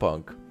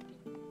Frostpunk,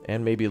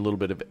 and maybe a little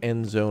bit of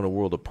End Zone, A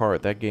World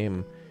Apart, that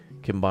game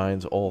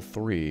combines all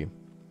three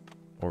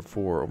or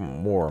four or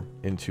more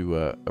into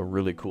a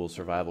really cool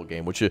survival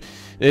game, which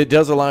it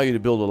does allow you to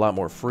build a lot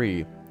more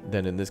free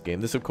than in this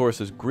game. This, of course,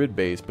 is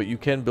grid-based, but you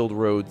can build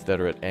roads that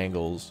are at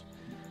angles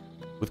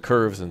with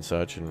curves and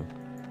such, and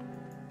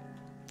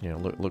you know,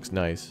 looks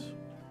nice.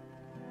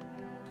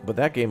 But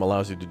that game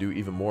allows you to do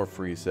even more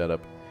free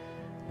setup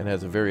and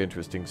has a very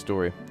interesting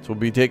story. So we'll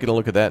be taking a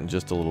look at that in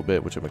just a little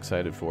bit, which I'm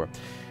excited for.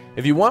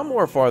 If you want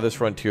more Farthest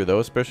Frontier, though,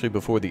 especially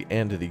before the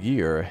end of the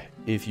year,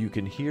 if you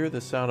can hear the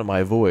sound of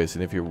my voice,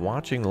 and if you're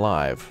watching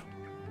live,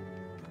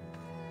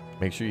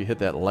 make sure you hit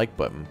that like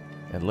button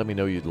and let me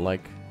know you'd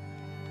like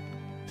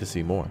to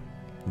see more.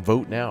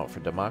 Vote now for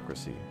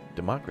democracy.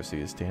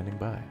 Democracy is standing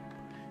by.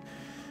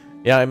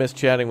 Yeah, I miss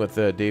chatting with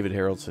David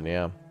Haraldson,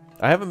 yeah.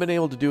 I haven't been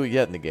able to do it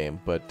yet in the game,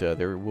 but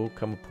there will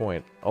come a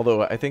point.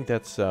 Although I think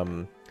that's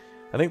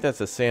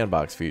a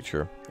sandbox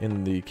feature.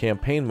 In the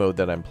campaign mode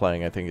that I'm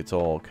playing, I think it's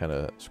all kind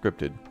of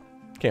scripted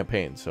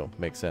campaign, so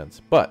makes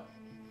sense. But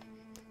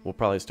we'll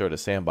probably start a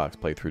sandbox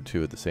playthrough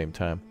too at the same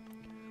time.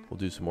 We'll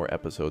do some more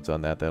episodes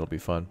on that. That'll be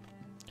fun.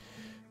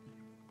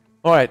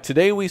 All right,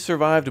 today we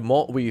survived.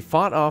 We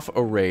fought off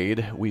a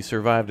raid. We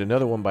survived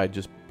another one by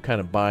just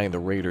kind of buying the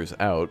raiders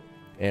out,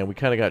 and we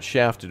kind of got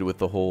shafted with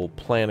the whole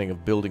planning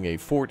of building a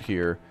fort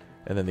here.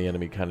 And then the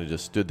enemy kind of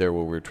just stood there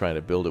while we were trying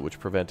to build it, which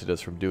prevented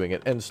us from doing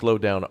it and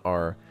slowed down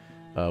our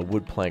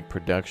wood plank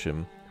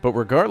production. But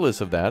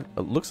regardless of that,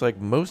 it looks like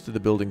most of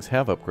the buildings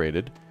have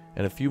upgraded,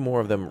 and a few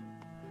more of them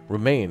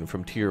remain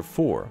from Tier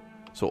 4.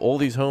 So all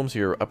these homes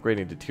here are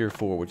upgrading to Tier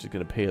 4, which is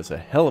going to pay us a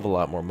hell of a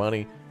lot more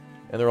money,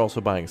 and they're also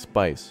buying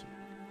spice.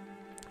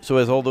 So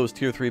as all those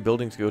Tier 3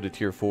 buildings go to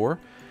Tier 4,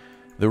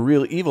 the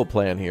real evil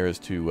plan here is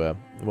to,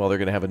 well, they're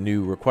going to have a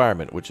new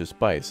requirement, which is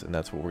spice, and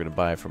that's what we're going to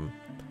buy from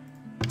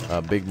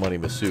Big Money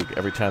Masook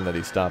every time that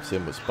he stops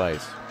in with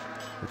spice,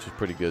 which is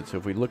pretty good. So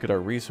if we look at our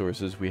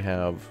resources, we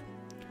have,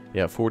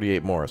 yeah,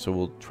 48 more. So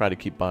we'll try to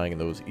keep buying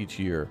those each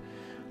year.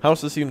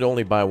 Houses seem to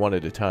only buy one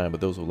at a time,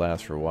 but those will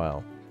last for a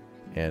while,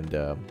 and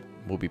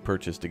will be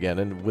purchased again.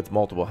 And with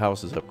multiple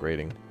houses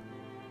upgrading,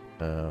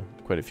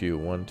 quite a few,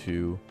 1,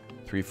 2,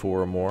 3,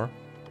 4 or more.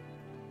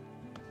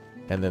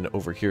 And then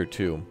over here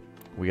too,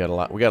 we got a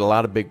lot. We got a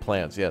lot of big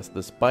plans. Yes,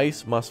 the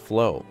spice must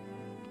flow.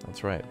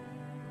 That's right.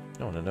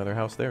 Oh, and another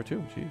house there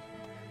too. Jeez.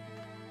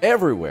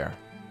 Everywhere.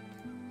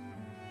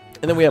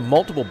 And then we have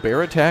multiple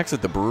bear attacks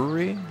at the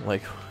brewery.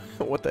 Like,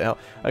 what the hell?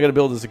 I gotta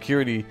build a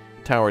security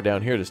tower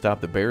down here to stop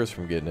the bears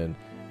from getting in.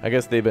 I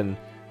guess the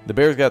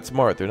bears got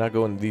smart. They're not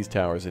going to these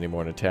towers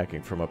anymore and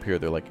attacking from up here.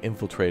 They're like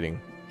infiltrating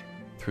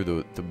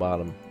through the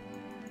bottom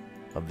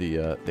of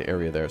the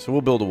area there. So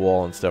we'll build a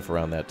wall and stuff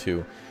around that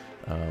too.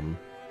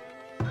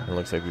 It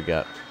looks like we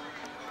got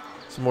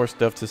some more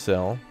stuff to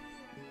sell.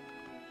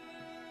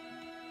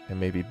 And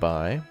maybe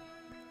buy.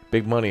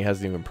 Big Money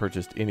hasn't even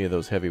purchased any of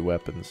those heavy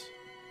weapons.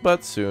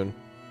 But soon.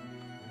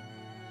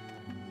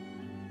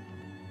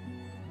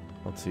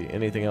 Let's see.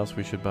 Anything else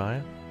we should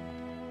buy?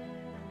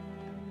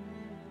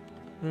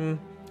 I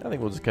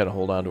think we'll just kind of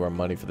hold on to our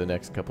money for the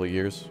next couple of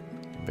years.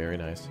 Very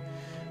nice.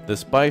 The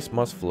spice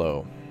must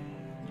flow.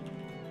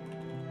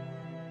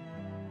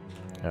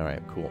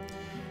 Alright, cool.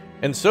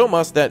 And so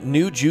must that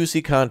new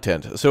juicy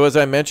content. So as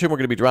I mentioned, we're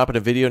going to be dropping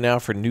a video now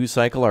for News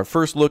Cycle. Our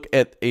first look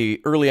at a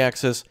early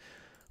access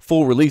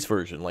full release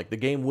version. Like, the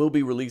game will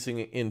be releasing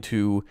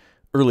into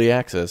early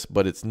access,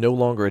 but it's no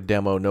longer a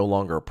demo, no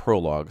longer a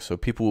prologue. So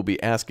people will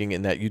be asking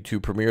in that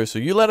YouTube premiere. So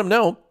you let them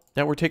know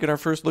that we're taking our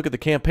first look at the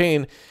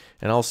campaign,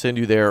 and I'll send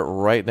you there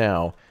right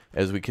now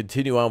as we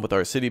continue on with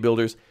our city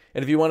builders.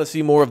 And if you want to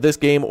see more of this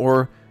game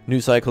or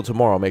News Cycle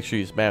tomorrow, make sure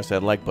you smash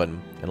that like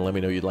button and let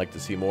me know you'd like to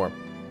see more.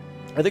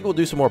 I think we'll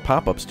do some more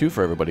pop-ups too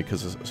for everybody,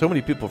 because so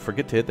many people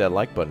forget to hit that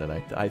like button,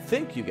 and I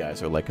think you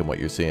guys are liking what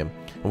you're seeing.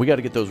 And we got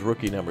to get those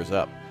rookie numbers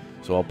up.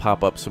 So I'll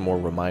pop up some more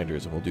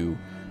reminders, and we'll do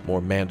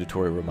more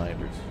mandatory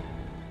reminders.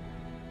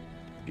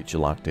 Get you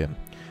locked in.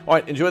 All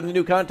right, enjoy the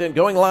new content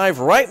going live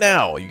right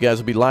now. You guys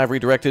will be live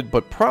redirected,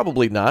 but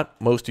probably not.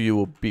 Most of you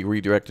will be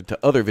redirected to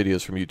other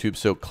videos from YouTube,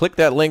 so click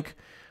that link.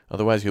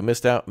 Otherwise, you'll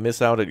miss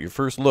out at your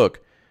first look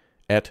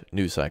at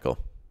News Cycle.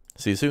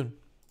 See you soon.